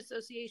neighborhood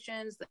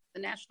associations, the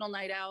National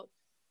Night Out,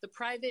 the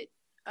private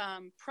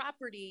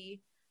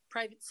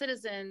private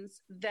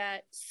citizens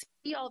that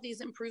see all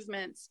these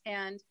improvements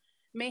and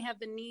may have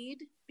the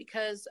need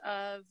because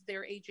of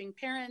their aging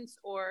parents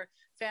or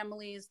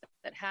families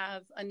that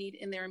have a need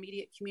in their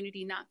immediate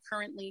community, not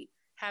currently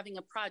having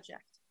a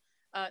project.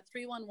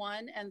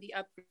 311 and the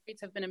upgrades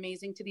have been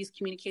amazing to these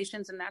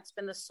communications, and that's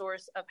been the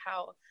source of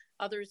how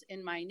others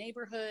in my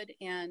neighborhood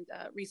and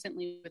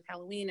recently with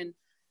Halloween and,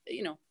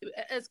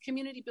 as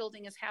community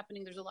building is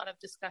happening, there's a lot of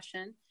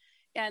discussion,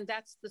 and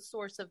that's the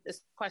source of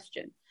this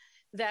question,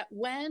 that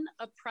when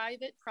a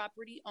private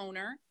property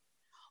owner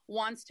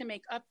wants to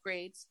make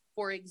upgrades,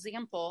 for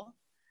example,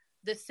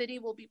 the city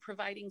will be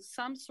providing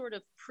some sort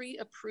of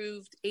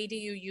pre-approved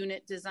ADU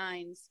unit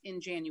designs in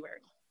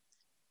January.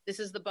 This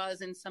is the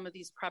buzz in some of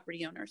these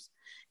property owners.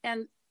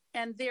 And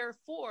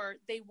therefore,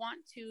 they want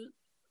to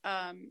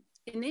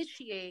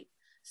initiate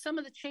some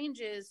of the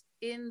changes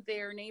in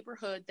their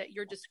neighborhood that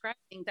you're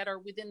describing that are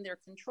within their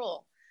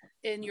control.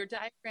 In your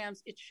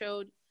diagrams, it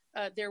showed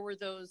there were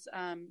those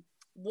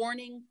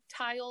warning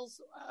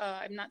tiles.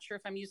 I'm not sure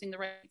if I'm using the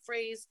right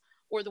phrase,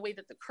 or the way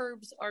that the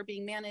curbs are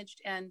being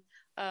managed, and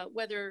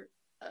whether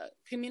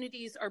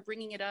communities are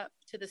bringing it up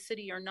to the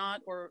city or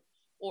not, or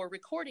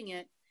recording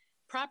it.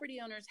 Property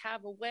owners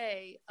have a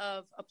way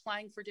of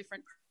applying for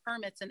different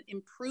permits and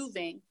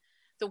improving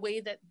the way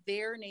that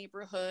their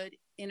neighborhood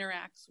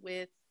interacts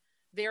with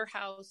their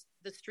house,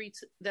 the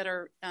streets that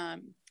are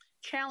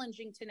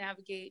challenging to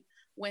navigate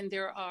when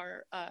there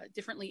are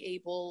differently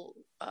able,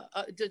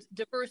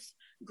 diverse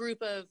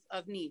group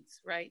of needs,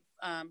 right,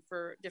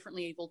 for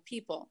differently abled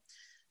people.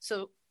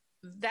 So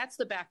that's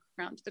the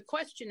background. The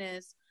question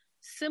is,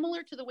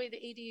 similar to the way the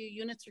ADU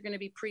units are going to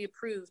be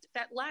pre-approved,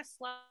 that last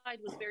slide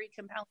was very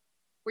compelling,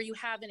 where you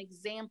have an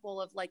example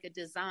of like a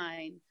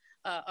design,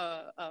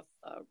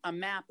 a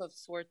map of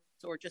sorts,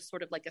 or just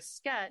sort of like a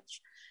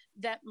sketch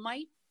that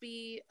might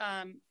be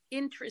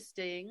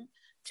interesting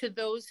to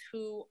those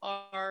who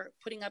are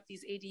putting up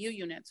these ADU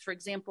units. For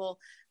example,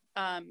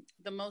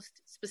 the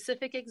most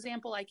specific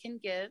example I can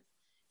give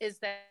is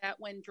that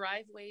when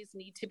driveways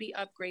need to be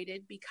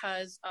upgraded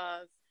because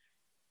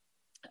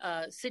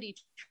of city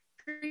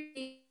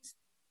trees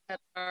that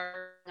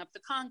are up the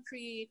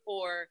concrete,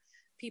 or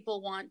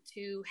people want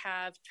to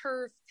have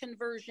turf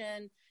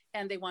conversion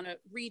and they want to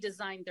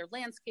redesign their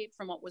landscape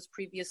from what was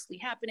previously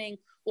happening,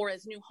 or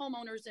as new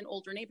homeowners in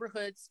older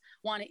neighborhoods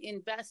want to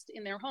invest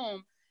in their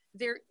home,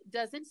 there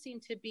doesn't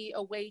seem to be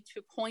a way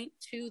to point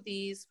to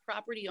these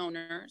property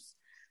owners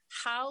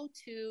how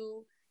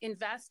to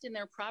invest in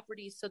their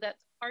property so that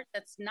the part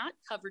that's not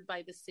covered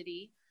by the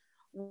city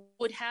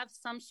would have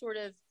some sort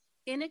of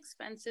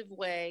inexpensive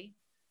way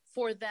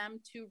for them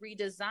to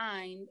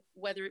redesign,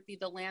 whether it be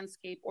the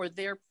landscape or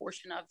their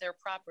portion of their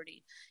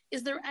property.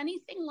 Is there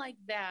anything like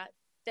that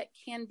that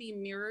can be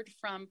mirrored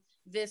from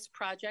this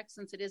project,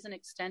 since it is an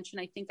extension?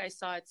 I think I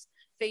saw it's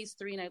phase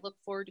 3, and I look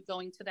forward to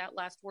going to that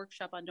last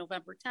workshop on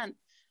November 10th.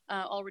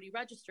 already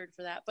registered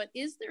for that. But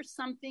is there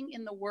something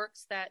in the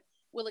works that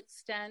will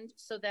extend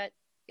so that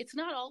it's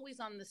not always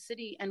on the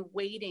city and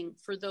waiting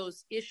for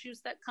those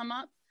issues that come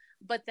up,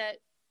 but that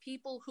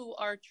people who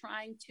are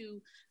trying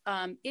to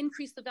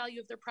increase the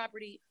value of their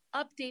property,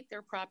 update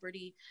their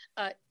property,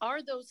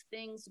 are those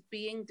things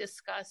being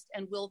discussed,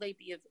 and will they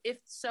be, if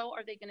so,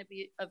 are they going to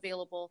be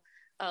available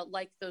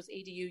like those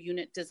ADU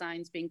unit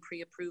designs being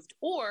pre-approved?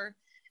 Or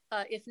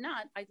if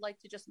not, I'd like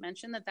to just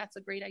mention that that's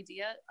a great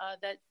idea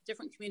that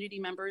different community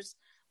members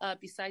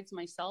besides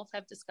myself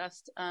have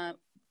discussed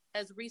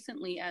as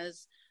recently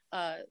as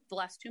the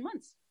last 2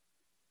 months.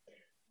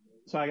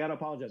 So I got to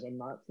apologize. I'm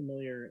not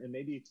familiar, and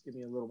maybe you could give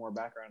me a little more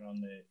background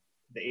on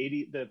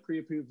the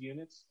pre-approved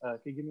units. Can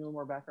you give me a little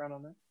more background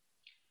on that?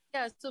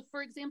 Yeah. So,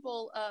 for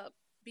example,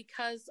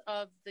 because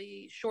of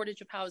the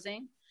shortage of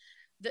housing,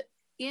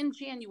 in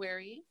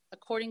January,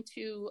 according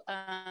to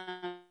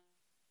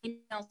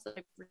emails that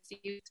I've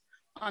received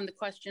on the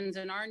questions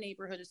in our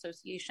neighborhood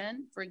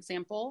association, for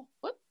example,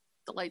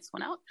 the lights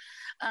went out.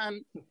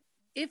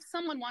 If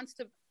someone wants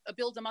to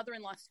build a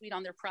mother-in-law suite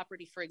on their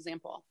property, for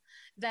example,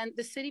 then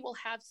the city will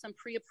have some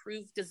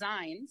pre-approved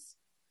designs.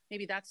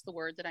 Maybe that's the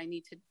word that I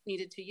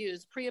needed to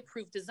use,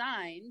 pre-approved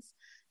designs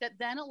that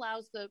then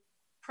allows the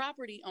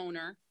property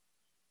owner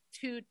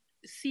to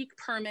seek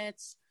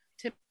permits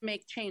to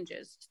make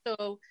changes.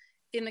 So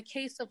in the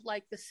case of,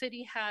 like, the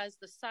city has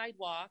the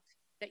sidewalk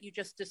that you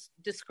just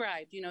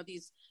described,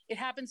 it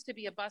happens to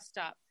be a bus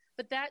stop,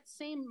 but that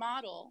same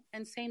model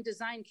and same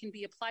design can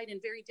be applied in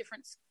very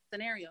different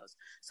scenarios.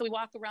 So we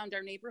walk around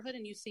our neighborhood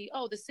and you see,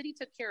 oh, the city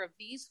took care of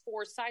these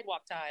 4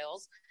 sidewalk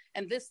tiles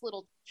and this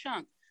little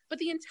chunk, but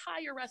the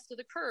entire rest of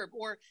the curb,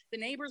 or the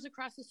neighbors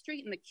across the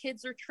street and the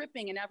kids are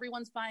tripping and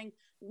everyone's buying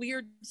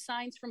weird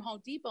signs from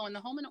Home Depot, and the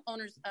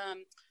homeowners,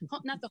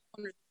 not the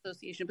homeowners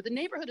association, but the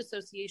neighborhood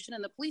association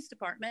and the police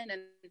department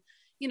and,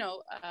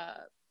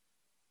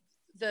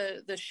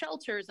 the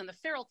shelters and the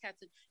feral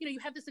cats, and, you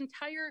have this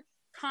entire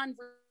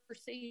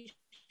conversation.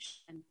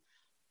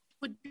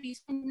 Would be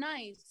so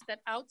nice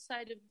that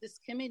outside of this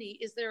committee,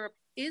 is there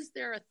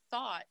a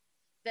thought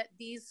that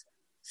these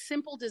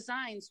simple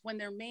designs, when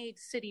they're made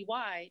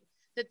citywide,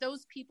 that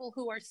those people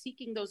who are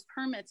seeking those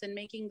permits and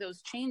making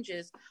those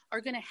changes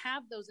are going to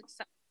have those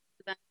accepted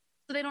to them,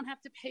 so they don't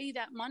have to pay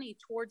that money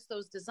towards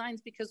those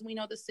designs, because we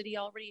know the city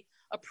already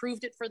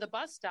approved it for the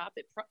bus stop.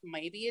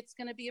 Maybe it's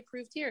going to be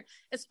approved here,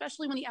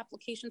 especially when the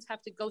applications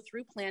have to go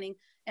through planning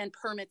and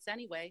permits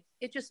anyway.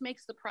 It just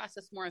makes the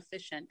process more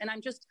efficient. And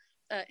I'm just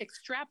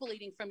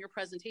extrapolating from your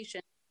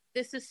presentation.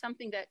 This is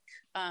something that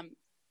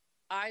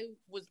I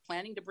was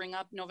planning to bring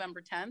up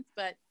November 10th,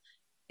 but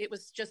it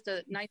was just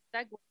a nice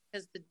segue,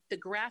 because the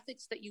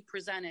graphics that you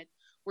presented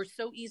were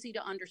so easy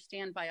to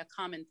understand by a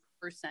common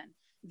person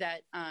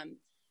that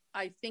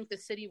I think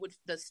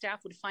the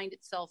staff would find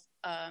itself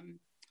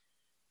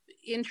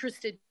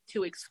interested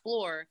to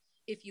explore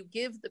if you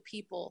give the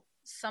people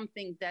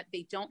something that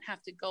they don't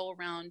have to go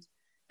around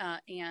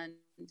and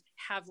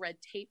have red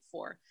tape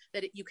for,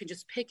 that you can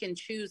just pick and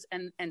choose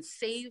and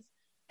save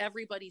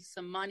everybody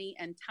some money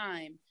and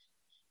time,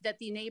 that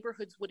the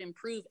neighborhoods would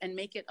improve and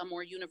make it a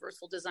more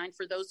universal design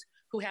for those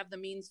who have the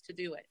means to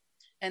do it.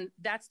 And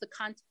that's the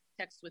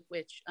context with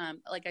which,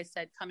 like I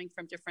said, coming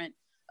from different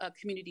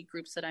community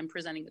groups, that I'm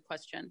presenting the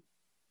question.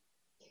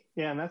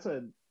 Yeah, and that's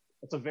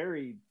a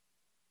very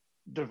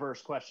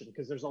diverse question,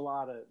 because there's a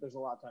lot to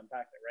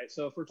unpack there, right?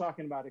 So if we're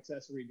talking about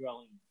accessory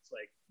dwelling units,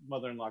 like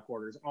mother-in-law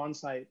quarters,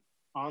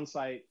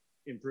 on-site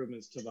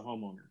improvements to the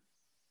homeowner,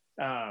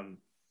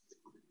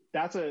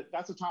 that's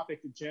a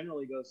topic that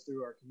generally goes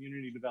through our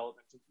community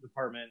development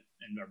department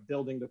and our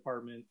building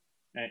department,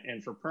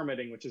 and for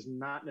permitting, which is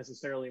not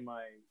necessarily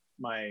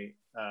my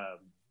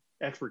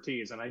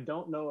expertise. And I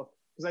don't know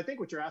because I think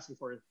what you're asking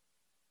for is,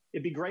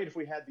 it'd be great if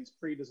we had these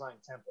pre-designed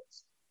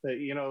templates that,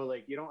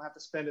 like, you don't have to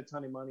spend a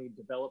ton of money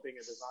developing a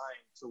design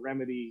to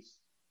remedy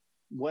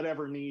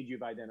whatever need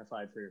you've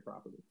identified for your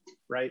property,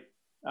 right?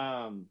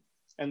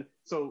 And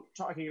so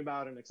talking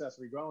about an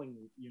accessory dwelling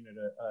unit,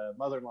 a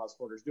mother-in-law's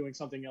quarters, doing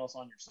something else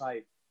on your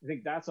site, I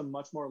think that's a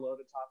much more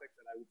loaded topic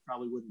that I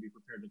probably wouldn't be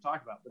prepared to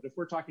talk about. But if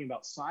we're talking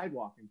about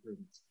sidewalk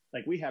improvements,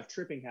 like we have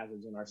tripping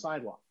hazards in our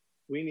sidewalk,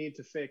 we need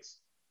to fix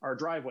our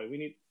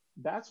driveway.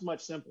 That's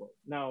much simpler.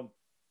 Now,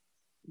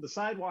 the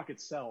sidewalk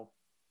itself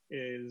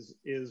is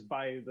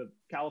by the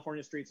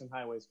California Streets and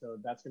Highways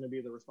Code. That's going to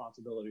be the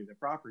responsibility of the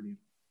property owner.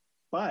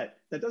 But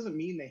that doesn't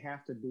mean they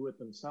have to do it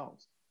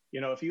themselves.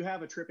 If you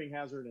have a tripping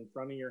hazard in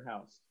front of your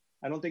house,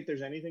 I don't think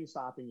there's anything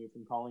stopping you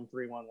from calling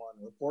 311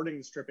 and reporting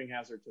this tripping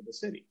hazard to the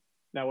city.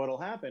 Now, what'll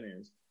happen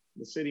is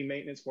the city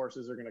maintenance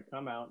forces are going to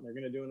come out and they're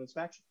going to do an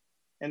inspection.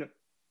 And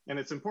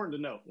it's important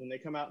to note, when they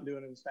come out and do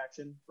an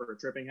inspection for a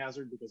tripping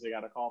hazard because they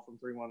got a call from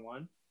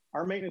 311,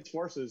 our maintenance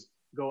forces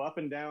go up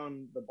and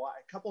down the block,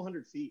 a couple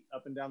hundred feet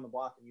up and down the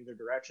block in either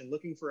direction,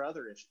 looking for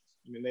other issues.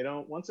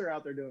 Once they're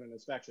out there doing an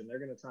inspection, they're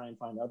going to try and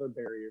find other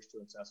barriers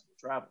to accessible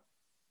travel.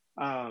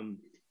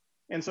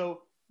 And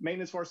so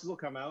maintenance forces will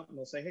come out and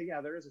they'll say, hey,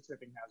 yeah, there is a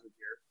tripping hazard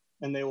here.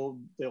 and they'll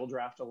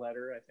draft a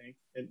letter, I think.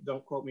 And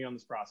don't quote me on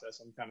this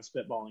process. I'm kind of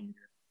spitballing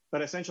here.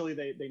 But essentially,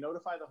 they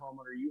notify the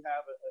homeowner, you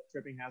have a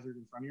tripping hazard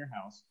in front of your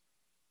house.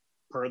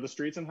 Per the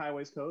Streets and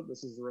Highways Code,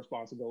 this is the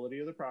responsibility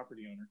of the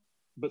property owner.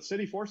 But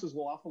city forces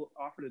will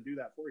offer to do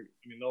that for you.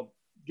 I mean, they'll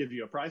give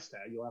you a price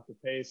tag. You'll have to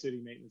pay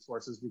city maintenance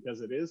forces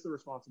because it is the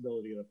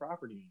responsibility of the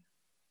property owner.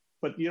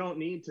 But you don't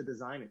need to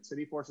design it.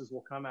 City forces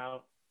will come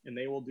out and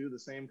they will do the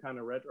same kind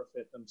of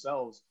retrofit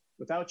themselves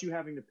without you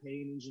having to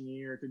pay an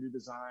engineer to do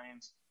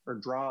designs or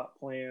draw up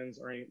plans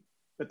or anything.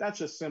 But that's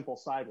just simple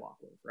sidewalk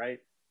work, right?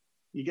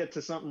 You get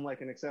to something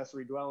like an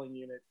accessory dwelling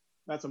unit,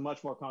 that's a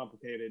much more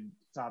complicated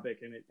topic,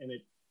 and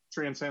it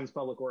transcends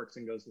public works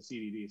and goes to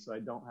CDD. So I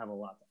don't have a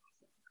lot to offer.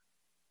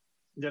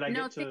 Did I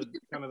get to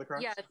kind of the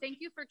crux? Yeah, thank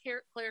you for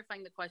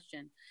clarifying the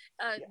question.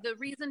 The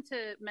reason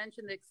to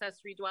mention the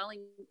accessory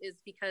dwelling is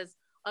because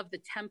of the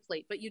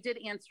template, but you did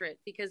answer it,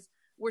 because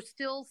we're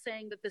still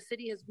saying that the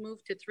city has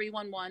moved to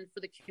 311 for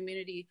the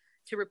community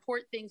to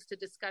report things, to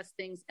discuss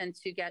things, and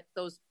to get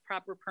those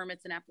proper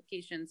permits and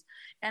applications.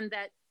 And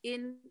that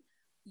in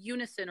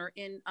unison or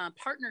in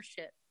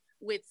partnership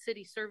with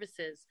city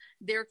services,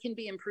 there can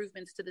be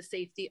improvements to the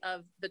safety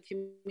of the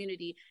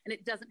community. And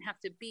it doesn't have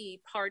to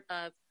be part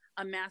of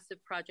a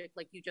massive project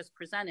like you just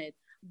presented,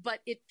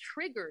 but it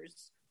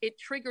triggers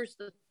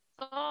the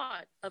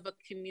thought of a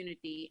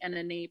community and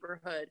a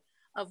neighborhood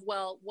of,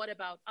 well, what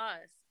about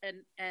us?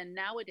 And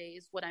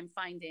nowadays, what I'm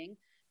finding,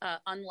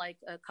 unlike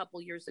a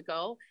couple years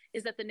ago,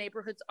 is that the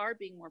neighborhoods are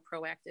being more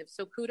proactive.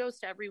 So kudos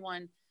to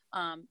everyone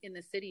in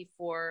the city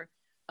for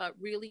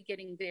really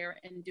getting there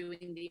and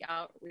doing the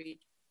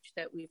outreach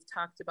that we've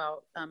talked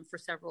about for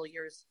several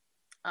years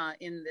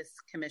in this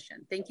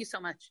commission. Thank you so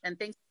much. And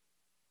thanks.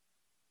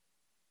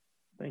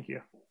 Thank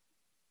you.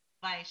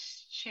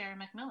 Vice Chair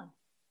McMillan.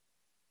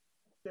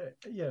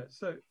 Yeah.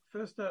 So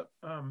first up,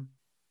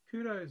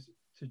 kudos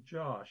to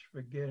Josh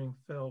for getting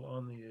Phil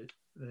on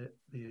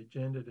the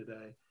agenda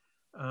today.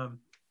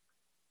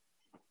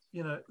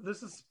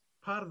 This is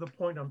part of the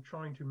point I'm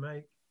trying to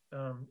make,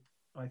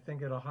 I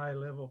think at a high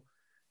level,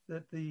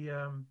 that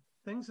the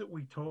things that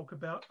we talk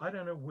about, I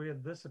don't know where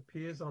this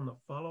appears on the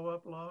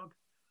follow-up log,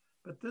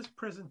 but this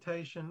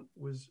presentation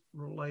was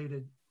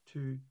related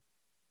to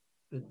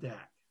the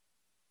DAC.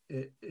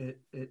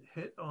 It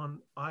hit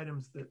on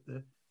items that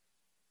the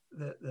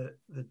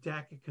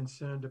DAC are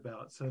concerned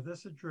about. So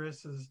this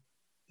addresses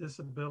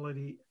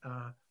disability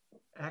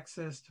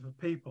access to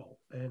people,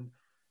 and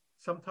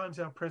sometimes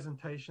our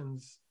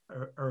presentations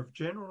are of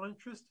general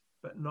interest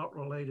but not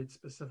related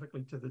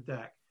specifically to the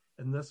DAC,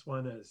 and this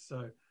one is.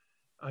 So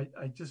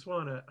I just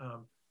want to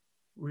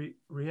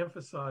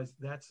re-emphasize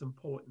that's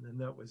important, and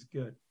that was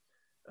good.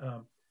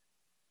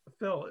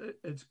 Phil,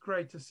 it's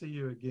great to see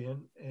you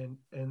again,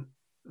 and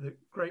the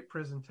great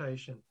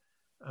presentation.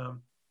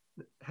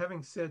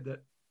 Having said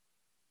that,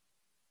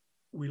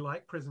 we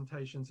like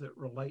presentations that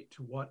relate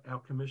to what our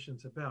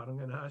commission's about. I'm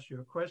going to ask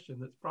you a question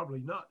that's probably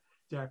not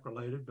DAC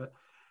related, but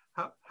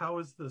how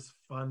is this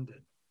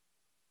funded?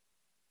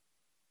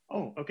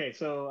 Oh, okay.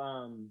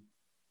 So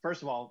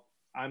first of all,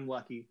 I'm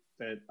lucky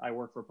that I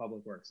work for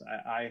Public Works.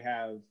 I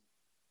have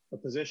a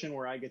position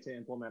where I get to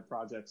implement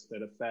projects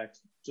that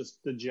affect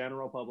just the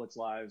general public's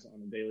lives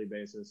on a daily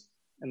basis,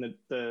 and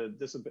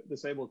the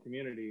disabled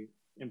community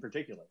in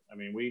particular. I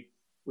mean,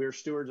 we're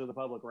stewards of the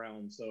public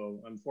realm, so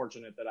I'm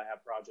fortunate that I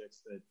have projects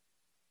that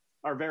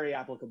are very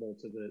applicable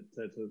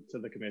to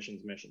the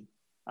commission's mission.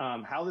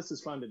 How this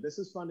is funded? This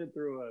is funded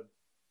through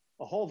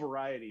a whole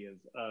variety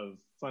of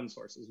fund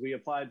sources. We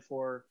applied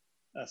for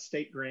a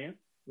state grant,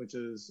 which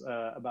is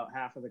about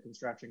half of the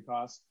construction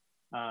cost.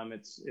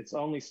 It's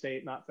only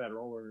state, not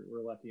federal.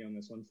 We're lucky on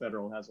this one.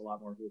 Federal has a lot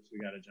more hoops we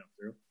got to jump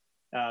through.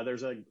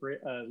 There's a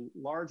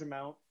large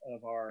amount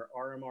of our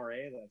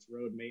RMRA, that's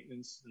road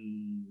maintenance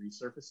and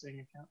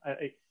resurfacing account.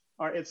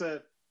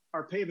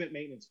 Our pavement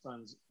maintenance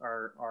funds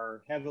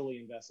are heavily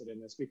invested in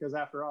this, because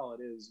after all,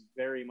 it is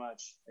very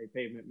much a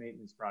pavement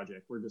maintenance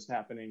project. We're just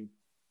happening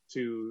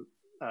to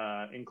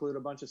include a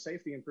bunch of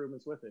safety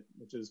improvements with it,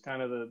 which is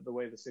kind of the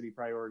way the city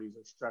priorities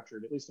are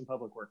structured, at least in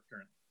public work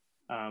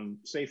currently.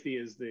 Safety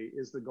is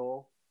the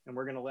goal, and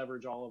we're going to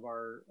leverage all of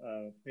our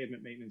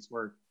pavement maintenance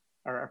work,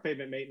 our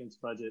pavement maintenance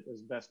budget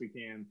as best we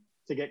can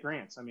to get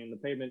grants. I mean, the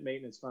pavement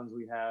maintenance funds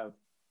we have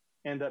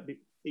it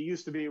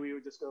used to be we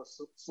would just go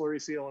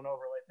slurry seal and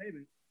overlay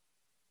pavement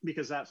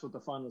because that's what the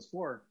fund was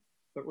for.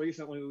 But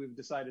recently we've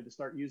decided to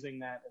start using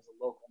that as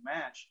a local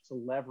match to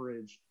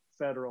leverage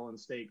federal and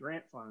state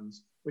grant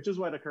funds, which is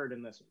what occurred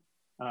in this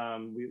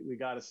one. We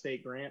got a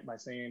state grant by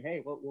saying,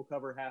 hey, we'll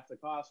cover half the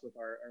cost with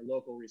our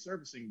local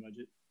resurfacing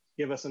budget.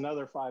 Give us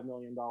another $5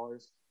 million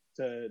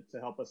to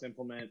help us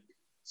implement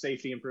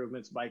safety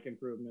improvements, bike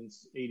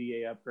improvements,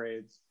 ADA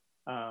upgrades.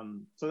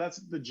 So that's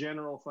the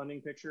general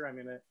funding picture. I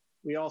mean,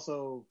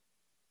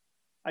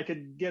 I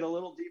could get a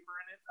little deeper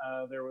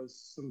in it. There was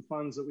some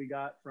funds that we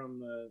got from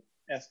the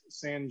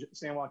San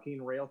Joaquin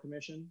Rail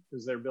Commission,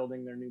 because they're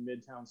building their new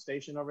Midtown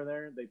station over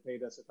there. They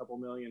paid us a couple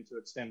million to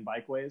extend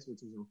bikeways,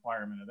 which is a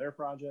requirement of their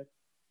project.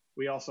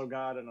 We also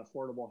got an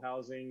affordable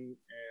housing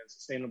and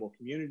sustainable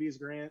communities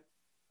grant.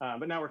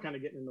 But now we're kind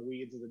of getting in the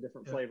weeds of the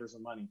different flavors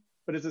of money.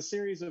 But it's a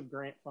series of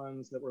grant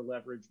funds that were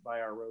leveraged by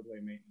our roadway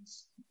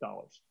maintenance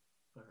dollars.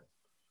 All right.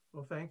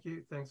 Well, thank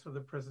you. Thanks for the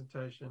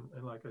presentation.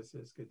 And like I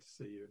said, it's good to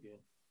see you again.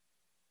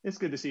 It's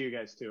good to see you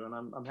guys too. And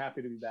I'm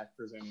happy to be back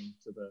presenting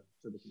to the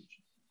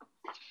commission.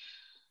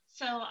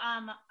 So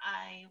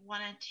I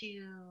wanted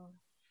to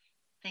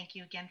thank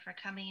you again for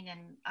coming.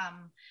 And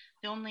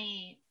the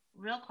only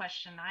real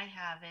question I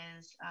have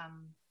is,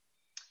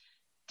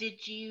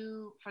 did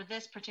you, for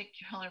this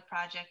particular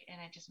project, and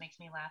it just makes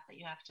me laugh that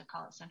you have to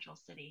call it Central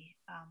City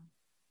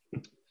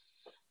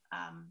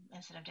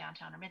instead of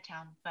downtown or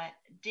midtown, but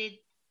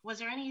was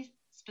there any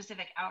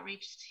specific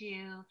outreach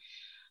to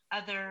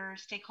other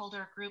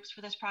stakeholder groups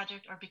for this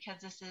project, or because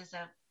this is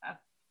a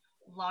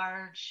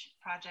large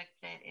project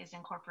that is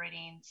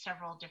incorporating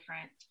several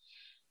different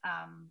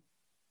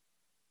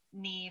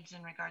needs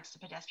in regards to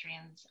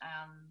pedestrians,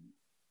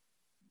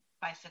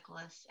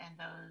 bicyclists, and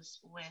those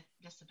with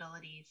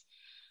disabilities,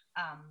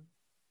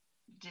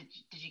 did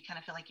you kind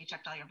of feel like you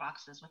checked all your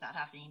boxes without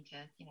having to,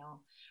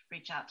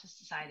 reach out to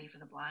Society for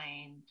the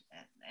Blind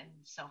and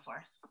so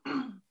forth?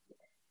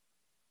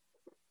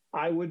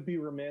 I would be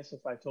remiss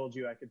if I told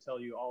you I could tell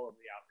you all of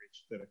the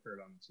outreach that occurred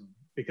on this one,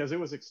 because it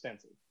was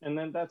extensive. And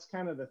then that's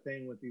kind of the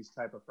thing with these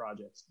type of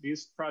projects.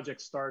 These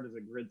projects start as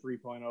a Grid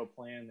 3.0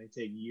 plan. They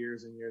take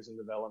years and years in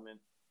development.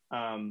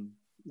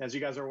 As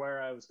you guys are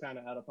aware, I was kind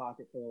of out of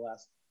pocket for the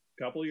last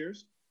couple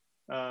years.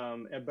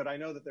 But I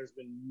know that there's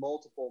been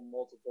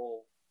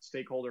multiple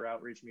stakeholder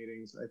outreach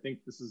meetings. I think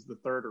this is the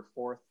third or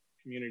fourth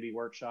community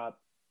workshop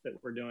that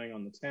we're doing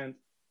on the 10th.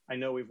 I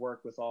know we've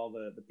worked with all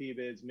the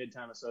PBIDs,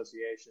 Midtown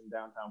Association,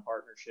 Downtown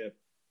Partnership,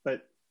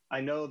 but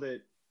I know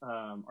that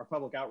our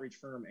public outreach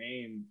firm,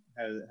 AIM,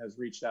 has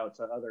reached out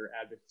to other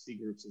advocacy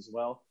groups as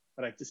well,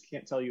 but I just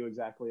can't tell you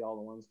exactly all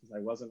the ones because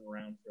I wasn't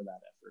around for that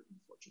effort,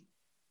 unfortunately.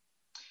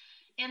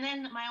 And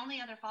then my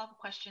only other follow-up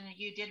question,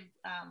 you did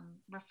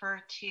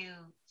refer to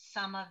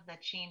some of the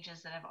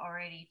changes that have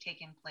already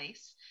taken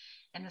place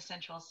in the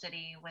Central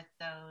City with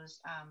those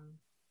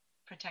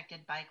protected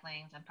bike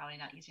lanes. I'm probably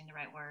not using the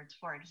right words,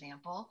 for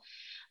example.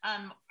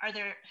 Have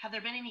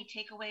there been any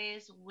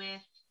takeaways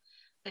with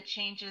the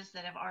changes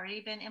that have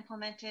already been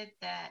implemented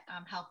that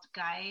helped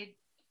guide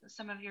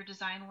some of your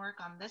design work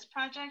on this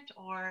project,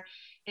 or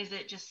is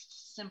it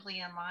just simply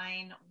in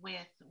line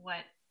with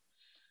what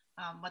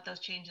those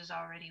changes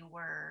already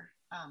were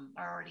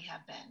or already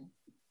have been?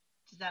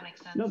 Does that make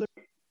sense?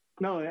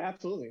 No,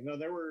 absolutely. No,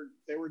 there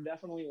were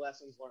definitely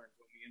lessons learned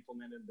when we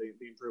implemented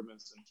the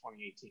improvements in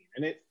 2018,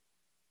 and it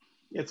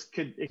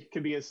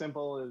could be as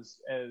simple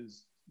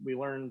as we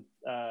learned.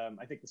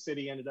 I think the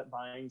city ended up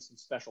buying some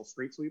special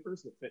street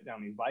sweepers that fit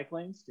down these bike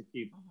lanes to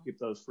keep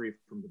those free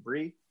from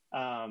debris.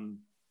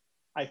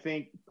 I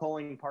think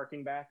pulling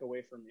parking back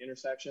away from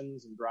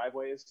intersections and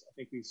driveways, I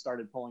think we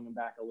started pulling them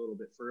back a little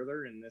bit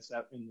further in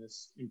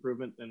this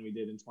improvement than we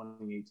did in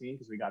 2018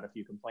 because we got a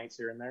few complaints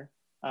here and there.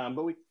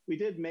 But we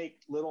did make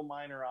little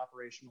minor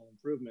operational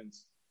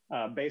improvements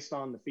based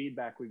on the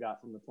feedback we got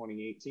from the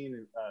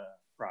 2018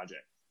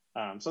 project.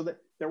 So that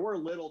there were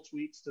little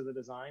tweaks to the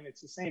design. It's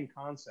the same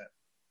concept,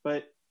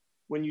 but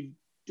when you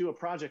do a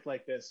project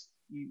like this,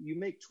 you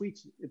make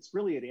tweaks. It's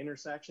really at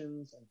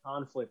intersections and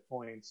conflict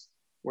points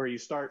where you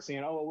start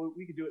saying, oh, well,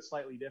 we could do it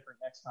slightly different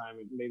next time.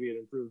 Maybe it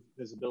improved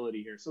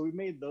visibility here. So we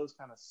made those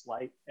kind of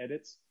slight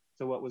edits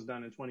to what was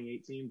done in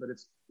 2018, but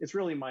it's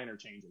really minor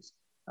changes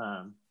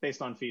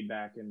based on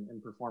feedback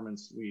and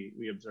performance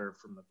we observed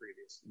from the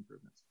previous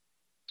improvements.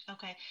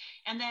 Okay.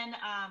 And then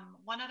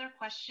one other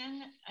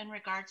question in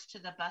regards to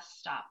the bus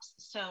stops.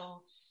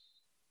 So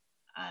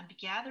I'm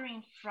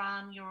gathering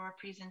from your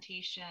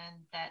presentation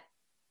that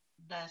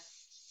the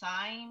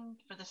sign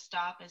for the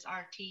stop is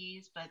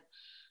RTs, but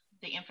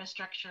the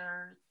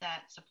infrastructure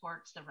that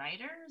supports the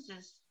riders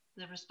is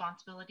the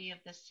responsibility of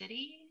the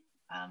city?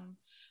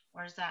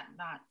 Or is that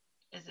not,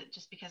 is it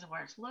just because of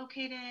where it's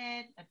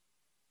located, a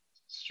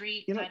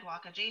street,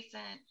 sidewalk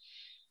adjacent?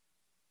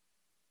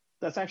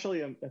 That's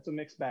actually that's a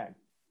mixed bag.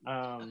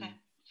 Okay.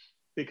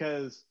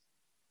 Because,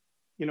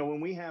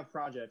 when we have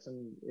projects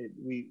and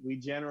we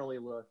generally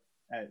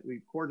we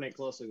coordinate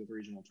closely with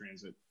regional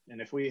transit. And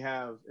if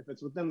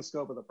it's within the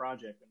scope of the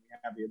project and we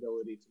have the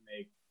ability to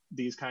make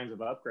these kinds of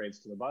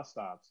upgrades to the bus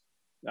stops,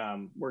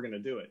 we're going to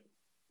do it.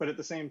 But at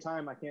the same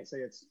time, I can't say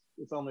it's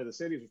only the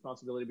city's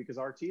responsibility because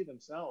RT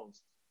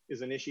themselves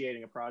is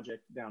initiating a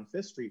project down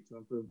Fifth Street to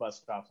improve bus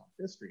stops on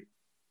Fifth Street.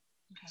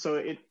 Okay.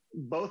 So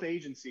both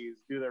agencies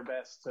do their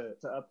best to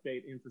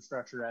update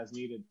infrastructure as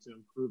needed to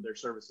improve their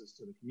services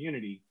to the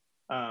community.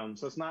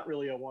 So it's not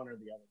really a one or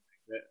the other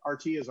thing.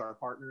 RT is our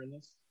partner in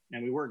this,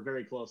 and we work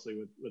very closely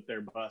with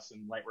their bus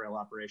and light rail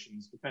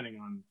operations, depending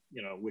on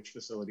which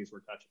facilities we're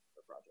touching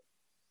with the project.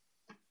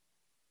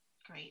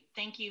 Great.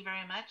 Thank you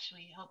very much.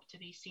 We hope to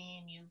be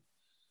seeing you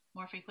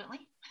more frequently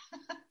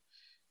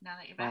now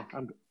that you're back.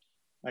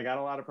 I got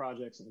a lot of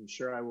projects, and I'm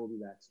sure I will be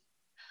back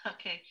soon.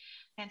 Okay,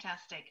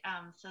 fantastic.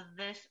 So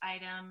this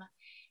item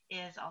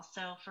is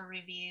also for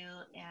review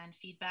and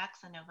feedback,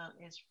 so no vote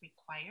is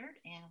required.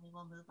 And we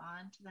will move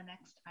on to the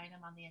next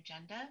item on the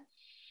agenda,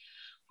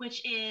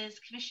 which is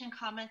commission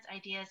comments,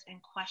 ideas,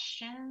 and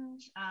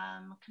questions.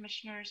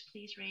 Commissioners,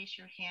 please raise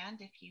your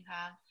hand if you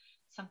have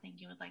something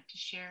you would like to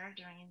share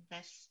during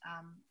this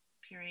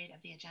period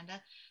of the agenda.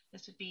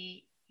 This would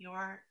be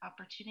your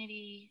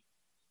opportunity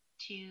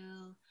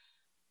to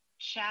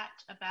chat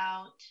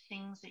about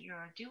things that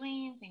you're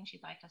doing, things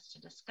you'd like us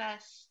to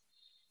discuss.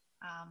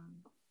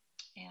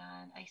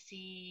 And I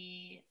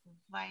see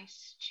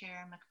Vice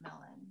Chair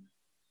McMillan.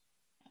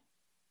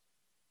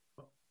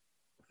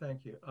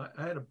 Thank you. I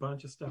had a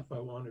bunch of stuff I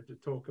wanted to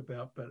talk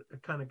about, but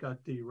it kind of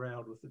got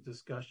derailed with the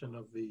discussion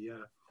of the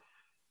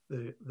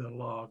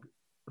log,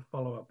 the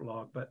follow-up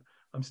log. But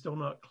I'm still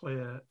not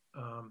clear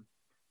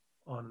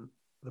on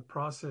the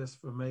process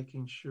for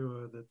making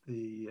sure that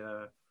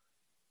the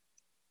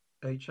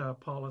HR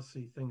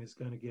policy thing is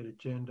going to get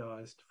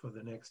agendized for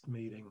the next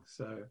meeting.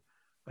 So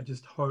I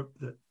just hope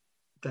that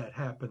that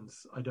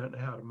happens. I don't know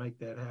how to make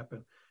that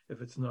happen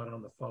if it's not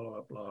on the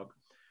follow-up log.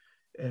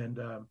 And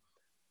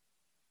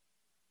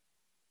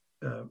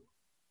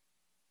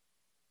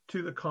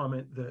to the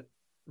comment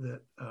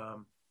that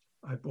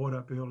I brought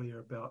up earlier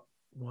about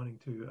wanting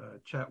to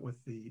chat with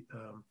the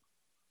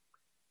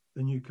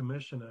new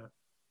commissioner,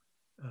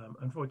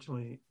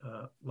 unfortunately,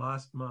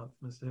 last month,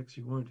 Mr. Hicks,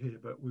 you weren't here,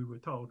 but we were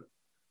told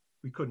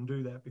we couldn't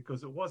do that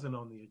because it wasn't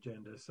on the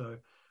agenda. So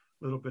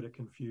a little bit of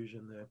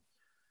confusion there.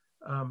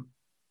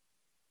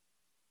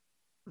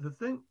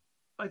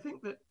 I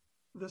think that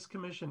this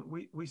commission,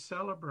 we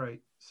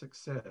celebrate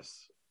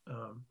success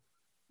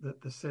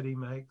that the city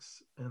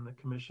makes and the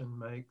commission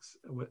makes.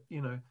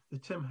 The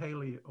Tim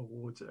Haley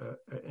Awards are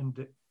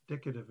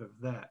indicative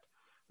of that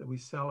we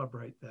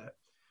celebrate that.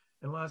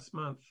 And last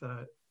month,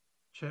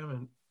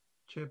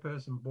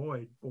 Chairperson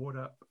Boyd brought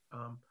up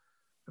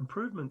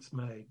improvements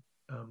made,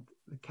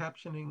 the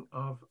captioning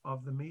of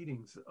the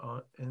meetings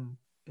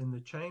in the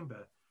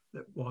chamber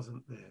that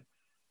wasn't there.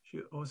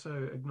 She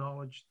also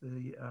acknowledged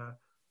the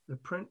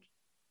print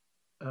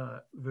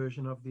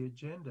version of the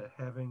agenda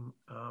having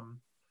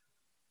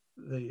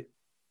the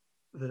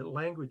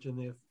language in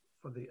there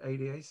for the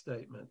ADA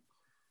statement.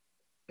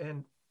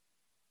 And,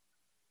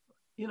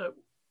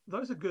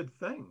 those are good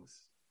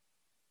things.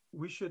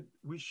 We should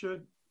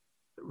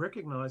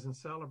recognize and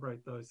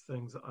celebrate those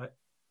things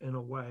in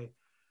a way.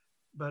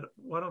 But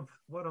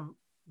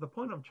the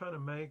point I'm trying to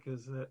make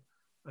is that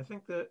I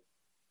think that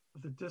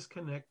the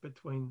disconnect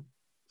between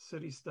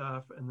city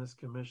staff and this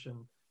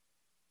commission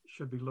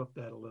should be looked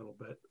at a little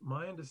bit.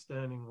 My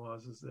understanding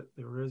is that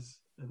there is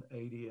an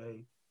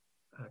ADA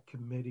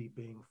committee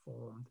being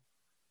formed.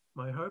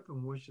 My hope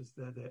and wish is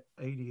that the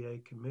ADA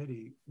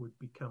committee would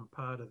become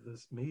part of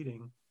this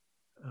meeting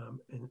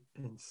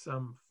in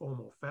some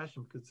formal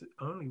fashion, because it's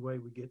the only way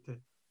we get to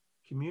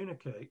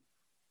communicate.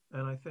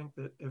 And I think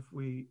that if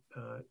we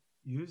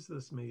use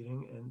this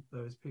meeting and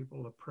those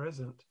people are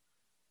present,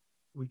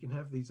 we can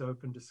have these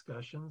open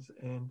discussions,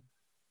 and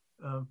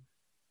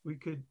we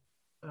could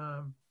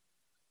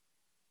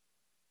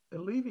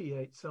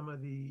alleviate some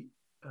of the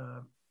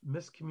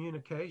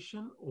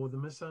miscommunication or the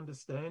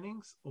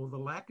misunderstandings or the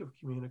lack of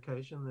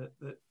communication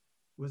that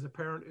was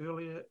apparent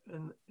earlier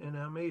in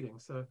our meeting.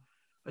 So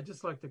I'd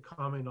just like to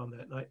comment on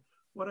that. And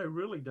what I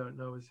really don't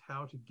know is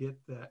how to get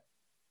that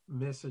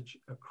message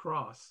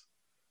across.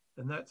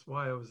 And that's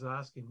why I was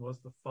asking, is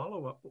the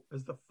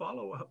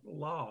follow-up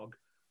log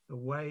the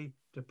way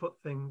to put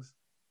things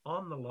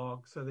on the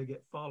log so they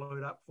get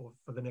followed up for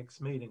the next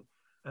meeting?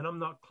 And I'm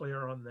not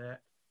clear on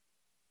that.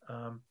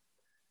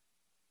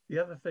 The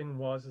other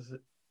thing is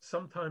that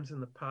sometimes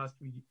in the past,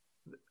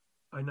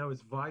 I know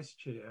as vice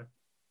chair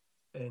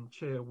and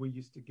chair, we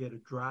used to get a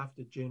draft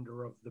agenda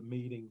of the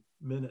meeting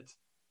minutes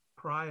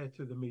prior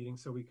to the meeting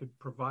so we could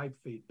provide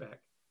feedback.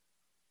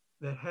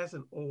 That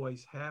hasn't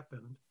always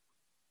happened.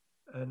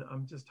 And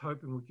I'm just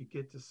hoping we could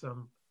get to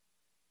some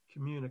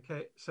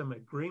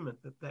agreement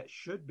that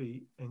should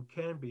be and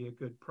can be a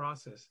good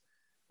process.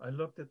 I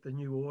looked at the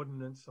new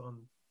ordinance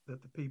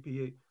that the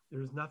PPE,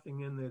 there is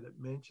nothing in there that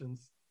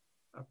mentions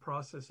a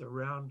process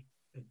around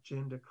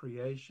agenda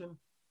creation,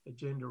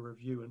 agenda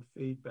review, and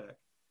feedback.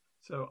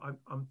 So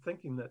I'm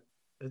thinking that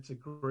it's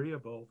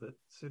agreeable that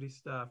city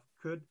staff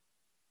could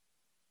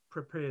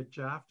prepare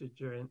draft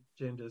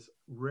agendas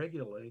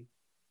regularly,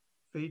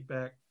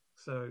 feedback,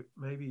 so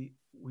maybe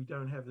we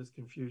don't have this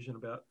confusion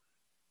about,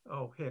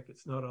 oh, heck,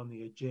 it's not on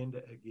the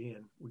agenda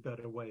again. We got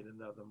to wait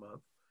another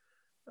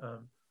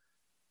month.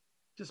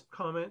 Just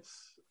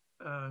comments,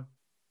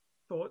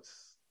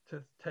 thoughts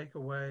to take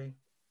away.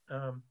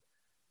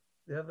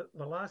 The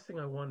last thing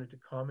I wanted to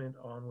comment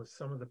on was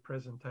some of the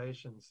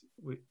presentations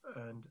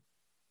and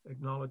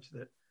acknowledge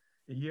that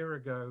a year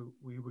ago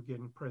we were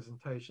getting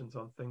presentations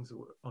on things that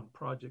were on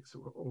projects that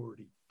were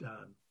already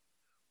done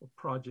or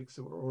projects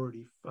that were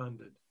already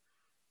funded.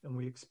 And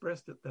we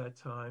expressed at that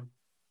time,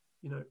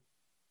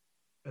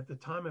 at the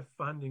time of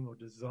funding or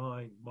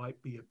design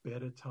might be a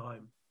better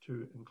time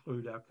to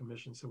include our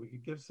commission so we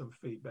could give some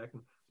feedback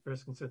and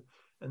express concern.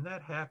 And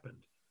that happened.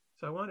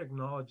 So I want to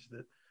acknowledge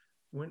that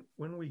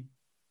when we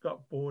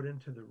got bought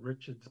into the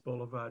Richards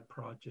Boulevard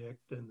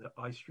project and the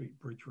I Street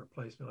Bridge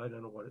replacement, I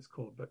don't know what it's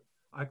called, but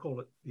I call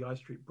it the I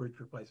Street Bridge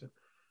replacement.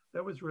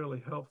 That was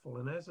really helpful.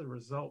 And as a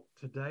result,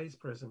 today's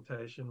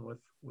presentation with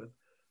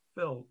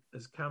Phil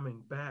is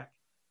coming back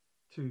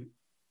to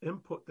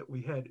input that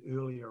we had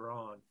earlier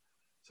on.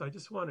 So I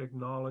just want to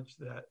acknowledge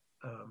that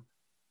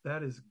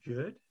that is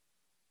good.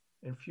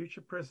 And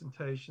future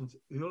presentations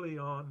early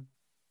on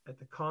at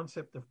the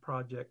concept of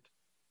project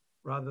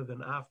rather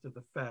than after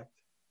the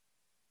fact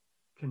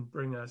can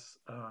bring us,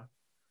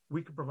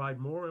 we could provide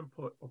more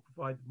input or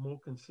provide more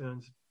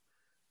concerns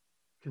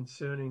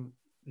concerning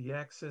the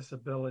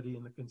accessibility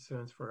and the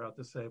concerns for our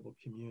disabled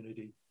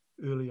community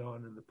early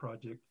on in the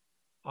project.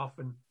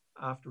 Often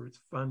after it's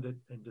funded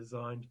and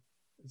designed,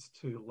 it's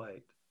too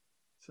late.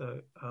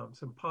 So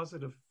some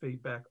positive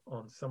feedback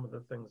on some of the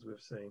things we've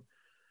seen.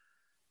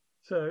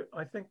 So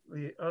I think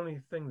the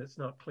only thing that's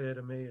not clear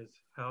to me is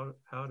how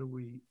do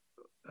we,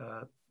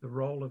 the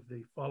role of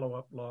the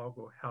follow-up log,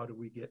 or how do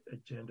we get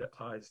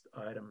agendized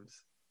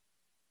items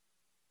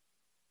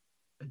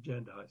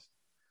agendized?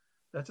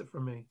 That's it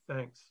for me.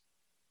 Thanks.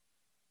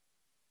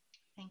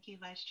 Thank you,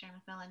 Vice Chair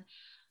McMillan.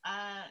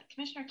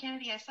 Commissioner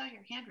Kennedy, I saw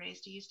your hand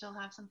raised. Do you still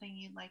have something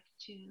you'd like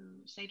to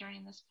say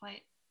during this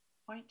point?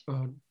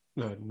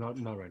 No,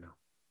 not right now.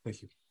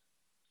 Thank you.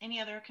 Any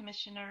other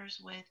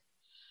commissioners with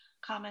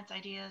comments,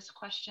 ideas,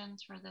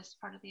 questions for this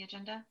part of the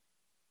agenda?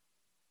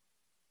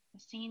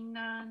 Seeing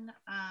none.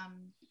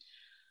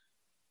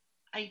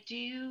 I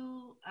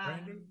do.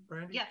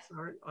 Brandy, yes.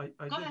 Sorry, I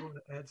did want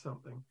to add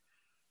something.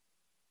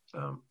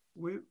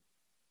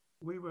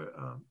 We were,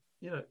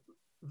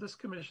 this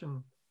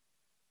commission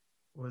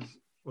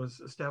was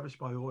established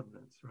by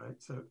ordinance,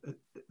 right? So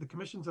the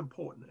commission's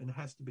important and it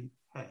has to be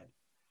had.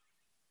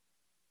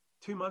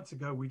 2 months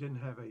ago, we didn't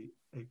have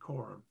a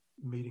quorum.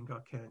 The meeting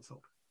got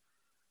canceled.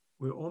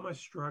 We're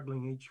almost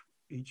struggling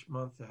each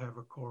month to have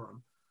a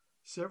quorum.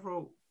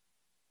 Several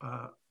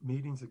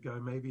meetings ago,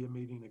 maybe a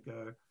meeting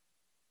ago,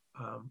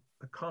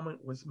 a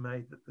comment was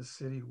made that the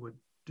city would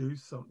do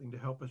something to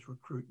help us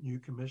recruit new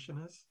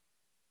commissioners.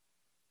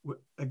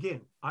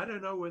 Again, I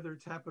don't know whether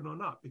it's happened or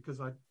not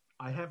because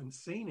I haven't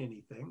seen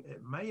anything.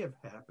 It may have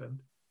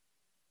happened,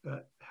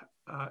 but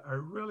I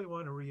really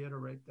want to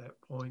reiterate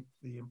that point,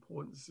 the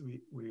importance.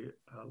 We're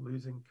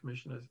losing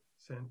Commissioner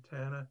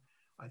Santana.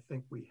 I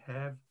think we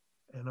have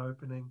an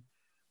opening.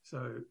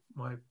 So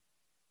my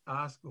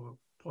ask or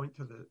point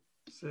to the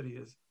city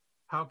is,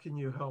 how can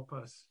you help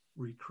us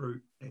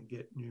recruit and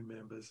get new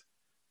members?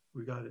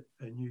 We got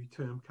a new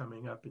term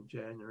coming up in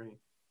January.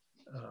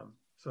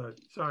 So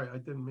sorry, I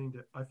didn't mean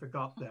to, I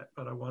forgot that,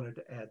 but I wanted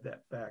to add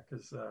that back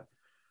because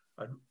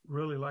I'd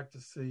really like to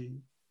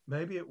see,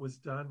 maybe it was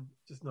done,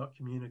 just not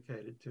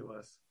communicated to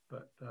us,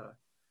 but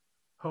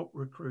help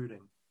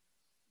recruiting.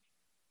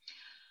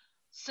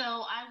 So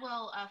I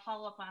will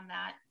follow up on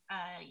that.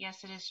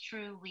 Yes, it is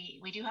true.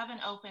 We do have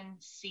an open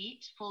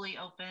seat, fully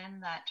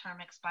open. That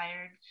term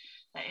expired.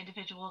 That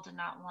individual did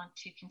not want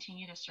to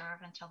continue to serve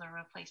until the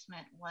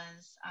replacement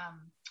was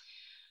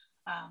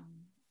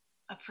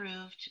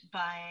approved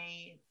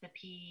by the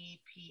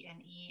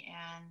PPNE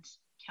and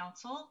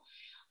council.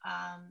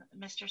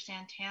 Mr.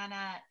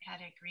 Santana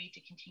had agreed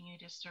to continue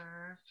to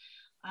serve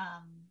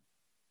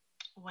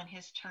when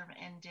his term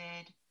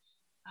ended.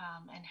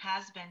 And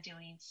has been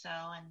doing so,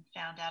 and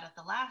found out at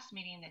the last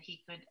meeting that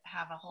he could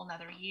have a whole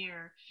nother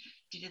year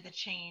due to the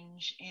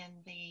change in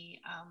the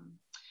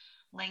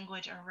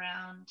language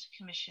around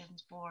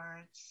commissions,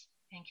 boards,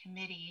 and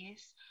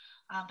committees.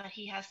 But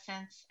he has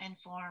since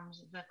informed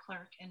the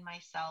clerk and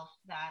myself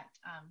that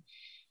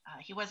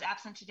he was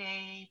absent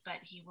today, but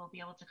he will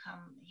be able to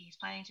come. He's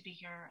planning to be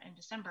here in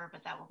December,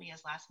 but that will be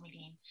his last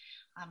meeting,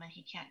 and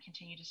he can't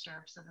continue to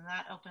serve. So then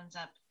that opens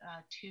up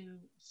 2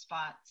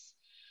 spots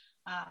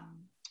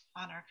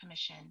on our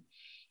commission.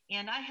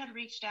 And I had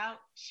reached out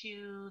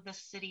to the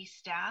city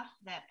staff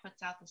that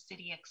puts out the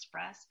City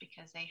Express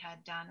because they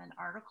had done an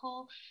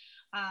article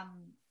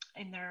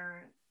in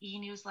their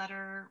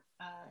e-newsletter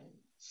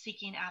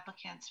seeking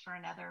applicants for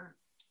another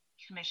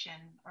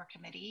commission or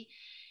committee.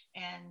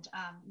 And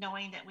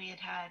knowing that we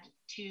had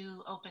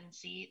 2 open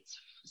seats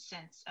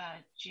since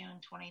June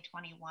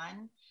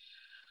 2021,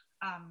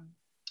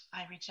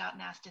 I reached out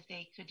and asked if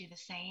they could do the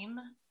same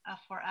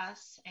for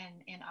us.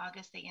 And in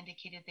August, they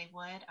indicated they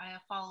would. I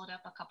have followed up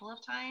a couple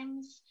of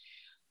times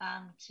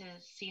to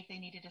see if they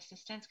needed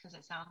assistance because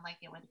it sounded like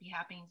it would be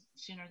happening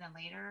sooner than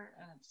later.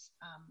 And it's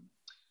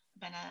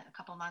been a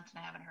couple months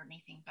and I haven't heard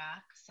anything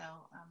back. So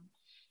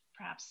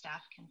perhaps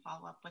staff can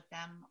follow up with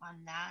them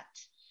on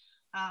that.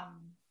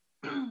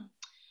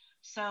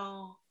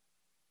 So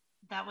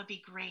that would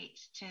be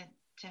great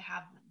to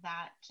have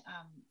that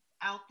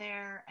out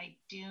there. I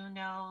do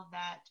know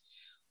that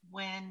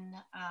when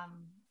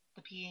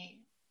the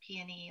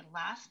PNE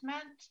last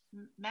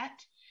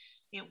met,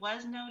 it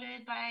was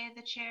noted by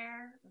the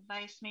chair,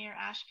 Vice Mayor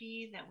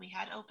Ashby, that we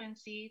had open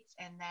seats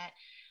and that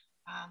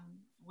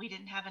we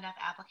didn't have enough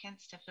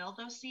applicants to fill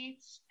those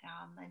seats.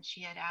 And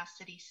she had asked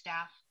city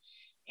staff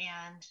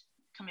and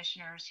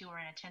commissioners who were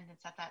in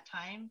attendance at that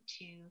time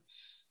to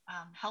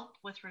help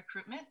with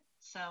recruitment.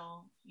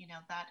 So,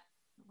 that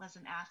was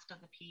an ask of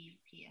the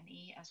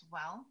PP&E as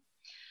well.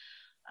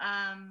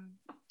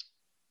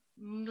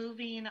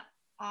 Moving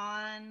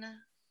on,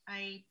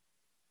 I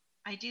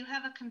do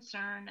have a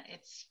concern.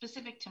 It's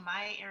specific to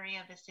my area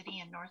of the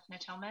city in North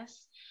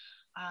Natomas.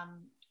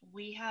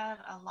 We have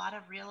a lot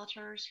of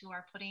realtors who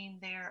are putting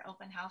their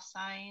open house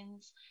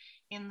signs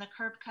in the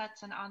curb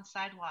cuts and on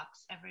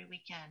sidewalks every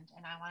weekend.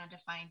 And I wanted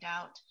to find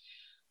out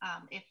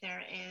if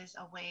there is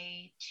a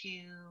way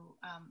to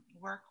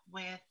work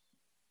with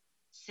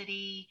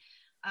city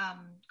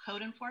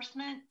code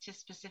enforcement to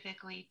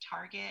specifically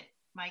target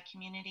my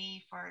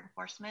community for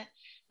enforcement.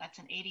 That's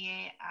an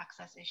ADA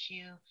access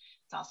issue.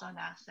 It's also an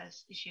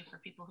access issue for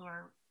people who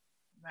are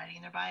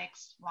riding their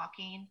bikes,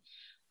 walking.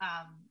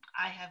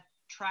 I have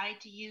tried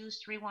to use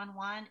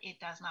 311. It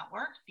does not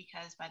work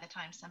because by the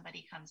time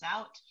somebody comes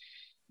out,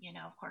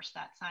 of course,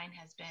 that sign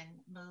has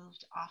been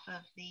moved off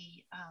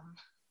the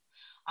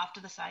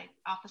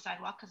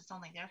sidewalk because it's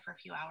only there for a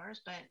few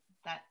hours. But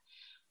that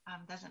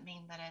doesn't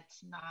mean that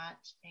it's not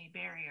a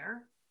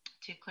barrier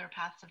to clear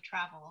paths of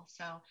travel.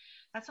 So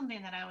that's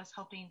something that I was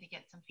hoping to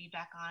get some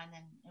feedback on,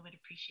 and I would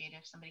appreciate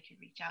if somebody could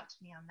reach out to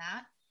me on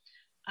that.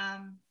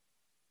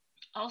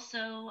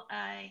 Also,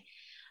 I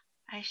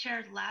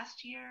shared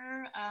last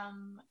year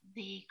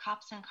the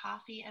Cops and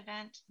Coffee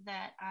event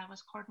that I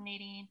was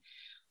coordinating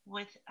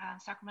with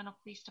Sacramento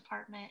Police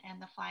Department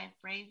and the Fly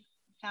Brave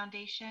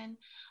Foundation.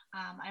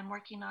 I'm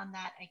working on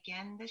that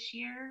again this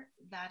year.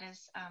 That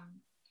is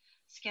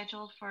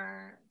scheduled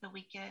for the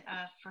weekend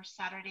for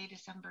Saturday,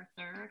 December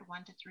 3rd,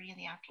 1 to 3 in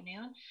the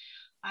afternoon.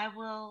 I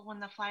will, when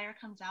the flyer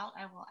comes out,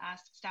 I will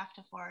ask staff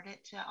to forward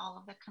it to all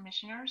of the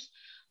commissioners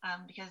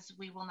because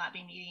we will not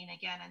be meeting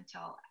again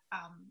until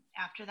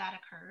after that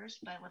occurs,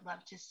 but I would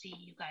love to see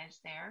you guys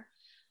there.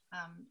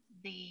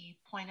 The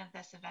point of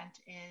this event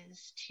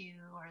is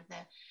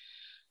the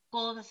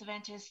goal of this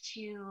event is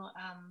to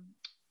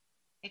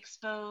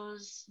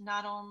expose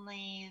not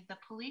only the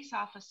police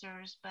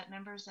officers, but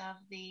members of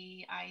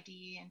the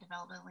ID and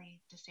developmentally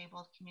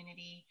disabled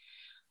community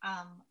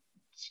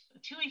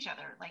to each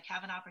other, like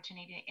have an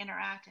opportunity to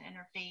interact and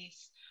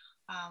interface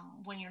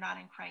when you're not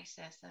in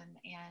crisis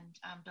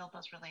and build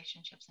those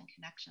relationships and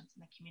connections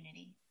in the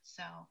community.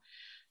 So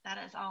that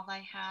is all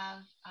I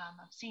have.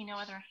 Seeing no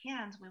other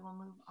hands, we will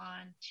move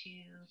on to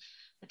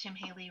the Tim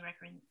Haley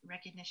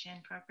Recognition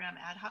Program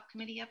Ad Hoc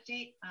Committee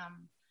update.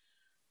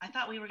 I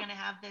thought we were going to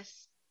have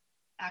this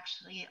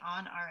actually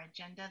on our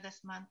agenda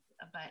this month,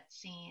 but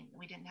seeing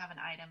we didn't have an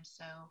item.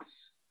 So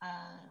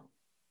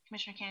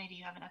Commissioner Kennedy, do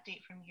you have an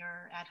update from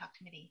your ad hoc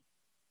committee?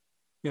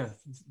 Yeah,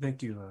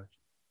 thank you,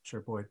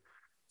 Chair Boyd.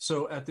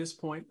 So at this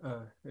point,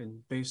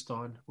 and based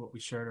on what we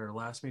shared at our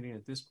last meeting,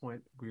 at this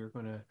point, we are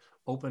going to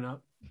open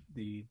up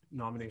the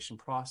nomination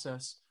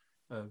process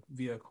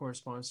via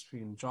correspondence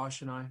between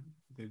Josh and I.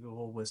 The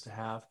goal was to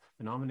have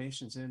the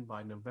nominations in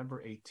by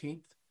November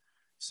 18th.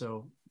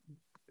 So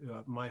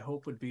my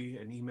hope would be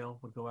an email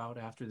would go out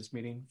after this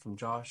meeting from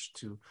Josh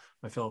to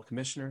my fellow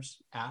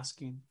commissioners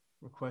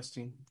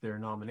requesting their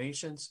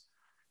nominations.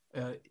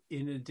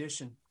 In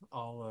addition,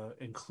 I'll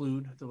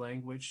include the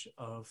language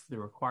of the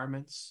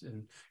requirements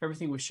and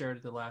everything we shared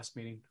at the last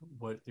meeting,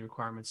 what the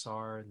requirements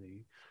are and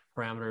the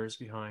parameters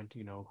behind,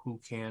 who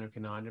can or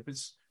cannot.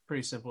 It's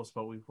pretty simple. It's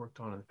what we've worked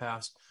on in the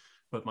past.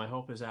 But my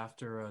hope is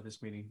after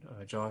this meeting,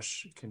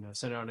 Josh can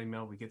send out an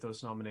email. We get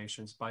those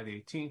nominations by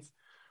the 18th,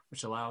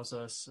 which allows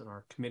us and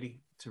our committee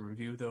to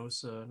review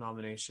those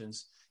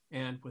nominations,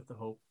 and with the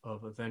hope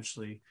of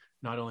eventually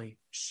not only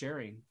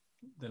sharing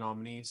the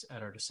nominees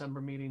at our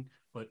December meeting,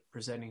 but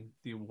presenting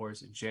the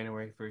awards in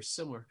January, very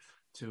similar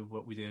to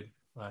what we did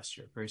last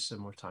year, very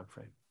similar time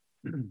frame.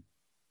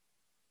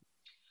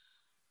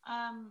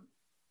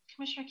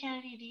 Commissioner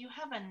Kennedy, do you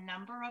have a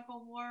number of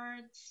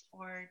awards,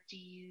 or do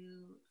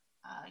you,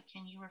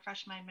 can you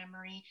refresh my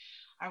memory?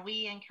 Are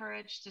we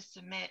encouraged to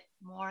submit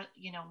more,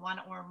 one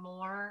or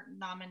more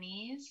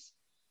nominees?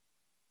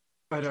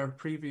 At our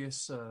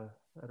previous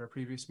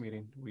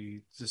meeting,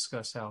 we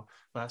discussed how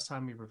last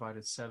time we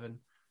provided seven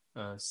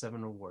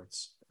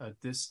awards.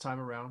 This time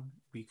around,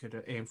 we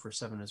could aim for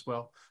 7 as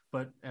well.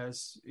 But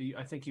as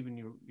I think even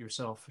you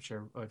yourself,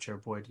 Chair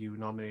Boyd, you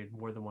nominated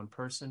more than one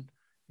person,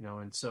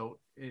 and so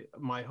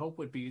my hope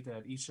would be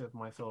that each of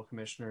my fellow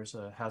commissioners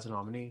has a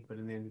nominee. But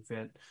in the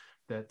event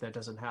that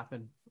doesn't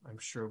happen, I'm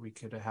sure we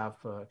could have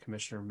a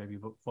commissioner maybe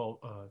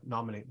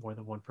nominate more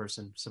than one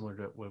person, similar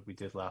to what we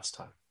did last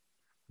time.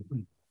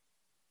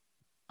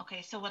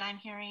 Okay, so what I'm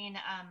hearing,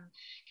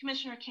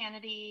 Commissioner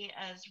Kennedy's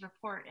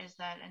report is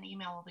that an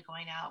email will be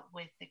going out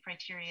with the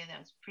criteria that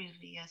was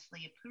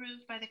previously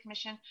approved by the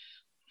Commission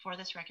for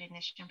this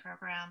recognition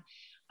program,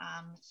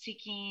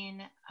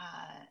 seeking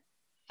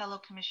fellow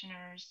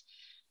commissioners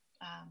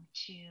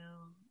to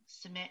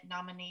submit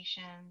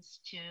nominations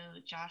to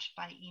Josh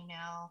by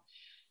email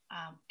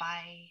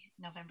by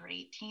November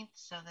 18th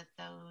so that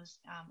those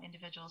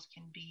individuals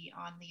can be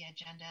on the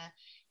agenda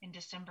in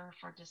December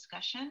for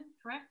discussion,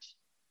 correct?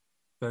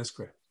 That is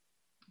correct.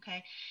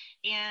 Okay.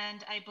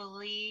 And I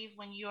believe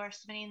when you are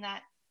submitting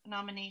that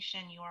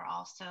nomination, you are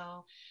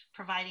also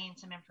providing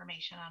some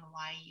information on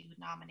why you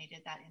nominated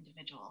that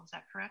individual. Is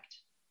that correct?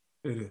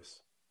 It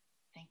is.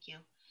 Thank you.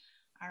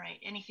 All right.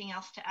 Anything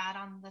else to add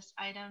on this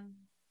item?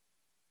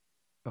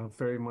 I'm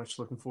very much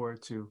looking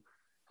forward to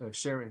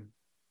sharing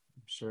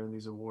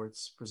these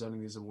awards,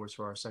 presenting these awards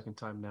for our second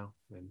time now,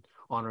 and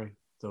honoring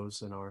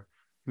those in our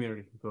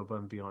community who go above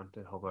and beyond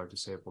to help our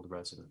disabled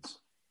residents.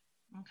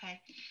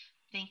 Okay.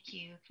 Thank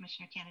you,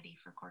 Commissioner Kennedy,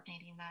 for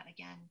coordinating that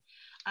again.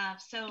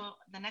 So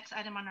the next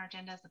item on our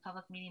agenda is the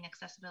Public Meeting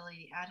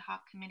Accessibility Ad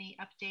Hoc Committee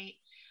update.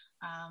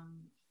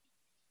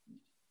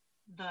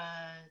 The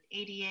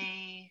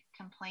ADA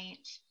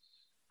complaint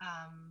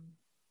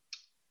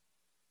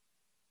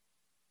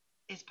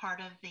is part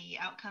of the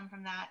outcome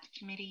from that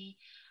committee.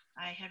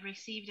 I had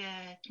received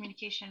a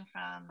communication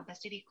from the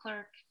city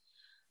clerk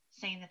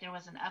saying that there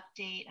was an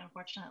update.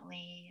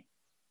 Unfortunately,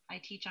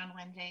 I teach on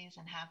Wednesdays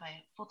and have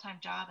a full-time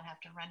job and have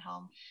to run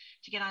home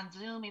to get on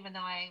Zoom, even though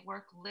I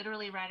work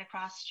literally right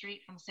across the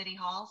street from City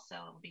Hall. So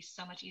it will be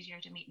so much easier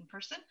to meet in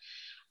person.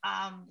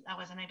 I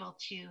wasn't able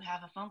to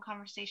have a phone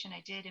conversation.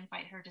 I did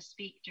invite her to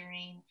speak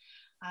during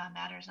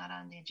matters not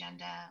on the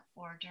agenda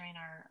or during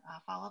our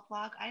follow-up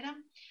log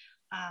item.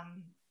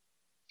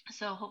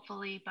 So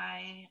hopefully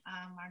by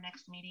our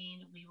next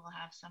meeting, we will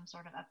have some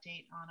sort of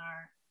update on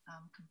our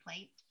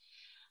complaint.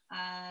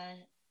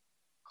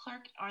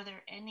 Clerk, are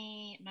there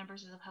any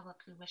members of the public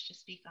who wish to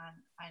speak on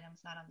items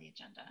not on the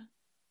agenda?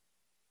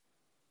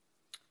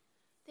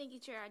 Thank you,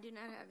 Chair. I do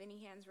not have any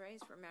hands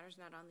raised for matters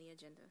not on the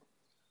agenda.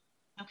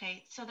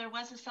 Okay, so there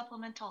was a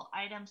supplemental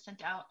item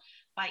sent out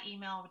by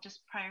email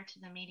just prior to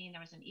the meeting. There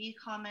was an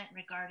e-comment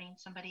regarding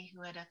somebody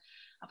who had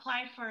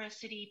applied for a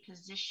city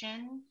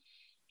position,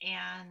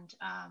 and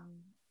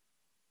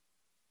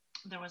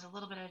there was a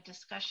little bit of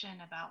discussion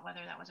about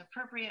whether that was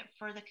appropriate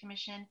for the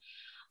commission.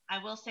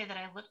 I will say that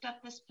I looked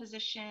up this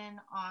position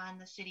on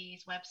the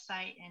city's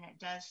website, and it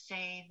does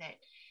say that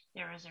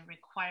there is a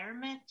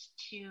requirement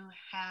to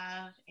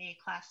have a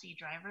Class C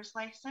driver's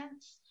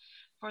license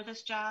for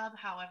this job.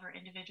 However,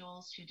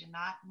 individuals who do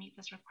not meet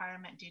this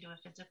requirement due to a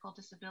physical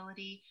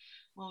disability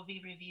will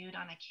be reviewed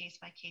on a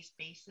case-by-case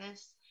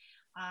basis.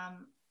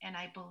 And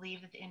I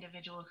believe that the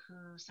individual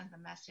who sent the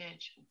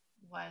message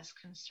was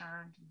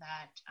concerned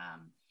that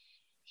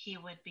he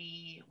would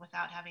be,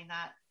 without having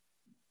that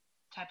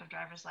type of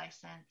driver's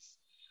license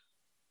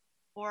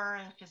or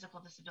a physical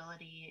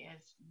disability,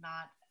 is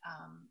not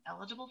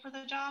eligible for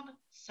the job.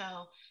 So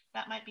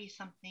that might be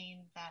something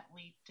that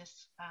we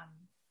just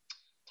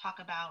talk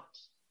about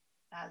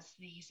as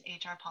these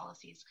HR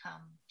policies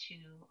come to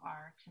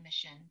our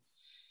commission.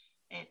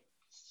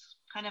 It's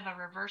kind of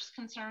a reverse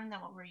concern than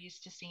what we're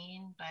used to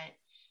seeing, but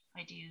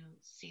I do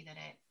see that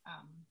it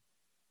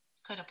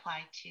could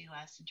apply to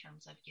us in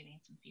terms of giving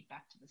some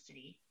feedback to the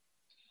city.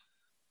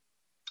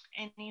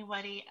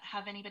 Anybody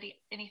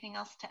anything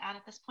else to add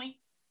at this point?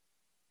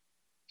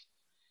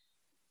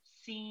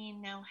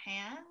 Seeing no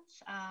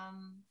hands,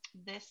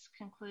 this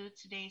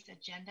concludes today's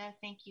agenda.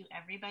 Thank you,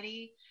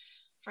 everybody,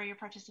 for your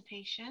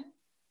participation.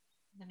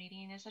 The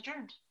meeting is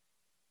adjourned.